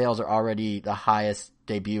 the sales are already the highest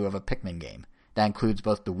debut of a Pikmin game. That includes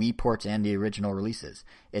both the Wii ports and the original releases.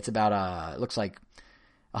 It's about, it looks like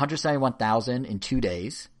 171,000 in 2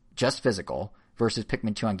 days, just physical, versus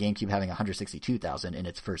Pikmin 2 on GameCube having 162,000 in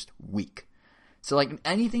its first week. So like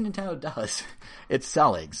anything Nintendo does, it's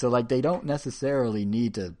selling. So like they don't necessarily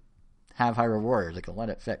need to have high rewards. They can let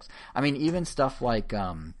it fix. I mean, even stuff like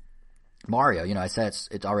Mario, you know, I said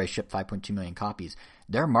it's already shipped 5.2 million copies.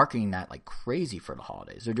 They're marketing that like crazy for the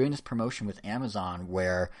holidays. They're doing this promotion with Amazon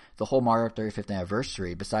where the whole Mario 35th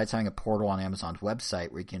anniversary, besides having a portal on Amazon's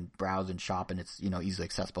website where you can browse and shop and it's, you know, easily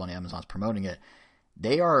accessible and Amazon's promoting it,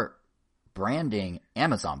 they are branding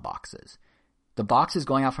Amazon boxes. The boxes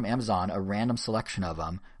going out from Amazon, a random selection of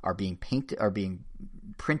them, are being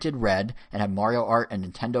printed red and have Mario art and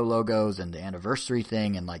Nintendo logos and the anniversary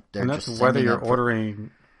thing, and like they're just whether you're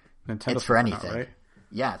ordering Nintendo. It's for anything, not, right?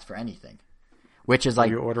 Yeah, it's for anything. Which is like,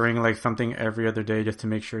 are you ordering like something every other day just to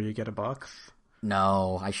make sure you get a box?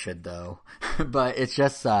 No, I should though. But it's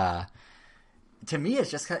just to me,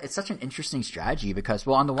 it's such an interesting strategy because,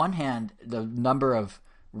 well, on the one hand, the number of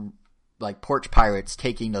like porch pirates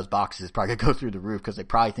taking those boxes is probably gonna go through the roof because they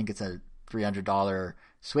probably think it's a $300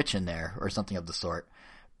 Switch in there or something of the sort.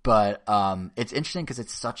 But it's interesting because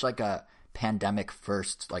it's such like a pandemic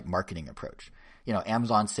first like marketing approach. You know,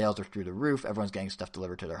 Amazon sales are through the roof. Everyone's getting stuff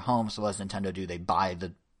delivered to their home. So what does Nintendo do? They buy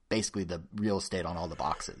basically the real estate on all the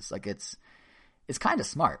boxes. Like it's kind of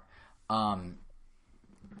smart. And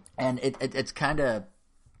it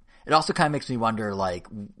also kind of makes me wonder like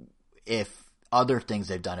if other things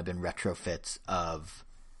they've done have been retrofits of,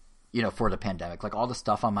 you know, for the pandemic. Like all the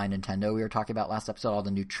stuff on My Nintendo we were talking about last episode, all the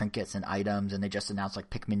new trinkets and items, and they just announced like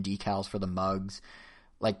Pikmin decals for the mugs.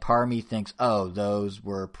 Like part of me thinks, oh, those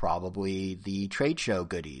were probably the trade show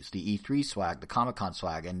goodies, the E3 swag, the Comic-Con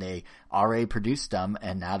swag, and they already produced them,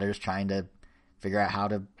 and now they're just trying to figure out how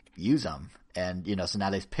to use them. And, you know, so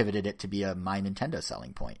now they've pivoted it to be a My Nintendo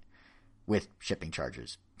selling point with shipping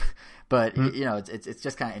charges. But, you know, it's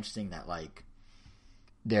just kind of interesting that, like,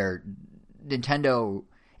 Nintendo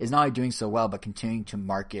is not only doing so well, but continuing to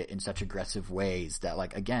market in such aggressive ways that,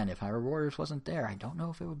 like, again, if Hyrule Warriors wasn't there, I don't know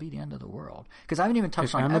if it would be the end of the world. Because I haven't even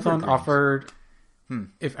touched on Amazon offered,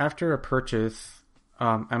 if after a purchase,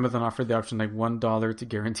 Amazon offered the option like $1 to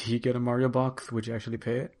guarantee you get a Mario box, would you actually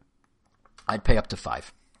pay it? I'd pay up to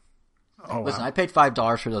 $5. Oh, Listen, wow. I paid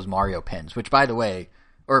 $5 for those Mario pins, which, by the way,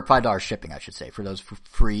 or $5 shipping, I should say, for those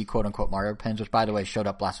free quote-unquote Mario pins, which, by the way, showed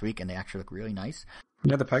up last week, and they actually look really nice.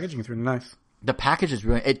 Yeah, the packaging is really nice. The package is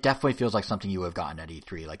really, it definitely feels like something you would have gotten at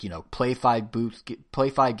E3. Like, you know, play 5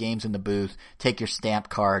 games in the booth, take your stamp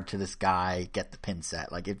card to this guy, get the pin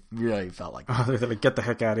set. Like, it really felt like that. Oh, they're like, get the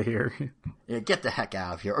heck out of here. Yeah, get the heck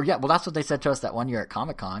out of here. Or yeah, well, that's what they said to us that one year at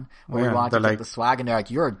Comic-Con, where we wanted to get the swag, and they're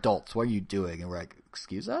like, you're adults, what are you doing? And we're like,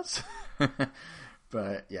 excuse us?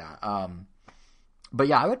 But yeah,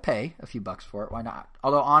 I would pay a few bucks for it. Why not?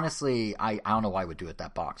 Although honestly, I don't know why I would do it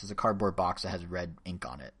that box. It's a cardboard box that has red ink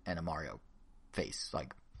on it and a Mario face.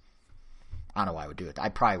 Like, I don't know why I would do it. I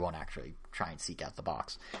probably won't actually try and seek out the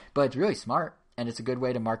box, but it's really smart, and it's a good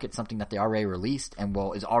way to market something that they already released and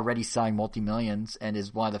is already selling multi-millions and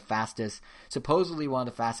is supposedly one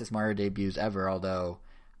of the fastest Mario debuts ever. Although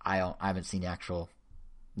I haven't seen the actual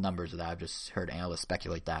numbers of that. I've just heard analysts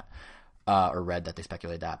speculate that. Or read that they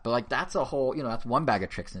speculate that. But like, that's a whole, you know, that's one bag of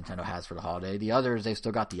tricks Nintendo has for the holiday. The others, they've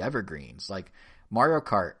still got the evergreens. Like Mario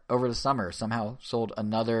Kart over the summer somehow sold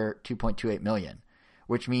another 2.28 million,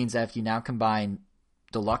 which means that if you now combine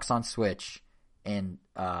Deluxe on Switch and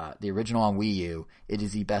the original on Wii U, it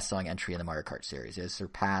is the best selling entry in the Mario Kart series. It has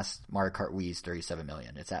surpassed Mario Kart Wii's 37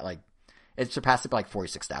 million. It surpassed it by like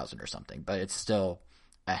 46,000 or something, but it's still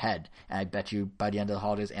ahead. And I bet you by the end of the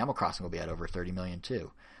holidays, Animal Crossing will be at over 30 million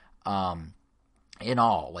too. In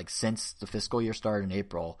all, like since the fiscal year started in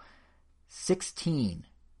April, 16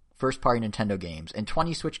 first-party Nintendo games and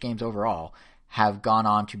 20 Switch games overall have gone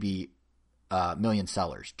on to be million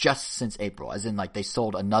sellers just since April, as in like they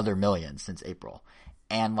sold another million since April.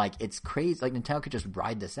 And like, it's crazy. Like, Nintendo could just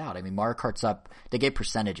ride this out. I mean, Mario Kart's up, they gave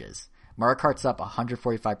percentages. Mario Kart's up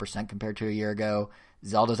 145% compared to a year ago.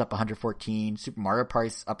 Zelda's up 114. Super Mario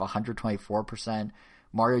Party's up 124%.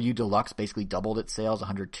 Mario U Deluxe basically doubled its sales,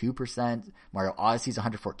 102%. Mario Odyssey's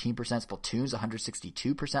 114%. Splatoon's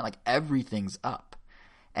 162%. Like, everything's up.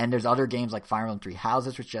 And there's other games like Fire Emblem Three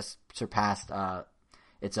Houses, which just surpassed,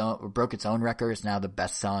 broke its own record. It's now the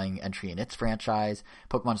best-selling entry in its franchise.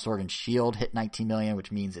 Pokemon Sword and Shield hit 19 million,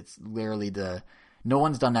 which means it's literally no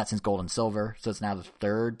one's done that since Gold and Silver. So it's now the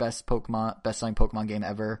third best-selling Pokemon game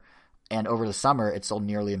ever. And over the summer, it sold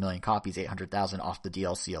nearly 1 million copies, 800,000 off the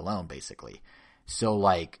DLC alone, basically. So,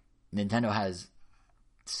 like, Nintendo has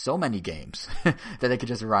so many games that they could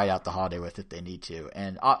just ride out the holiday with if they need to.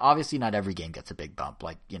 And obviously not every game gets a big bump.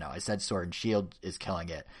 Like, you know, I said Sword and Shield is killing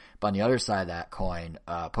it. But on the other side of that coin,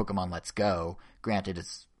 Pokemon Let's Go, granted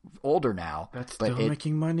it's older now. That's still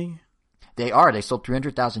making money? They are. They sold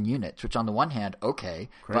 300,000 units, which on the one hand, okay. Crazy.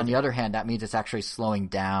 But on the other hand, that means it's actually slowing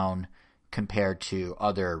down compared to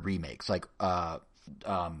other remakes, like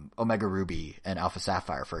Omega Ruby and Alpha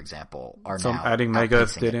Sapphire, for example, are now adding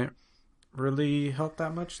Megas didn't really help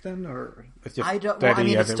that much then, or it's just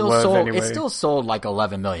it still sold like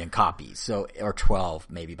 11 million copies, or 12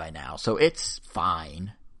 maybe by now, so it's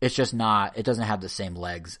fine. It's just not. It doesn't have the same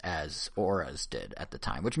legs as Aura's did at the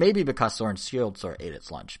time, which may be because Sword and Shield sort of ate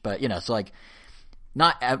its lunch. But you know, so like.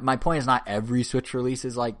 My point is not every Switch release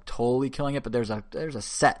is like totally killing it, but there's a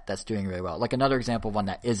set that's doing really well. Like another example of one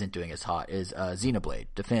that isn't doing as hot is Xenoblade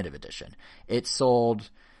Definitive Edition. It sold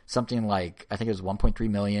something like, I think it was 1.3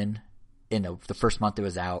 million in the first month it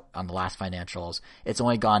was out on the last financials. It's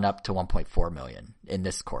only gone up to 1.4 million in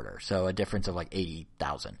this quarter, so a difference of like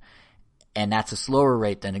 80,000. And that's a slower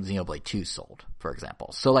rate than Xenoblade 2 sold, for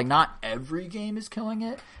example. So, like, not every game is killing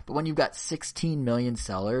it, but when you've got 16 million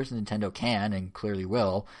sellers, Nintendo can, and clearly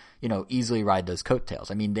will, you know, easily ride those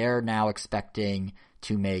coattails. I mean, they're now expecting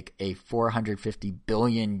to make a 450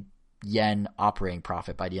 billion yen operating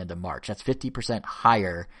profit by the end of March. That's 50%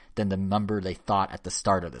 higher than the number they thought at the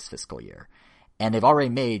start of this fiscal year. And they've already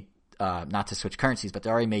made, not to switch currencies, but they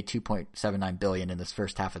already made 2.79 billion in this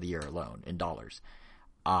first half of the year alone in dollars.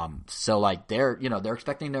 So like they're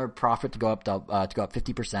expecting their profit to go up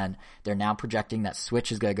 50%. They're now projecting that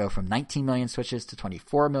Switch is going to go from 19 million Switches to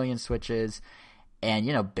 24 million Switches. And,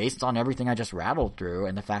 you know, based on everything I just rattled through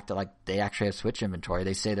and the fact that like they actually have Switch inventory,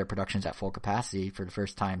 they say their production's at full capacity for the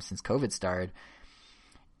first time since COVID started.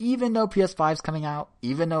 Even though PS5 is coming out,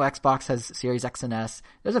 even though Xbox has Series X and S,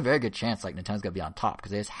 there's a very good chance like Nintendo's going to be on top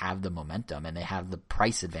because they just have the momentum and they have the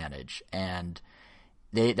price advantage. And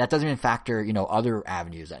that doesn't even factor, you know, other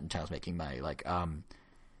avenues that Nintendo's making money. Like,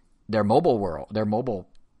 their mobile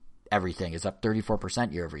everything is up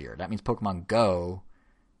 34% year over year. That means Pokemon Go,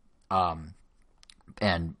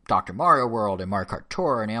 and Dr. Mario World and Mario Kart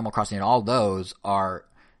Tour and Animal Crossing and all those are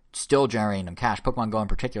still generating them cash. Pokemon Go in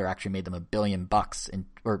particular actually made them $1 billion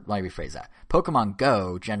or let me rephrase that. Pokemon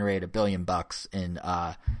Go generated $1 billion in,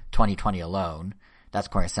 2020 alone. That's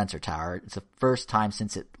according to Sensor Tower. It's the first time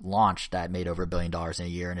since it launched that it made over $1 billion in a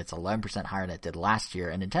year, and it's 11% higher than it did last year,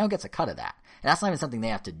 and Nintendo gets a cut of that. And that's not even something they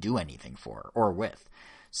have to do anything for or with.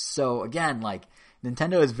 So again, like,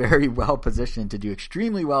 Nintendo is very well positioned to do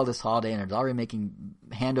extremely well this holiday, and it's already making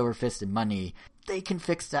hand over fist in money. They can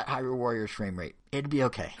fix that Hyrule Warriors frame rate. It'd be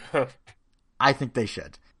okay. I think they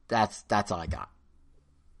should. That's all I got.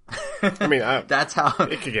 I mean, that's how.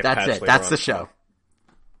 That's it. That's the show.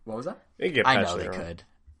 What was that? I know they could.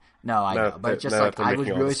 No, I know. But just like, I was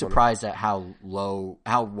really surprised at how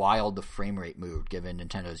wild the frame rate moved given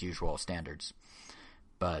Nintendo's usual standards.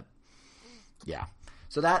 But, yeah.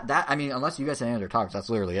 So that, I mean, unless you guys have any other talks, that's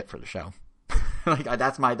literally it for the show. Like,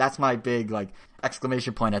 that's my big, like,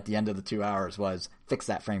 exclamation point at the end of the 2 hours was fix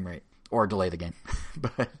that frame rate or delay the game.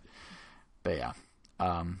 but yeah.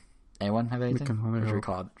 Anyone have anything? Or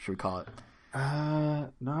should we call it?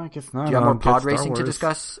 No, I guess not. Do you have more pod racing to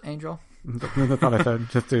discuss, Angel? That's what I said.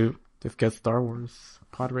 Just get Star Wars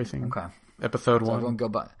pod racing. Okay. Episode 1. Everyone go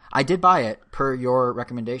buy. I did buy it per your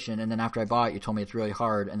recommendation, and then after I bought it, you told me it's really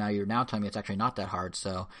hard, and now you're telling me it's actually not that hard.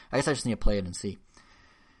 So I guess I just need to play it and see.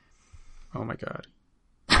 Oh my god.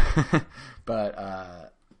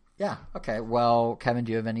 But yeah, okay. Well, Kevin,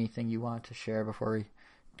 do you have anything you want to share before we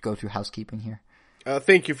go through housekeeping here?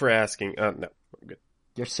 Thank you for asking. No, I'm good.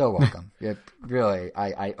 You're so welcome. Really,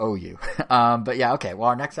 I owe you. But yeah, okay. Well,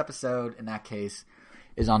 our next episode in that case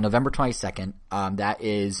is on November 22nd. That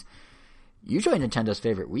is usually Nintendo's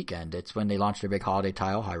favorite weekend. It's when they launch their big holiday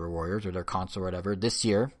title, Hyrule Warriors, or their console or whatever. This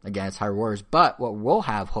year, again, it's Hyrule Warriors. But what we'll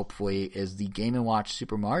have, hopefully, is the Game & Watch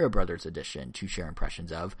Super Mario Brothers edition to share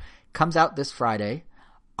impressions of. Comes out this Friday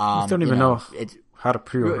I don't even know how to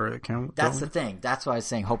pre-order it. That's the thing. That's why I was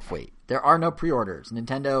saying hope wait. There are no pre-orders.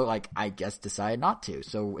 Nintendo, I guess, decided not to.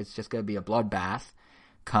 So it's just going to be a bloodbath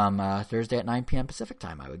come Thursday at 9 p.m. Pacific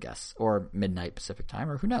time, I would guess. Or midnight Pacific time,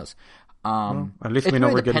 or who knows. At least we know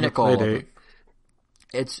we're getting a play date.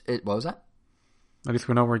 What was that? At least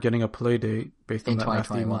we know we're getting a play date based on that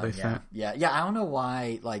last email they sent. Yeah. I don't know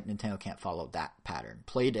why Nintendo can't follow that pattern.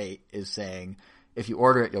 Play date is saying if you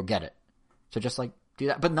order it, you'll get it. So just do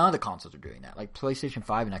that. But none of the consoles are doing that. PlayStation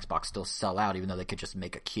 5 and Xbox still sell out, even though they could just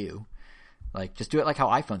make a queue. Just do it like how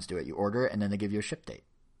iPhones do it. You order it and then they give you a ship date.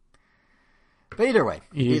 But either way,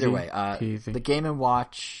 the Game &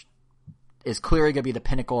 Watch is clearly going to be the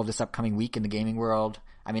pinnacle of this upcoming week in the gaming world.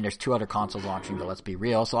 I mean, there's 2 other consoles launching, but let's be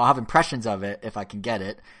real. So I'll have impressions of it if I can get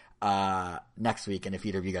it next week. And if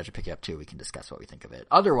either of you guys are picking up too, we can discuss what we think of it.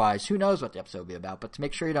 Otherwise, who knows what the episode will be about. But to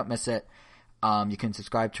make sure you don't miss it, you can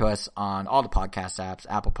subscribe to us on all the podcast apps,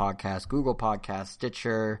 Apple Podcasts, Google Podcasts,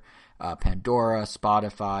 Stitcher, Pandora,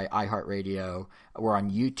 Spotify, iHeartRadio. We're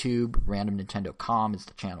on YouTube. Random Nintendo.com is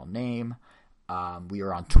the channel name. We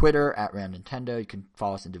are on Twitter at Random Nintendo. You can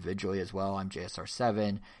follow us individually as well. I'm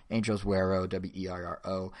JSR7, Angel's Wero,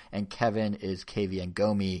 WERRO, and Kevin is KVN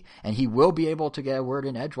Gomi, and he will be able to get a word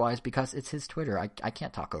in edgewise because it's his Twitter. I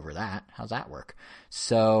can't talk over that. How's that work?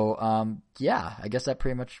 So, I guess that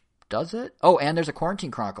pretty much does it. Oh, and there's a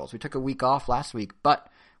Quarantine Chronicles. We took a week off last week, but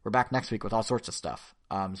we're back next week with all sorts of stuff.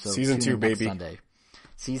 So Season 2, baby. Sunday.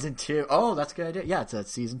 Season 2. Oh, that's a good idea. Yeah, it's a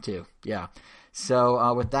Season 2. Yeah.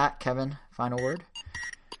 So with that, Kevin, final word?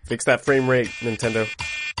 Fix that frame rate, Nintendo.